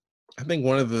 Corey? I think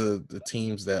one of the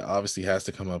teams that obviously has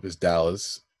to come up is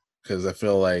Dallas, because I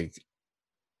feel like,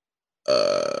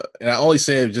 and I only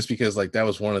say it just because like that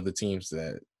was one of the teams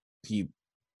that he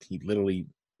literally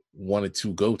wanted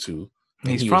to go to,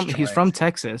 and He's he's from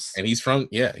Texas, and he's from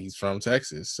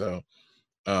Texas. So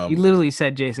he literally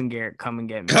said, "Jason Garrett, come and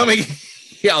get me." coming,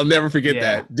 yeah, I'll never forget Yeah.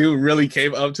 that. Dude really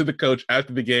came up to the coach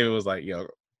after the game and was like, "Yo,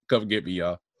 come get me,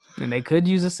 y'all." And they could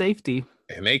use a safety.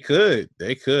 And they could.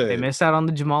 They missed out on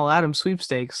the Jamal Adams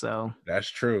sweepstakes, so That's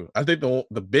true. I think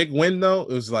the big win though, it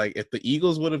was like if the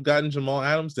Eagles would have gotten Jamal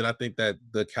Adams, then I think that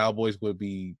the Cowboys would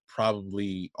be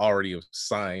probably already have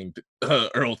signed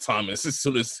Earl Thomas as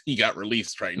soon as he got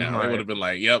released. Right now, they would have been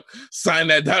like, "Yep, sign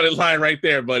that dotted line right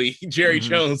there, buddy. Jerry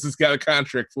Jones has got a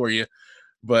contract for you."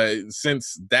 But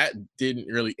since that didn't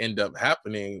really end up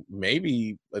happening,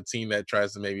 maybe a team that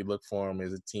tries to maybe look for him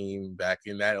is a team back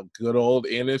in that good old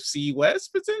NFC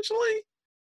West potentially.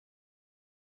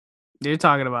 You're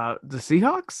talking about the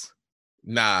Seahawks?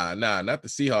 Nah, not the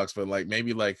Seahawks, but like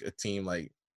maybe like a team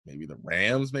like maybe the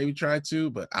Rams maybe try to,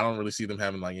 but I don't really see them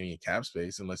having like any cap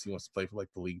space unless he wants to play for like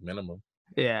the league minimum.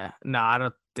 Yeah, no, I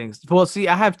don't think so. Well, see,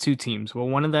 I have two teams. Well,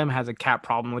 one of them has a cap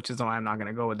problem, which is why I'm not going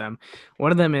to go with them.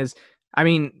 One of them is, I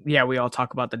mean, yeah, we all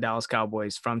talk about the Dallas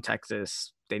Cowboys from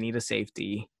Texas. They need a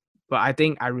safety, but I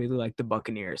think I really like the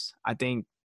Buccaneers. I think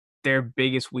their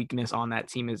biggest weakness on that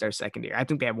team is their secondary. I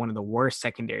think they have one of the worst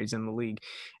secondaries in the league.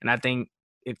 And I think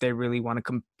if they really want to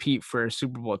compete for a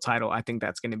Super Bowl title, I think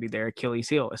that's going to be their Achilles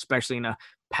heel, especially in a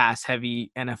pass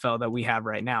heavy NFL that we have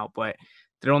right now. But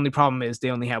their only problem is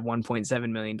they only have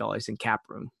 $1.7 million in cap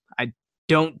room. I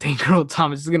don't think Earl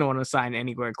Thomas is going to want to sign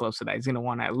anywhere close to that. He's going to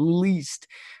want at least,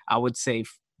 I would say,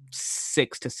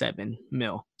 6 to 7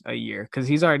 mil a year, because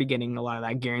he's already getting a lot of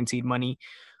that guaranteed money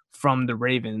from the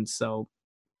Ravens. So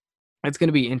it's going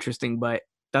to be interesting, but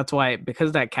that's why,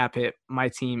 because that cap hit, my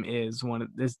team is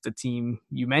the team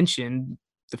you mentioned,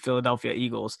 the Philadelphia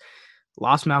Eagles.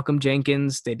 Lost Malcolm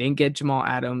Jenkins. They didn't get Jamal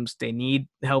Adams. They need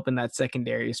help in that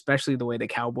secondary, especially the way the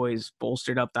Cowboys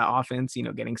bolstered up that offense,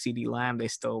 getting CeeDee Lamb. They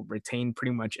still retained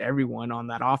pretty much everyone on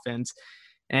that offense.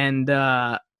 And,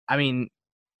 I mean,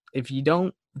 if you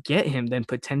don't get him, then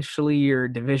potentially your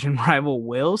division rival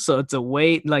will. So it's a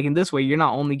way, like in this way, you're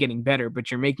not only getting better, but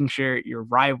you're making sure your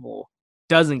rival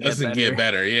doesn't get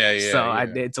better. Yeah. So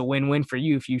it's a win-win for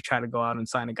you if you try to go out and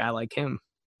sign a guy like him.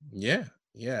 Yeah.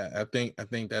 I think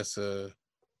that's a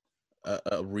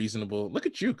reasonable. Look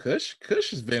at you, Kush.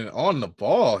 Kush has been on the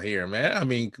ball here, man. I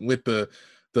mean, with the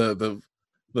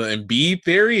Embiid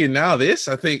theory and now this,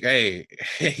 I think, hey,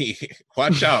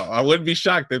 watch out. I wouldn't be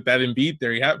shocked if that Embiid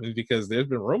theory happens, because there's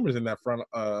been rumors in that front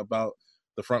about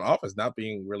the front office not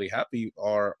being really happy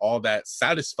or all that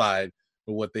satisfied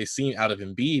with what they've seen out of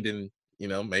Embiid, and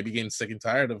maybe getting sick and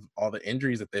tired of all the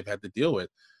injuries that they've had to deal with.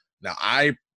 Now,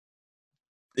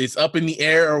 it's up in the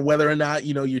air or whether or not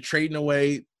you're trading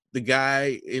away the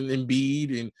guy in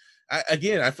Embiid, and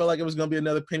I felt like it was going to be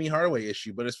another Penny Hardaway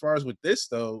issue. But as far as with this,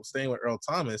 though, staying with Earl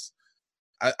Thomas,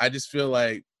 I just feel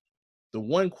like the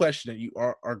one question that you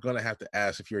are going to have to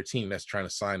ask if you're a team that's trying to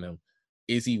sign him,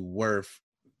 is he worth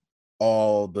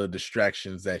all the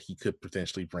distractions that he could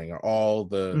potentially bring, or all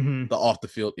the off the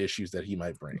field issues that he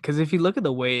might bring? Because if you look at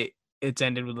the way it's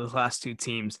ended with the last two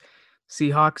teams,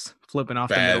 Seahawks flipping off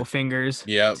the middle fingers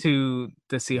to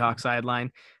the Seahawks sideline,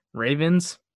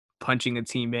 Ravens punching a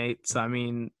teammate. So, I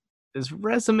mean, his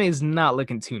resume is not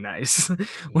looking too nice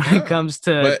when it comes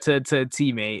to a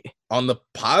teammate. On the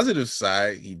positive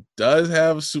side, he does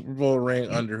have a Super Bowl ring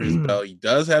under his belt. He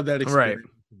does have that experience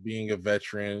of being a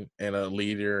veteran and a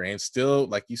leader, and still,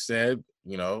 like you said,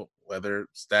 whether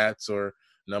stats or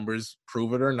numbers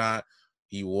prove it or not,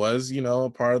 he was, a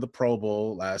part of the Pro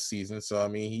Bowl last season. So, I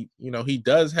mean, he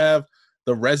does have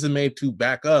the resume to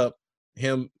back up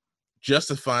him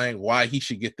justifying why he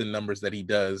should get the numbers that he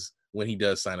does when he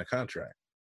does sign a contract.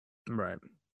 Right.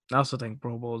 I also think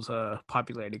Pro Bowl's a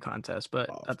popularity contest, but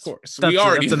of course we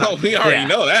already know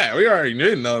that. We already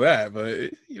didn't know that,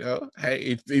 but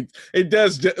hey, it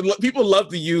does. People love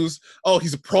to use,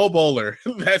 he's a Pro Bowler.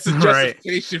 That's a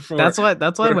justification for. That's why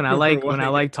when I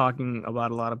like talking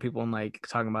about a lot of people and like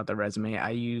talking about the resume, I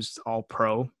use All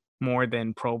Pro, more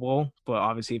than Pro Bowl, but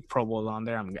obviously if Pro Bowl is on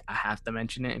there, I have to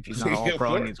mention it. If he's not all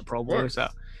pro, he needs a Pro Bowler. So,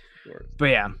 but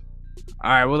yeah.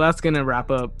 All right, well, that's going to wrap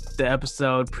up the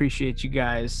episode. Appreciate you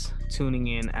guys tuning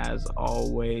in as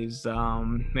always.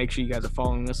 Make sure you guys are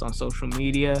following us on social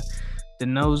media. The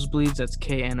Nosebleeds, that's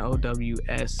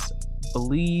KNOWS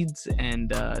Bleeds,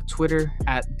 and Twitter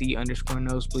at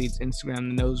 @the_Nosebleeds,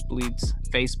 Instagram, The Nosebleeds,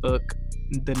 Facebook,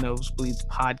 The Nosebleeds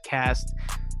Podcast,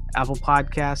 Apple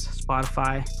Podcasts,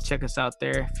 Spotify. Check us out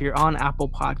there. If you're on Apple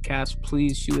Podcasts,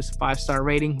 please shoot us a 5-star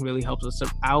rating. Really helps us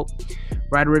out.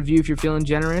 Write a review if you're feeling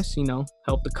generous.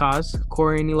 Help the cause.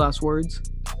 Corey, any last words?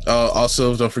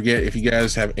 Also, don't forget, if you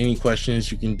guys have any questions,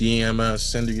 you can DM us,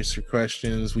 send us your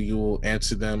questions. We will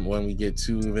answer them when we get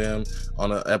to them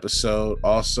on an episode.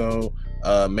 Also,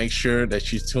 make sure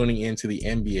that you're tuning into the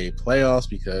NBA playoffs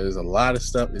because a lot of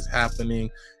stuff is happening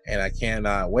and I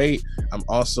cannot wait. I'm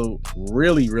also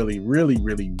really, really, really,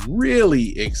 really,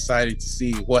 really excited to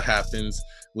see what happens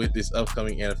with this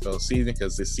upcoming NFL season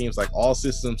because it seems like all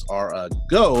systems are a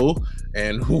go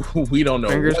and we don't know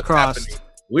Fingers what's crossed. happening.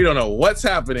 We don't know what's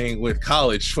happening with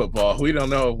college football. We don't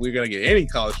know if we're going to get any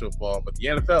college football, but the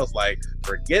NFL's like,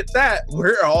 forget that.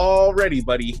 We're all ready,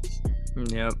 buddy.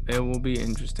 Yep, it will be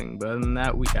interesting. But other than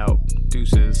that, we out.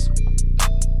 Deuces.